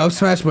attempt on that up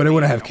smash, but it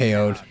wouldn't have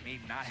KO'd.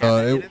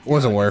 So it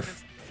wasn't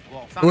worth.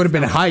 It would have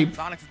been hype.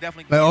 Like,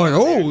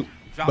 oh,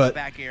 but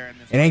it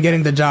ain't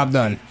getting the job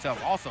done.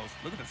 Also,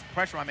 look at this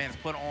pressure my man's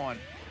put on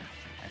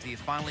as he's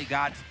finally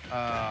got.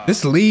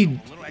 This lead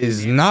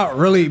is not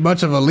really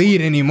much of a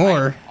lead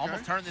anymore.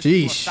 Almost turned this into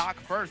a Sheesh. stock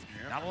first.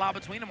 Not a lot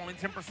between them, only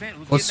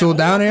 10%. Footstool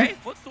down air?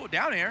 Footstool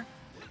down air.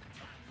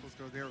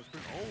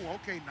 Oh,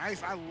 okay,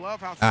 nice. I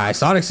love how.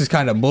 Sonics is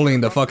kind of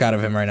bullying the fuck out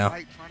of him right now. All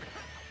right.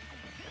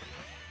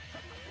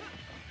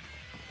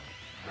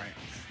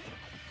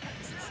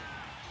 This is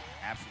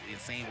absolutely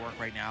insane work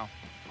right now.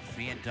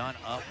 Being done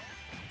up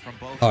from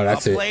both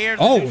That's it. players.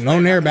 Oh,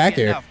 no nair back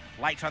air.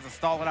 Light tries to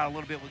stall it out a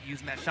little bit with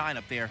using that shine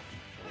up there.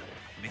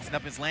 Mixing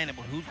up his landing,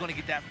 but who's going to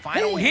get that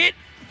final hit?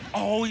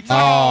 Oh, he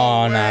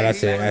nah,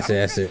 that's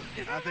it.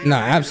 Nah,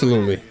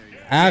 absolutely.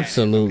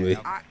 Absolutely.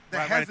 The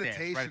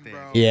hesitation,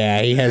 bro.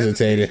 Yeah, he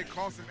hesitated.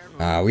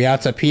 We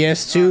out to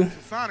PS2.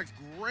 Sonic's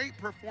great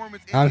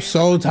performance. I'm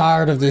so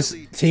tired of this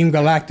Team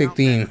Galactic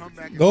theme.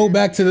 Go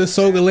back to the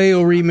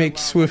Solgaleo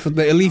remix with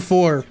the Elite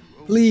Four,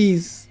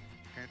 please.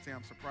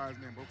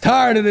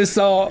 Tired of this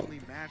song.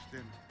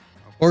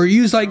 Or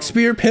use like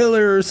Spear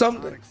Pillar or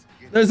something.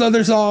 There's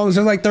other songs.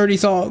 There's like 30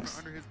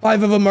 songs.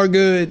 5 of them are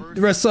good.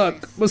 The rest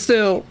suck. But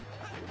still.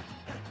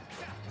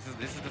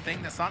 This is the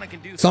thing that Sonic can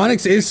do.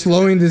 Sonic is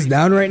slowing this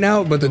down right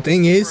now, but the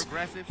thing is,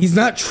 he's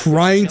not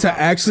trying to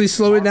actually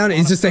slow it down.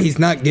 It's just that he's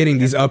not getting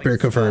these up air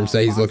confirms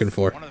that he's looking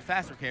for.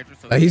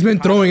 He's been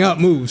throwing out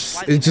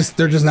moves. It's just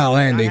they're just not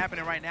landing.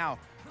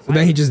 So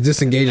then he just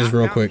disengages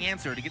real quick.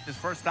 Answer to get this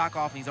first stock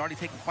off, and he's already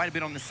taken quite a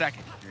bit on the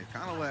second.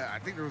 I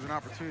think there was an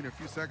opportunity a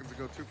few seconds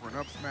ago too for an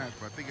up smash,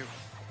 but I think it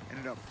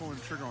ended up pulling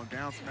the trigger on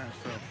down smash.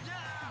 So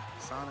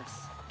Sonic's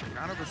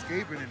kind of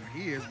escaping, and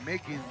he is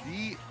making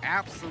the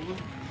absolute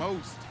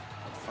most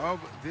of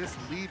this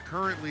lead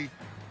currently.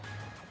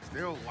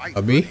 Still Light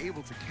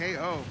able to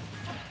KO.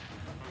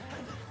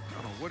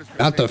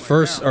 Got the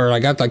first, or I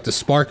got like the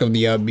spark of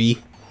the B.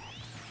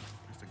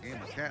 Just a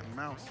game of cat and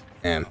mouse.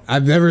 Damn,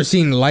 I've never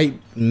seen Light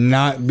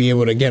not be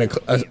able to get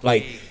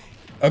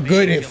a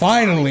good hit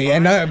finally,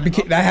 and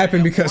that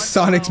happened because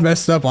Sonic's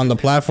messed up on the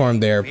platform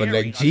there. But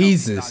like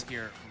Jesus,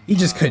 he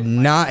just could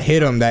not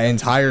hit him that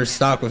entire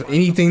stock with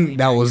anything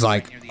that was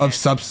like of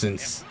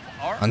substance.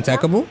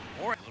 Untechable?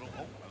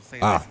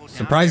 Wow,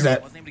 surprised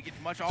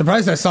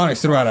that Sonic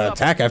threw out an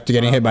attack after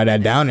getting hit by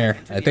that down air.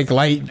 I think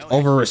Light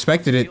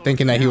over-respected it,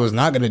 thinking that he was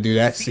not gonna do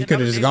that. So he could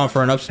have just gone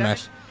for an up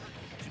smash. So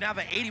now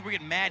the 80, we're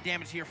getting mad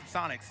damage here from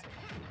Sonics.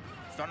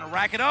 Starting to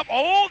rack it up.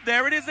 Oh,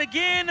 there it is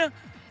again.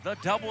 The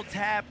double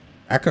tap.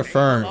 That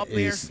confirm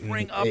is,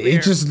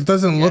 it just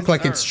doesn't look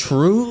like it's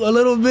true a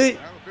little bit.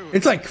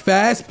 It's like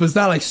fast, but it's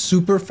not like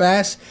super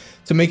fast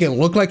to make it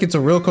look like it's a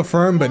real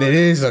confirm, but it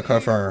is a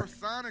confirm.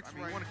 Sonics,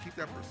 you want to keep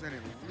that percent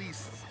at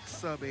least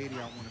sub 80, I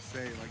want to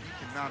say. Like,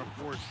 you cannot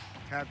afford to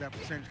have that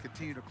percentage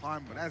continue to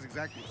climb, but that's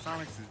exactly what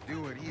Sonics is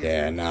doing. He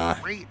is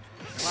great.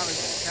 A lot of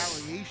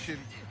retaliation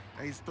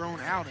that he's thrown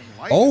out in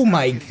life. Oh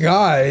my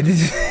god.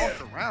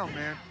 Around,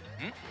 man.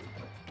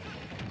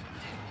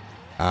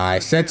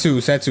 Alright, set two.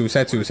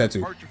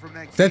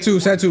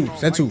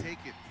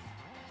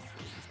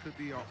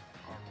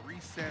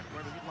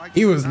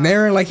 He was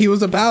nairing like he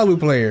was a Palu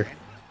player.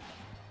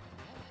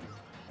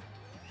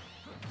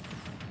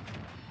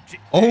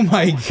 Oh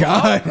my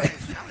god.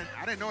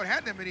 I didn't know it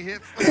had that many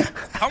hits.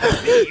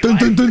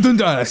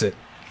 That's it.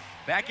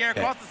 Back air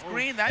across the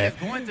screen, that is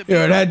going to be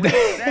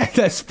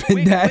that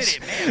spin dash.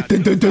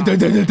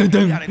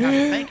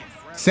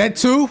 Set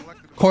 2,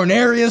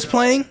 Corneria's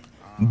playing.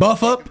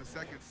 Buff up.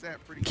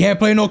 You can't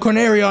play no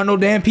Corneria on no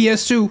damn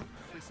PS2.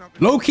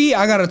 Low key,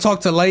 I gotta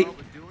talk to Light.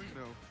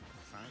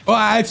 Well,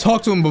 I've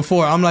talked to him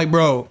before. I'm like,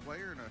 bro,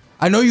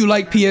 I know you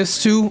like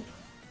PS2,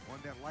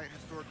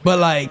 but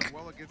like,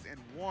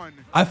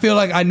 I feel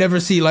like I never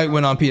see Light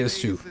win on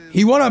PS2.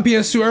 He won on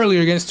PS2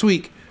 earlier against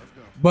Tweak,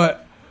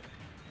 but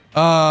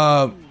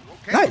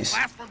nice.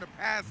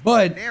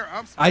 But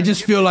I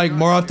just feel like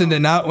more often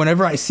than not,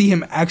 whenever I see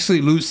him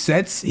actually lose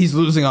sets, he's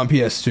losing on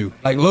PS2.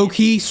 Like low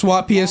key,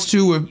 swap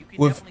PS2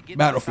 with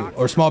Battlefield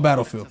or small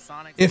Battlefield,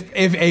 if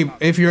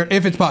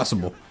it's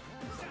possible.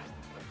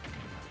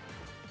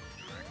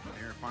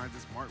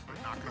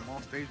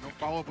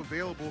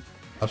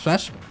 Up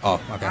smash? Oh,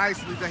 okay.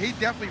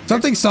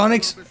 Something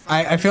Sonics,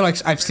 I feel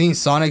like I've seen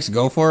Sonics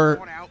go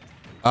for.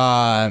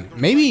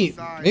 Maybe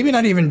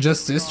not even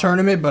just this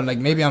tournament, but like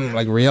maybe I'm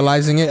like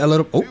realizing it a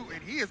little. Oh.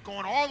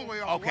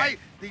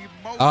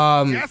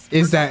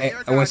 Is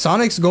that when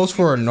Sonics goes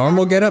for a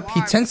normal getup,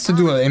 he tends to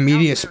do an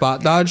immediate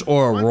spot dodge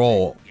or a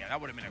roll.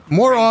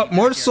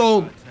 More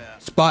so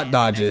spot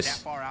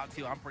dodges.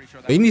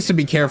 But he needs to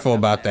be careful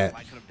about that.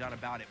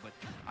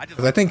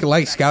 Because I think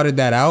Light scouted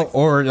that out,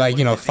 or like,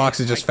 you know, Fox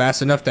is just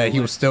fast enough that he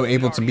was still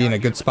able to be in a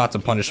good spot to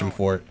punish him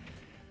for it.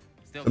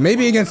 So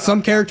maybe against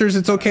some characters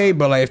it's okay,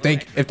 but like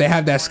if they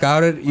have that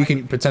scouted, you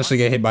can potentially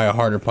get hit by a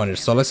harder punish.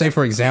 So let's say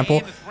for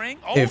example,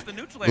 if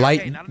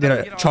Light did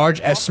a charge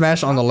F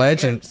smash on the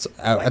ledge and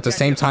at the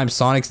same time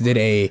Sonics did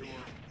a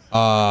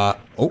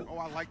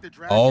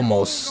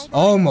almost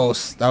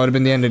that would have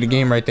been the end of the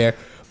game right there.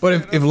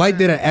 But if Light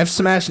did an F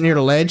smash near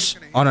the ledge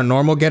on a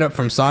normal getup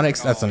from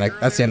Sonics, that's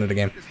the end of the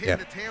game. Yeah,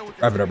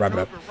 wrap it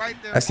up.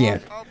 That's the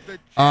end.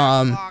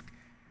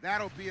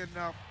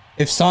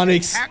 If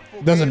Sonics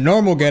does a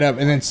normal getup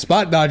and then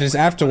spot dodges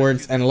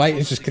afterwards, and Light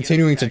is just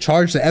continuing to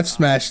charge the F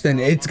smash, then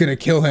it's gonna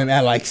kill him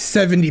at like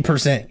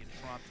 70%.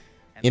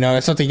 You know,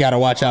 that's something you gotta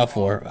watch out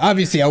for.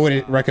 Obviously, I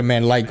wouldn't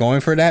recommend Light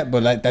going for that,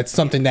 but that's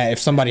something that if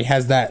somebody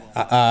has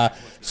that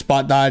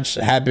spot dodge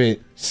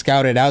habit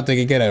scouted out, they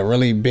can get a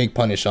really big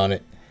punish on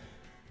it.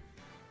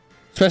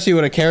 Especially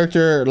with a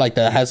character like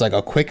that has like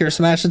a quicker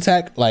smash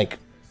attack, like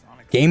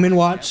Game &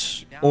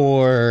 Watch,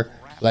 or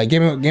like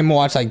Game &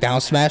 Watch like down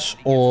smash,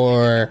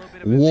 or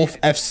Wolf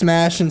F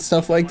smash and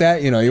stuff like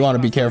that. You know, you want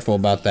to be careful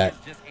about that.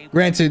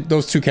 Granted,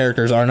 those two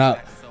characters are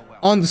not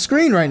on the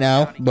screen right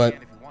now, but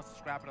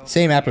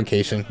same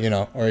application, you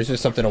know, or it's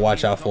just something to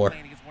watch out for.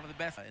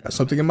 Got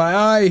something in my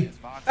eye.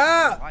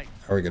 Ah!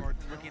 Are we good?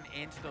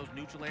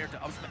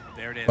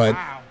 But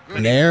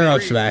Nair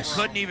up smash.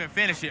 Couldn't even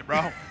finish it,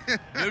 bro.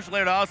 Neutral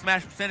air to up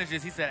smash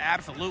percentages. He said,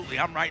 absolutely,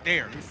 I'm right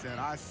there. He said,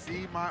 I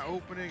see my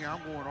opening.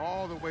 I'm going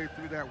all the way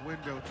through that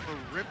window.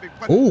 Terrific.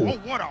 Ooh. Oh,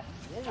 what a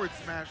forward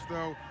smash,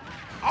 though.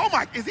 Oh,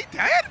 my. Is he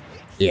dead?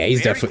 Yeah,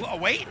 he's definitely.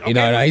 Wait. You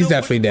know, no, he's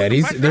definitely dead.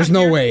 There's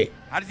no way.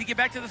 How does he get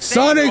back to the stage?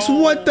 Sonics,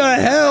 what the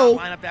hell?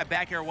 Line up that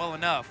back air well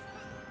enough.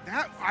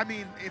 That, I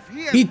mean, if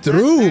he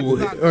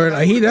threw, or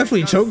he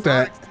definitely choked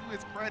that.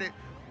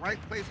 Right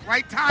place,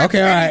 right time.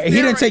 Okay, all right.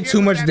 He didn't take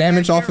too much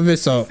damage off of it,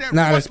 so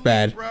not as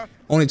bad.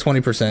 Only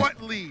 20%.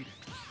 What lead?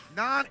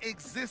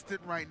 Non-existent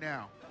right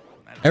now.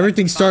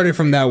 Everything started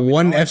from that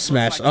one F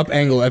smash, up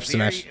angle F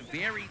smash.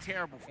 Very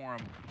terrible for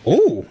him.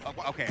 Oh.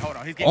 Okay, hold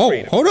on. He's getting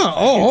creative. Hold on.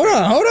 Oh, hold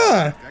on.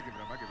 I give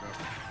it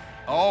up.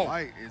 Oh.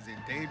 Light is in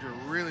danger,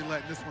 really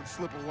letting this one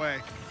slip away.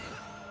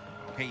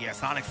 Okay, yeah,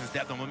 Sonics is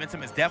the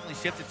momentum is definitely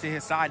shifted to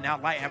his side. Now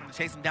Light having to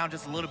chase him down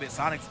just a little bit.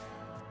 Sonics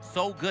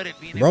so good at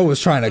being Bro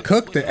was trying to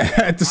cook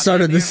at the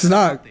start of this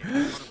stock.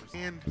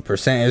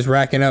 Percent is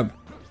racking up.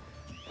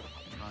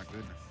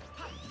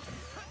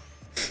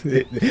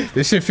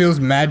 This shit feels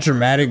mad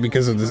dramatic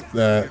because of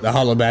the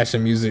hollow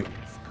bashing music.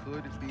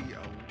 Could be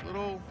a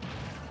little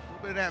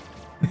bit of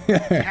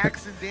that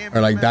tax and damage.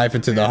 Or like dive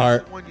into the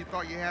heart. One you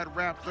thought you had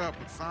wrapped up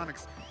with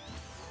Sonics.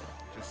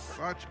 Just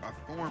such a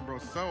thorn, bro.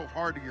 So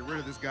hard to get rid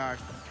of this guy.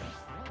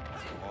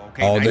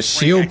 Okay, oh, nice the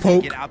shield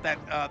poke. Get out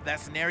that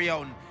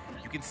scenario, and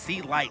you can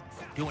see Light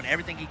doing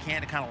everything he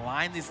can to kind of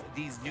line these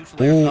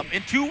neutral airs up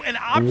into an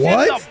option.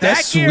 What?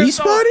 That's sweet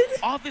spotted?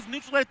 Off this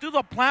neutral air through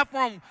the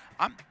platform.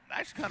 I'm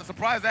actually kind of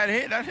surprised that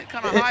hit. That hit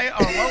kind of high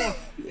or low.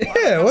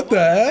 Yeah, what the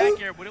hell?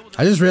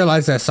 I just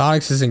realized that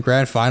Sonics is in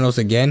grand finals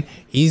again.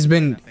 He's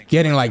been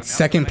getting like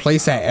second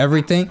place at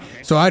everything.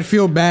 So I'd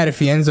feel bad if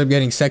he ends up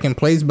getting second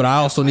place, but I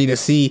also need to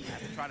see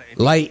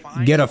Light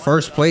get a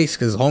first place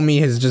because homie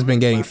has just been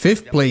getting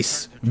fifth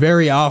place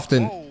very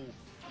often.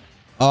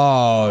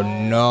 Oh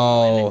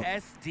no.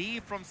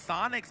 From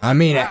Sonics. I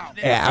mean,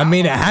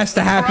 it has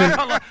to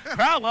happen.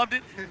 Crowd loved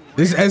it.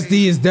 This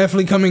SD is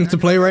definitely coming to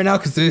play right now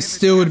because this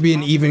still would be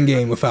an even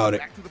game without it.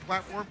 Back to the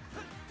platform.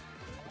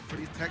 For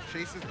these tech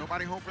chases,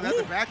 nobody home for that.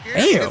 The back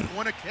air. Damn.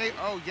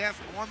 Oh yes,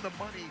 on the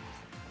money.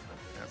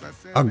 As I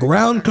said, A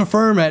ground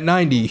confirm at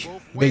 90,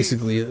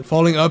 basically.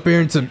 Falling up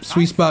air into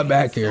sweet spot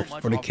back air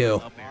for the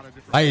kill.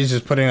 Light is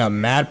just putting up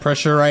mad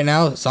pressure right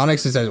now.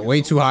 Sonics is at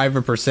way too high of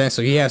a percent,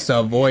 so he has to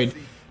avoid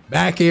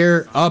back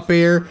air, up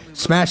air,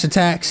 smash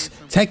attacks,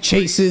 tech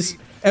chases,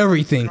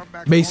 everything,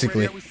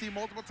 basically.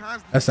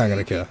 That's not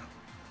gonna kill.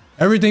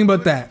 Everything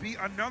but that.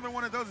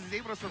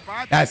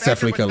 That's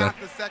definitely killing.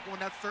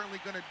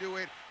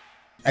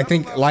 I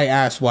think Light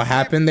asked what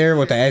happened there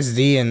with the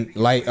SD, and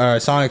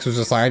Sonics was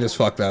just like, I just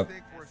fucked up.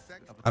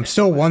 I'm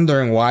still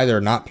wondering why they're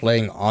not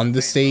playing on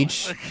the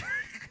stage.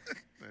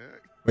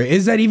 Wait,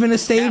 is that even a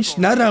stage?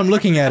 Now that I'm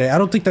looking at it, I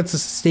don't think that's a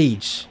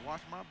stage.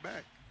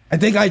 I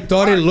think I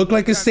thought it looked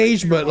like a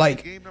stage, but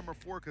like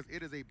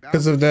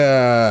because of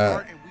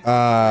the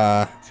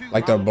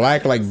like the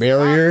black like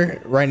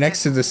barrier right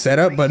next to the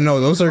setup. But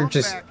no, those are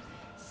just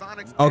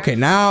okay.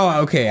 Now,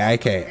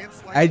 okay.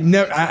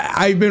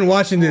 I've been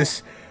watching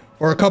this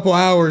for a couple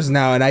hours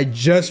now, and I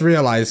just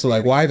realized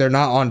like why they're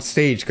not on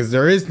stage, because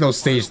there is no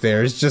stage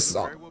there. It's just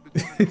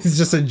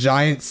a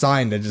giant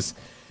sign that just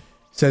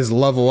says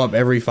level up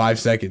every 5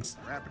 seconds.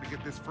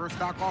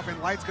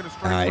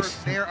 Nice.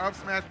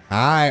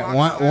 Alright,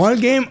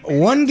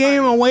 one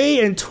game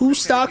away and 2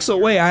 stocks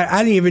away.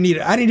 I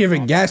didn't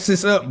even gas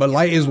this up, but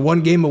Light is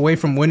 1 game away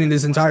from winning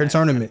this entire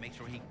tournament.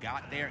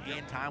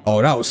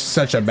 Oh, that was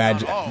such a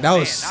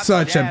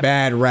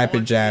bad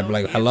rapid jab.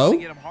 Like, hello?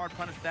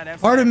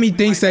 Part of me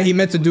thinks that he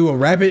meant to do a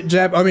rapid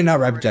jab. I mean, not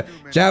rapid jab.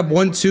 Jab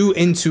 1-2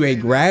 into a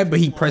grab, but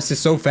he pressed it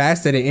so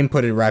fast that it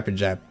inputted rapid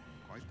jab.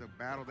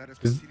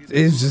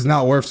 It's just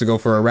not worth to go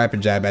for a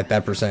rapid jab at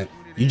that percent.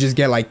 You just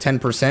get like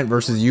 10%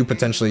 versus you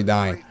potentially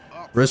dying.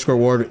 Risk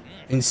reward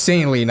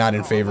insanely not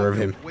in favor of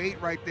him.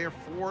 Wait right there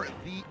for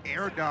the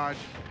air dodge.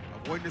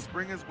 Avoiding the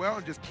spring as well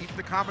and just keep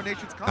the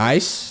combinations coming.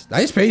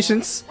 Nice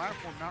patience.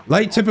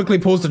 Light typically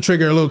pulls the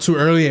trigger a little too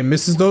early and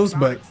misses those,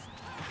 but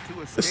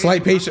a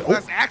slight patience. Oh.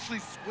 Actually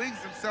swings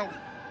himself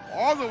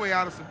all the way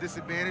out of some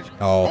disadvantage.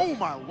 Oh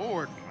my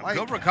lord. Light.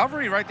 Good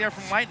recovery right there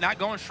from Light, not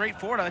going straight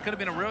forward. That could have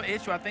been a real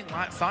issue. I think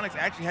Sonics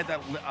actually had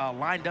that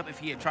lined up if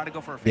he had tried to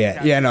go for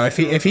a no,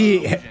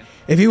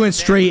 if he went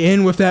straight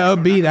in with that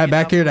up B, that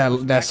back air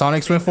that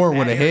Sonics went for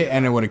would have hit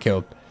and it would have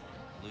killed.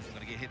 Lucian's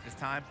gonna get hit this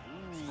time.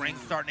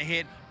 Spring's starting to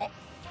hit.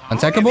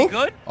 Untechable?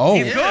 Good? Oh,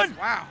 he's good.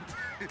 Wow.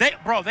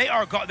 They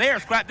are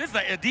scrapped. This is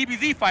a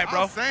DBZ fight,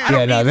 bro.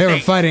 Yeah, no, they were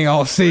fighting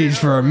all stage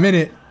for a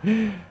minute.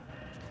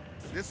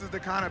 This is the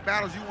kind of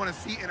battles you want to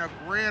see in a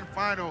grand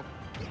final.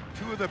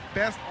 Two of the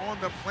best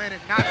on the planet,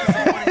 not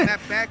disappointing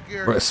that back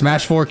air.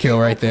 Smash 4 kill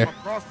right there.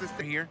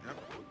 Here,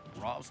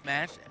 raw up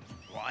smash.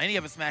 Well, any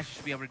of his smashes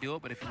should be able to do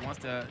it, but if he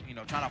wants to,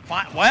 trying to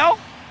find, well,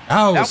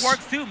 that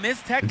works too. Miss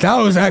tech. That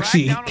was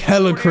actually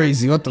hella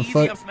crazy. What the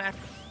fuck?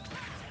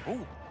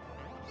 Ooh.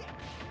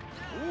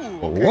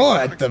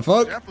 What the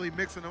fuck? Definitely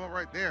mixing them up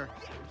right there.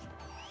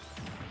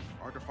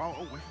 Hard to follow.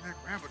 Oh, wait for that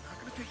grab, but not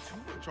gonna take too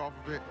much off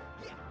of it.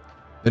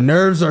 The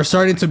nerves are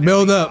starting to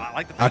build up.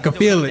 I can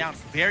feel it.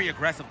 Very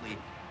aggressively.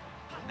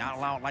 Not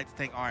allowing Light to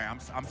think, all right,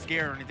 I'm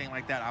scared or anything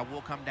like that. I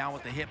will come down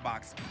with the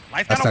hitbox.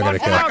 That's not gonna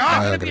kill.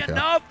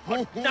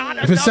 Not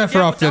enough. If it's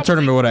Sephiroth, the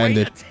tournament would have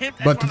ended.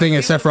 But the thing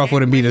is, Sephiroth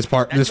wouldn't be this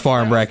far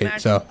in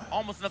bracket. So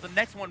almost enough. The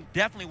next one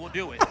definitely will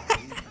do it.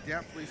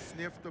 Definitely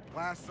sniffed the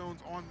blast zones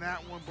on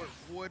that one, but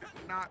would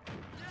not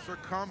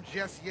succumb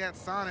just yet.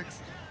 Sonics.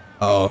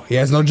 Oh, he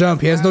has no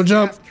jump. He has no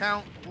jump.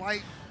 Count,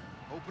 Light,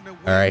 all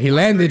right, he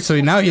landed, so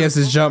now he has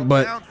his jump,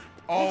 but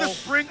the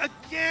spring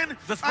again.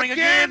 The spring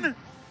again.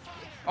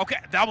 Okay,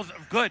 that was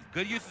good.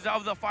 Good usage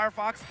of the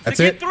Firefox. That's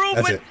to get it. Through,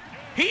 That's but it.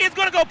 He is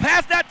going to go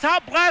past that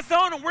top blast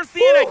zone, and we're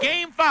seeing a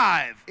game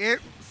 5. It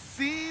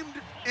seemed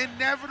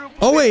inevitable.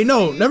 Oh wait,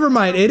 no, never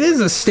mind. It is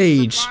a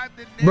stage,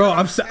 bro.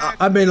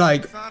 I've been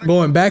like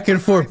going back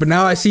and forth, but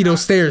now I see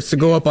those stairs to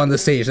go up on the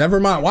stage. Never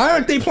mind. Why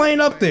aren't they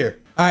playing up there?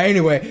 All right.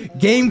 Anyway,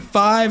 game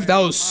 5. That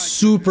was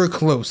super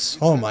close.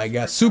 Oh my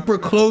god, super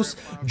close,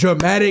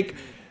 dramatic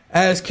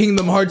as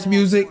Kingdom Hearts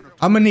music.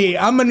 I'm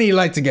gonna need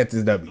Light to get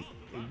this W,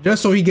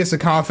 just so he gets a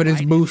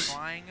confidence boost.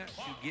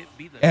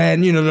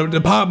 And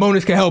the pop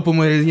bonus can help him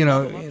with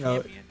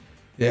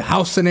the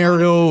house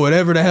scenario,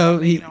 whatever the hell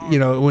he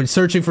when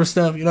searching for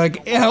stuff.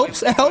 Like it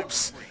helps.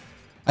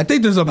 I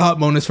think there's a pop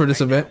bonus for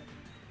this event,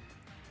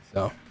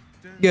 so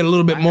you get a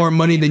little bit more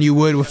money than you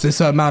would with this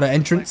amount of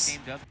entrants.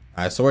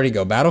 All right, so where'd he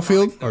go?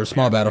 Battlefield or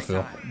small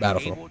battlefield?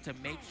 Battlefield. Able to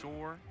make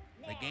sure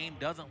the game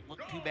doesn't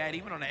look too bad.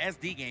 Even on an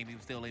SD game, he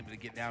was still able to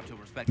get down to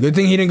respect. Good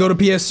thing he didn't go to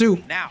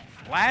PS2. Now,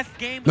 last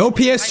game. No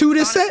PS2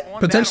 this set.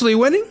 Potentially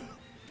winning.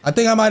 I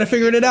think I might have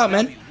figured it out,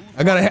 man.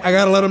 I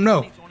gotta let him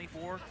know.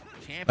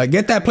 Like,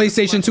 get that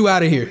PlayStation 2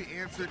 out of here.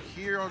 Answered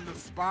here on the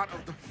spot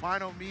of the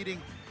final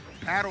meeting,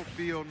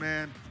 Battlefield,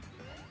 man.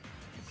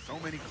 So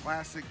many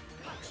classic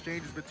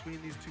exchanges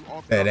between these two. Too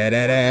hard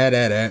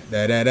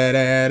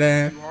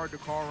to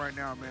call right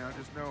now, man. I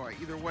just know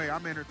either way,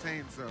 I'm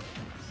entertained. So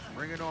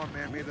bring it on,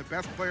 man. May the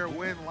best player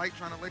win. Light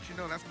trying to let you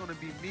know that's going to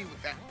be me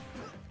with that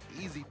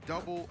easy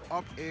double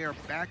up air,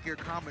 back air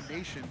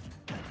combination.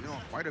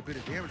 Quite a bit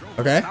of damage.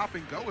 Okay. Stop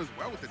and go as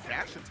well with the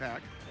dash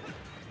attack.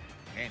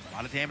 And a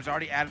lot of damage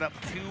already added up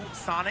to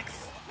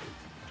Sonics.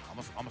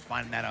 Almost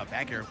finding that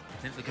back air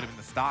potentially could have been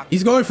the stock.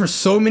 He's going for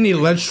so many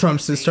ledge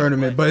trumps this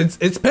tournament, but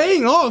it's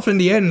paying off in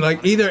the end.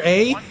 Like either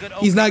A,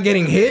 he's not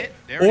getting hit,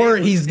 or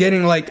he's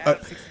getting like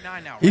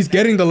he's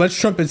getting the ledge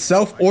trump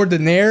itself or the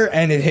nair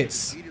and it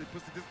hits.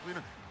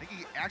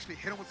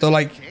 So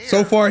like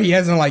so far he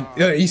hasn't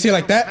you see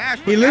like that?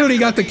 He literally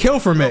got the kill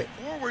from it.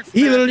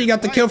 He literally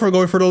got the kill for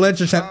going for the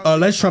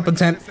ledge trump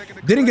attempt.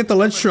 Didn't get the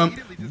ledge trump,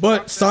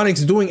 but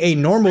Sonic's doing a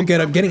normal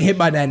getup, getting hit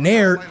by that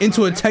nair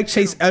into a tech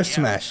chase F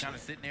smash.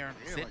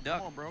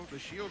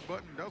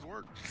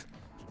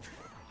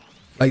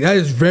 Like that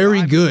is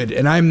very good,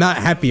 and I'm not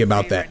happy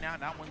about that.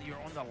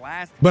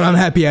 But I'm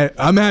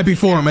happy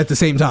for him at the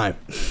same time.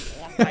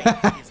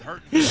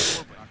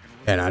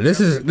 And this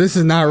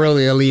is not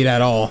really a lead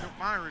at all.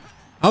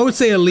 I would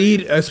say a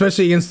lead,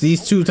 especially against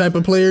these two type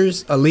of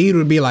players, a lead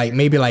would be like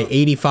maybe like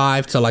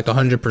 85 to like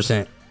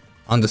 100%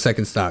 on the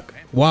second stock,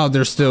 while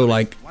they're still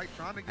like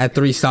at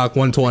 3 stock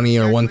 120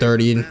 or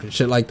 130 and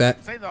shit like that.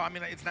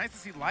 It's nice to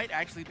see Light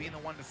actually being the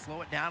one to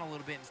slow it down a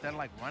little bit instead of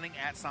like running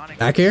at Sonic.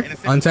 Back here,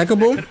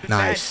 untechable,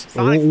 nice.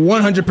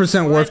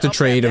 100% worth the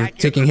trade of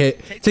taking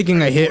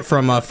a hit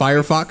from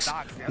Firefox.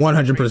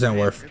 100%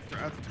 worth.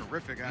 That's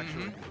terrific,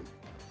 actually.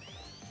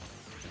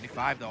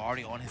 25 though,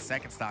 already on his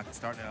second stock, it's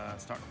starting to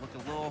look a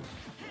little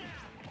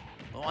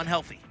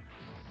unhealthy.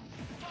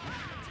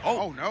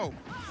 Oh no.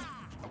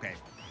 Okay.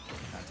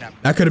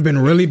 That could have been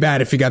really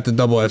bad if he got the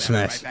double F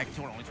smash. Right back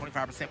to only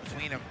 25%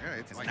 between them. Yeah,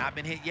 it's It's like, not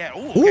been hit yet.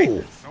 Ooh, okay. Ooh.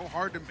 it's so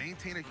hard to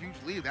maintain a huge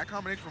lead. That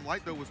combination from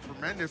Light, though, was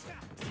tremendous.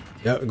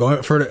 Yeah,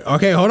 going for the.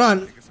 Okay, hold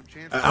on. Taking some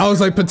chances. I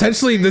was like,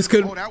 potentially this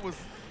could. Oh, that was.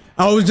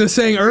 I was just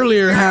saying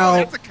earlier how.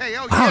 That's a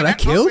KO. Wow, Yeah, that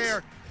killed? up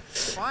air,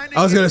 finding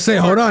I was gonna his say,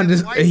 hold mark, on.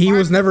 and Light He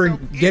was finds never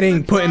himself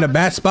getting put in a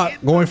bad spot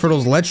in going for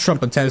those ledge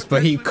trump attempts,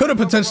 but he could have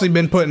potentially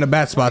been put in a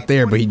bad spot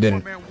there, but he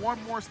didn't. Man,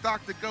 one more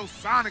stock to go.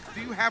 Sonics,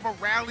 do you have a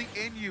rally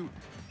in you?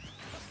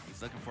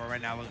 He's looking for it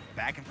right now. Looking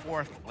back and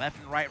forth,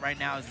 left and right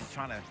now as he's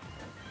trying to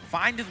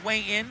find his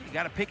way in. You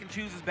got to pick and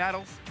choose his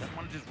battles. Doesn't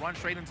want to just run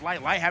straight into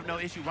Light. Light have no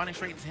issue running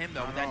straight into him,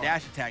 though, with that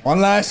dash attack. One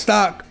last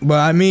stock, but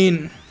I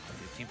mean,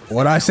 15%.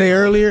 what I say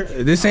earlier,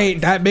 this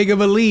ain't that big of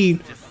a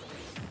lead.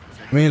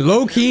 I mean,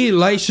 low key,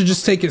 Light should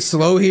just take it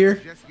slow here.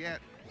 Just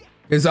yet.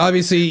 Because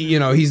obviously, you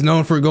know, he's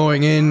known for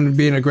going in,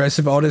 being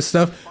aggressive, all this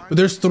stuff. But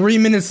there's 3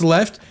 minutes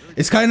left.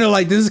 It's kind of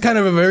like, this is kind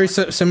of a very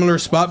similar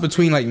spot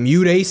between like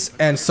Mute Ace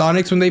and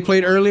Sonics when they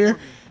played earlier.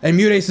 And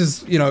Mute Ace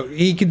is, you know,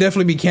 he could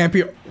definitely be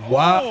campier.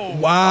 Wow.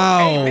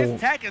 Wow. Okay,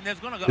 mistech, and there's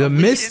gonna go The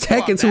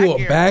mistech into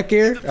a back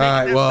air. All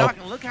right, well.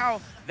 Look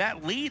how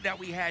that lead that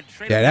we had.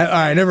 Yeah, that, all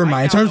right, never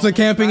mind. In terms of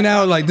camping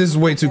now, like, this is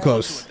way too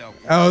close.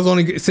 I was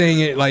only saying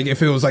it like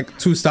if it was like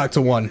 2 stock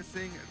to 1.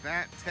 Missing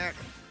that tech,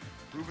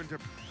 proven to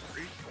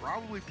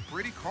probably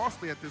pretty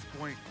costly at this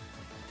point.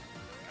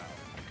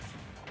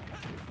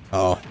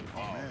 Oh.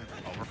 Oh,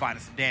 we're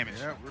finding some damage.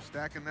 Yeah, we're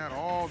stacking that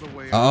all the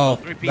way. Oh,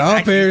 Three-piece. no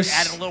Actually, pairs.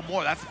 adding a little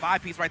more. That's a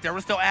 5-piece right there.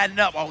 We're still adding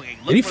up. Oh, okay.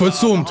 Did he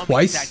footstool him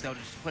twice? Attack, though,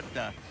 just put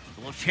the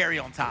little cherry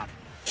on top.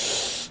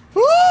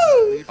 Woo!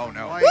 Oh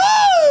no!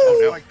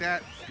 Woo! Like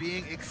that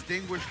being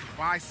extinguished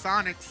by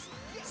Sonics.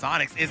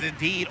 Sonics is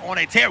indeed on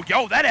a tear.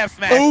 Yo, that F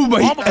smash Oh,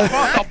 my almost God.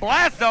 crossed the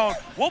blast zone.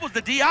 What was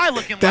the DI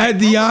looking That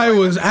like? DI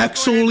was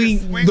actually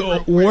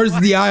the worst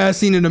DI I've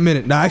seen in a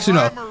minute. No, actually,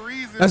 no.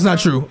 That's not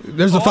true.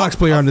 There's a Fox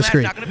player on the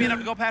screen. Not gonna be enough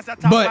to go past that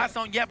top But blast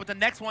zone yet, but the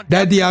next one.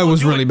 that DI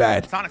was will do really it.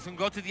 bad. Sonic's gonna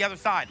go to the other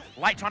side.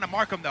 Light trying to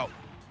mark him though.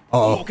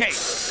 Uh-oh. Okay,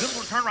 good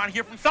little turnaround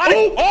here from Sonic.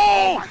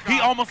 Oh, he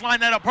almost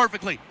lined that up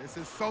perfectly. This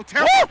is so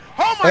terrible.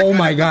 Oh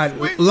my God.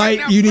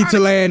 Light, you need to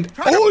land.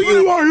 Oh,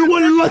 you are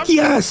one lucky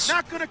ass.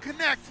 Not gonna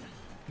connect.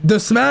 The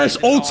Smash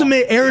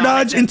Ultimate Air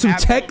Dodge into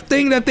Tech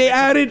thing that they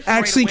added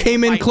actually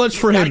came in clutch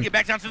for him.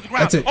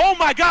 That's it. Oh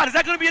my God, is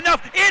that going to be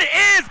enough? It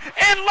is,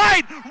 and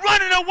Light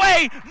running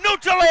away.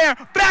 Neutral air,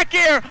 back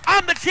air.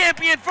 I'm the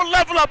champion for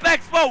Level Up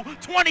Expo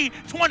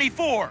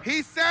 2024.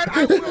 He said,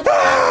 I will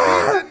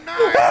not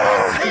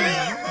be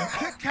denied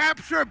to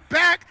capture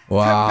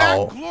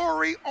back-to-back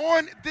glory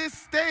on this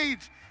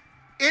stage.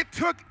 It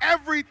took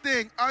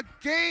everything. A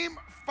Game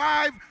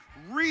 5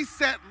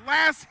 reset,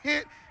 last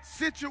hit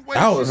situation.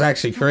 That was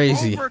actually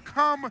crazy.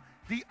 Overcome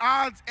the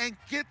odds and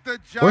get the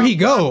job. Where'd he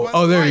go? done.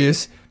 Oh, there he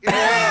is.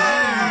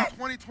 That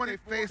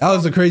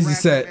was a crazy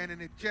set.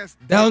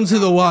 Down to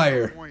the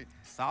wire.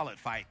 Solid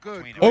fight.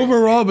 Good.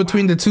 Overall,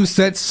 between the 2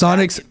 sets,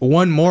 Sonics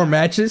won more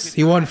matches.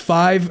 He won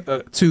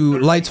 5 to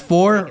Light's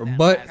 4,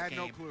 but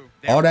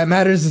all that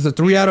matters is a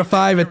 3 out of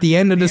 5 at the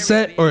end of the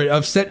set, or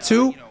of set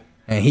 2,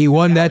 and he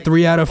won that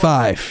 3 out of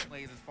 5.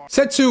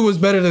 Set 2 was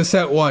better than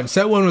set 1.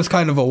 Set 1 was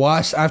kind of a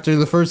wash after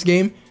the first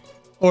game.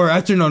 Or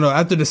after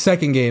the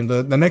second game.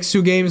 The next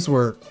 2 games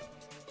were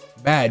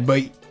bad,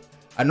 but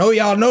I know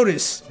y'all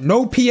noticed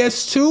no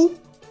PS2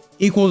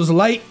 equals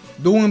Light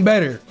doing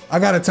better. I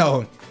gotta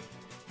tell him,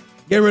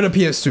 get rid of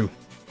PS2.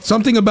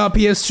 Something about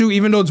PS2,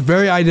 even though it's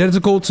very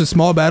identical to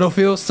Small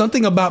Battlefield,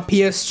 something about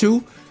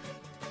PS2,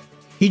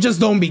 he just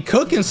don't be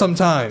cooking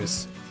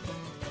sometimes.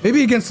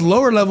 Maybe against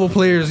lower level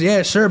players,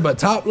 yeah, sure, but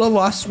top level,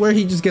 I swear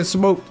he just gets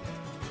smoked.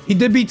 He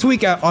did beat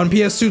Tweak on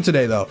PS2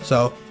 today though,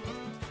 so.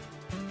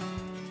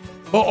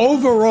 But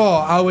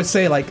overall, I would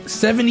say like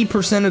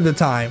 70% of the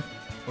time,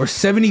 or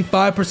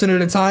 75% of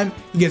the time,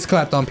 he gets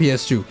clapped on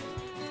PS2.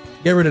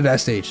 Get rid of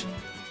that stage.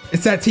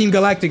 It's that Team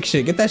Galactic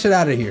shit. Get that shit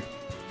out of here.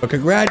 But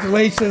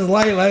congratulations,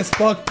 Light. Let's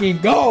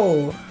fucking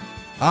go.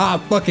 I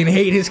fucking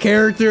hate his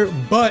character,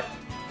 but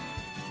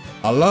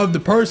I love the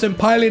person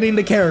piloting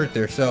the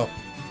character. So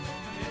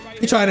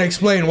he's trying to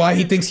explain why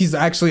he thinks he's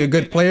actually a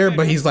good player,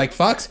 but he's like,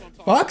 Fox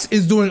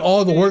is doing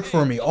all the work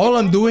for me. All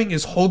I'm doing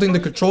is holding the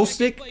control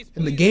stick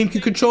and the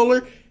GameCube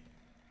controller,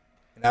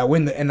 and I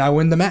win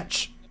the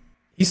match.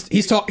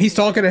 He's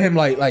talking to him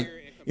like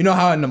you know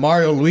how in the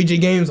Mario Luigi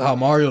games, how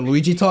Mario and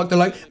Luigi talk, they're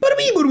like Mr.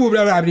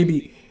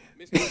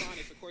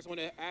 Sonics, of course, want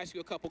to ask you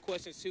a couple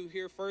questions too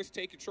here. First,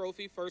 take your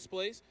trophy, first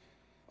place.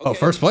 Okay, oh,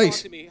 first place.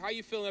 Talk to me. How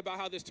you feeling about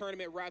how this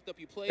tournament wrapped up?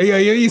 You played. Yeah,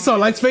 you saw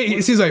Light's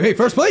face. He's like, hey,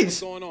 first place.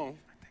 What's going on?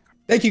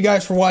 Thank you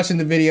guys for watching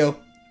the video.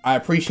 I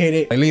appreciate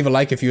it. Leave a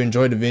like if you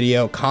enjoyed the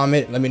video.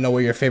 Comment. Let me know what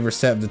your favorite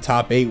set of the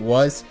top 8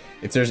 was.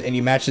 If there's any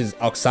matches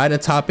outside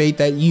of top 8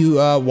 that you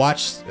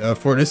watched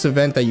for this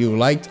event that you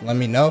liked, let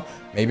me know.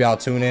 Maybe I'll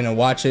tune in and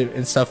watch it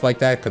and stuff like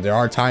that. Because there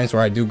are times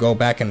where I do go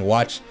back and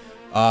watch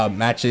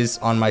matches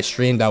on my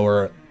stream that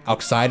were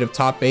outside of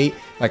top 8.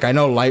 Like I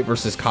know Light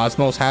versus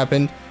Cosmos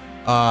happened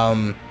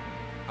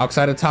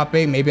outside of top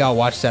 8. Maybe I'll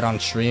watch that on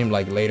stream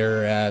like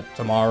later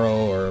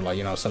tomorrow, or like,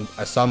 you know,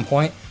 at some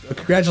point. But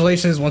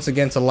congratulations once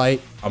again to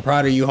Light. I'm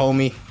proud of you,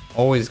 homie.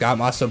 Always got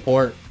my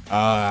support.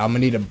 I'm gonna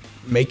need to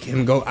make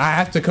him go. I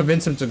have to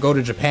convince him to go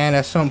to Japan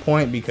at some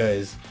point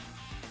because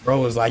bro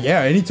was like,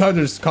 yeah, anytime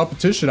there's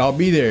competition, I'll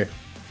be there.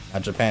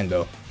 Not Japan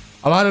though.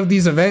 A lot of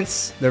these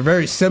events, they're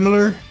very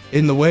similar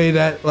in the way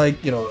that,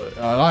 like, you know,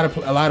 a lot of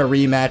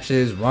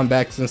rematches,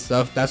 runbacks and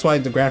stuff. That's why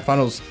the grand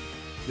finals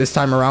this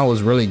time around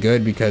was really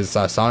good, because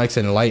Sonics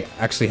and Light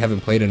actually haven't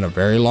played in a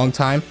very long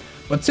time.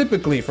 But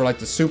typically for like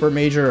the super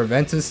major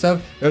events and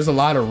stuff, there's a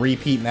lot of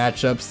repeat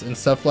matchups and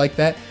stuff like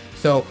that.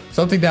 So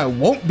something that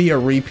won't be a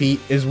repeat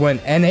is when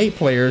NA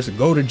players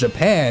go to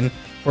Japan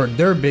for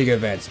their big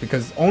events,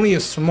 because only a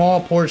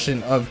small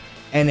portion of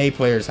NA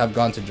players have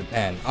gone to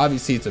Japan.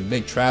 Obviously it's a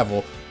big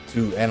travel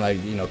to, and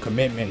like, you know,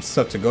 commitment and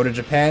stuff to go to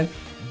Japan,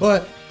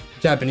 but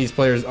Japanese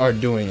players are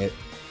doing it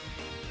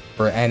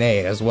for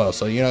NA as well.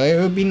 So, you know,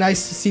 it would be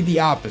nice to see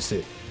the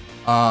opposite.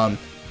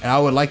 And I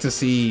would like to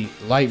see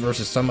Light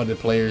versus some of the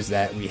players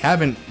that we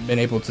haven't been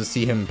able to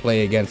see him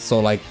play against. So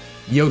like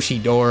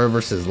Yoshidora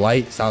versus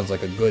Light sounds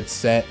like a good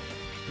set.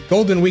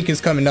 Golden Week is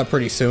coming up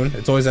pretty soon.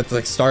 It's always at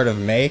the start of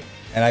May,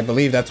 and I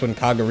believe that's when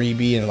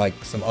Kagaribi and like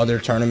some other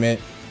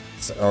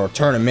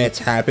tournaments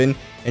happen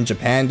in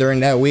Japan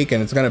during that week,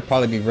 and it's gonna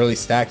probably be really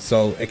stacked.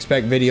 So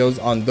expect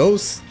videos on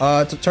those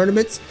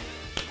tournaments.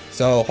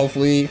 So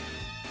hopefully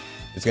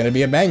it's gonna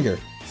be a banger.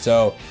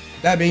 So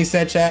that being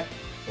said, chat.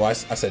 Well, I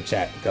said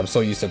chat. I'm so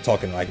used to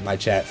talking like my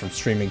chat from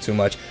streaming too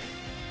much.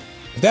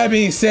 With that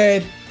being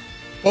said,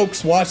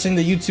 folks watching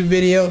the YouTube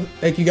video,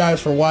 thank you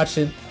guys for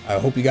watching. I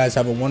hope you guys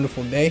have a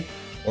wonderful day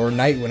or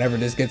night whenever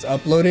this gets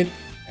uploaded,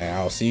 and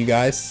I'll see you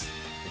guys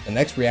in the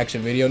next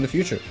reaction video in the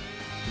future.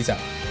 Peace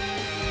out.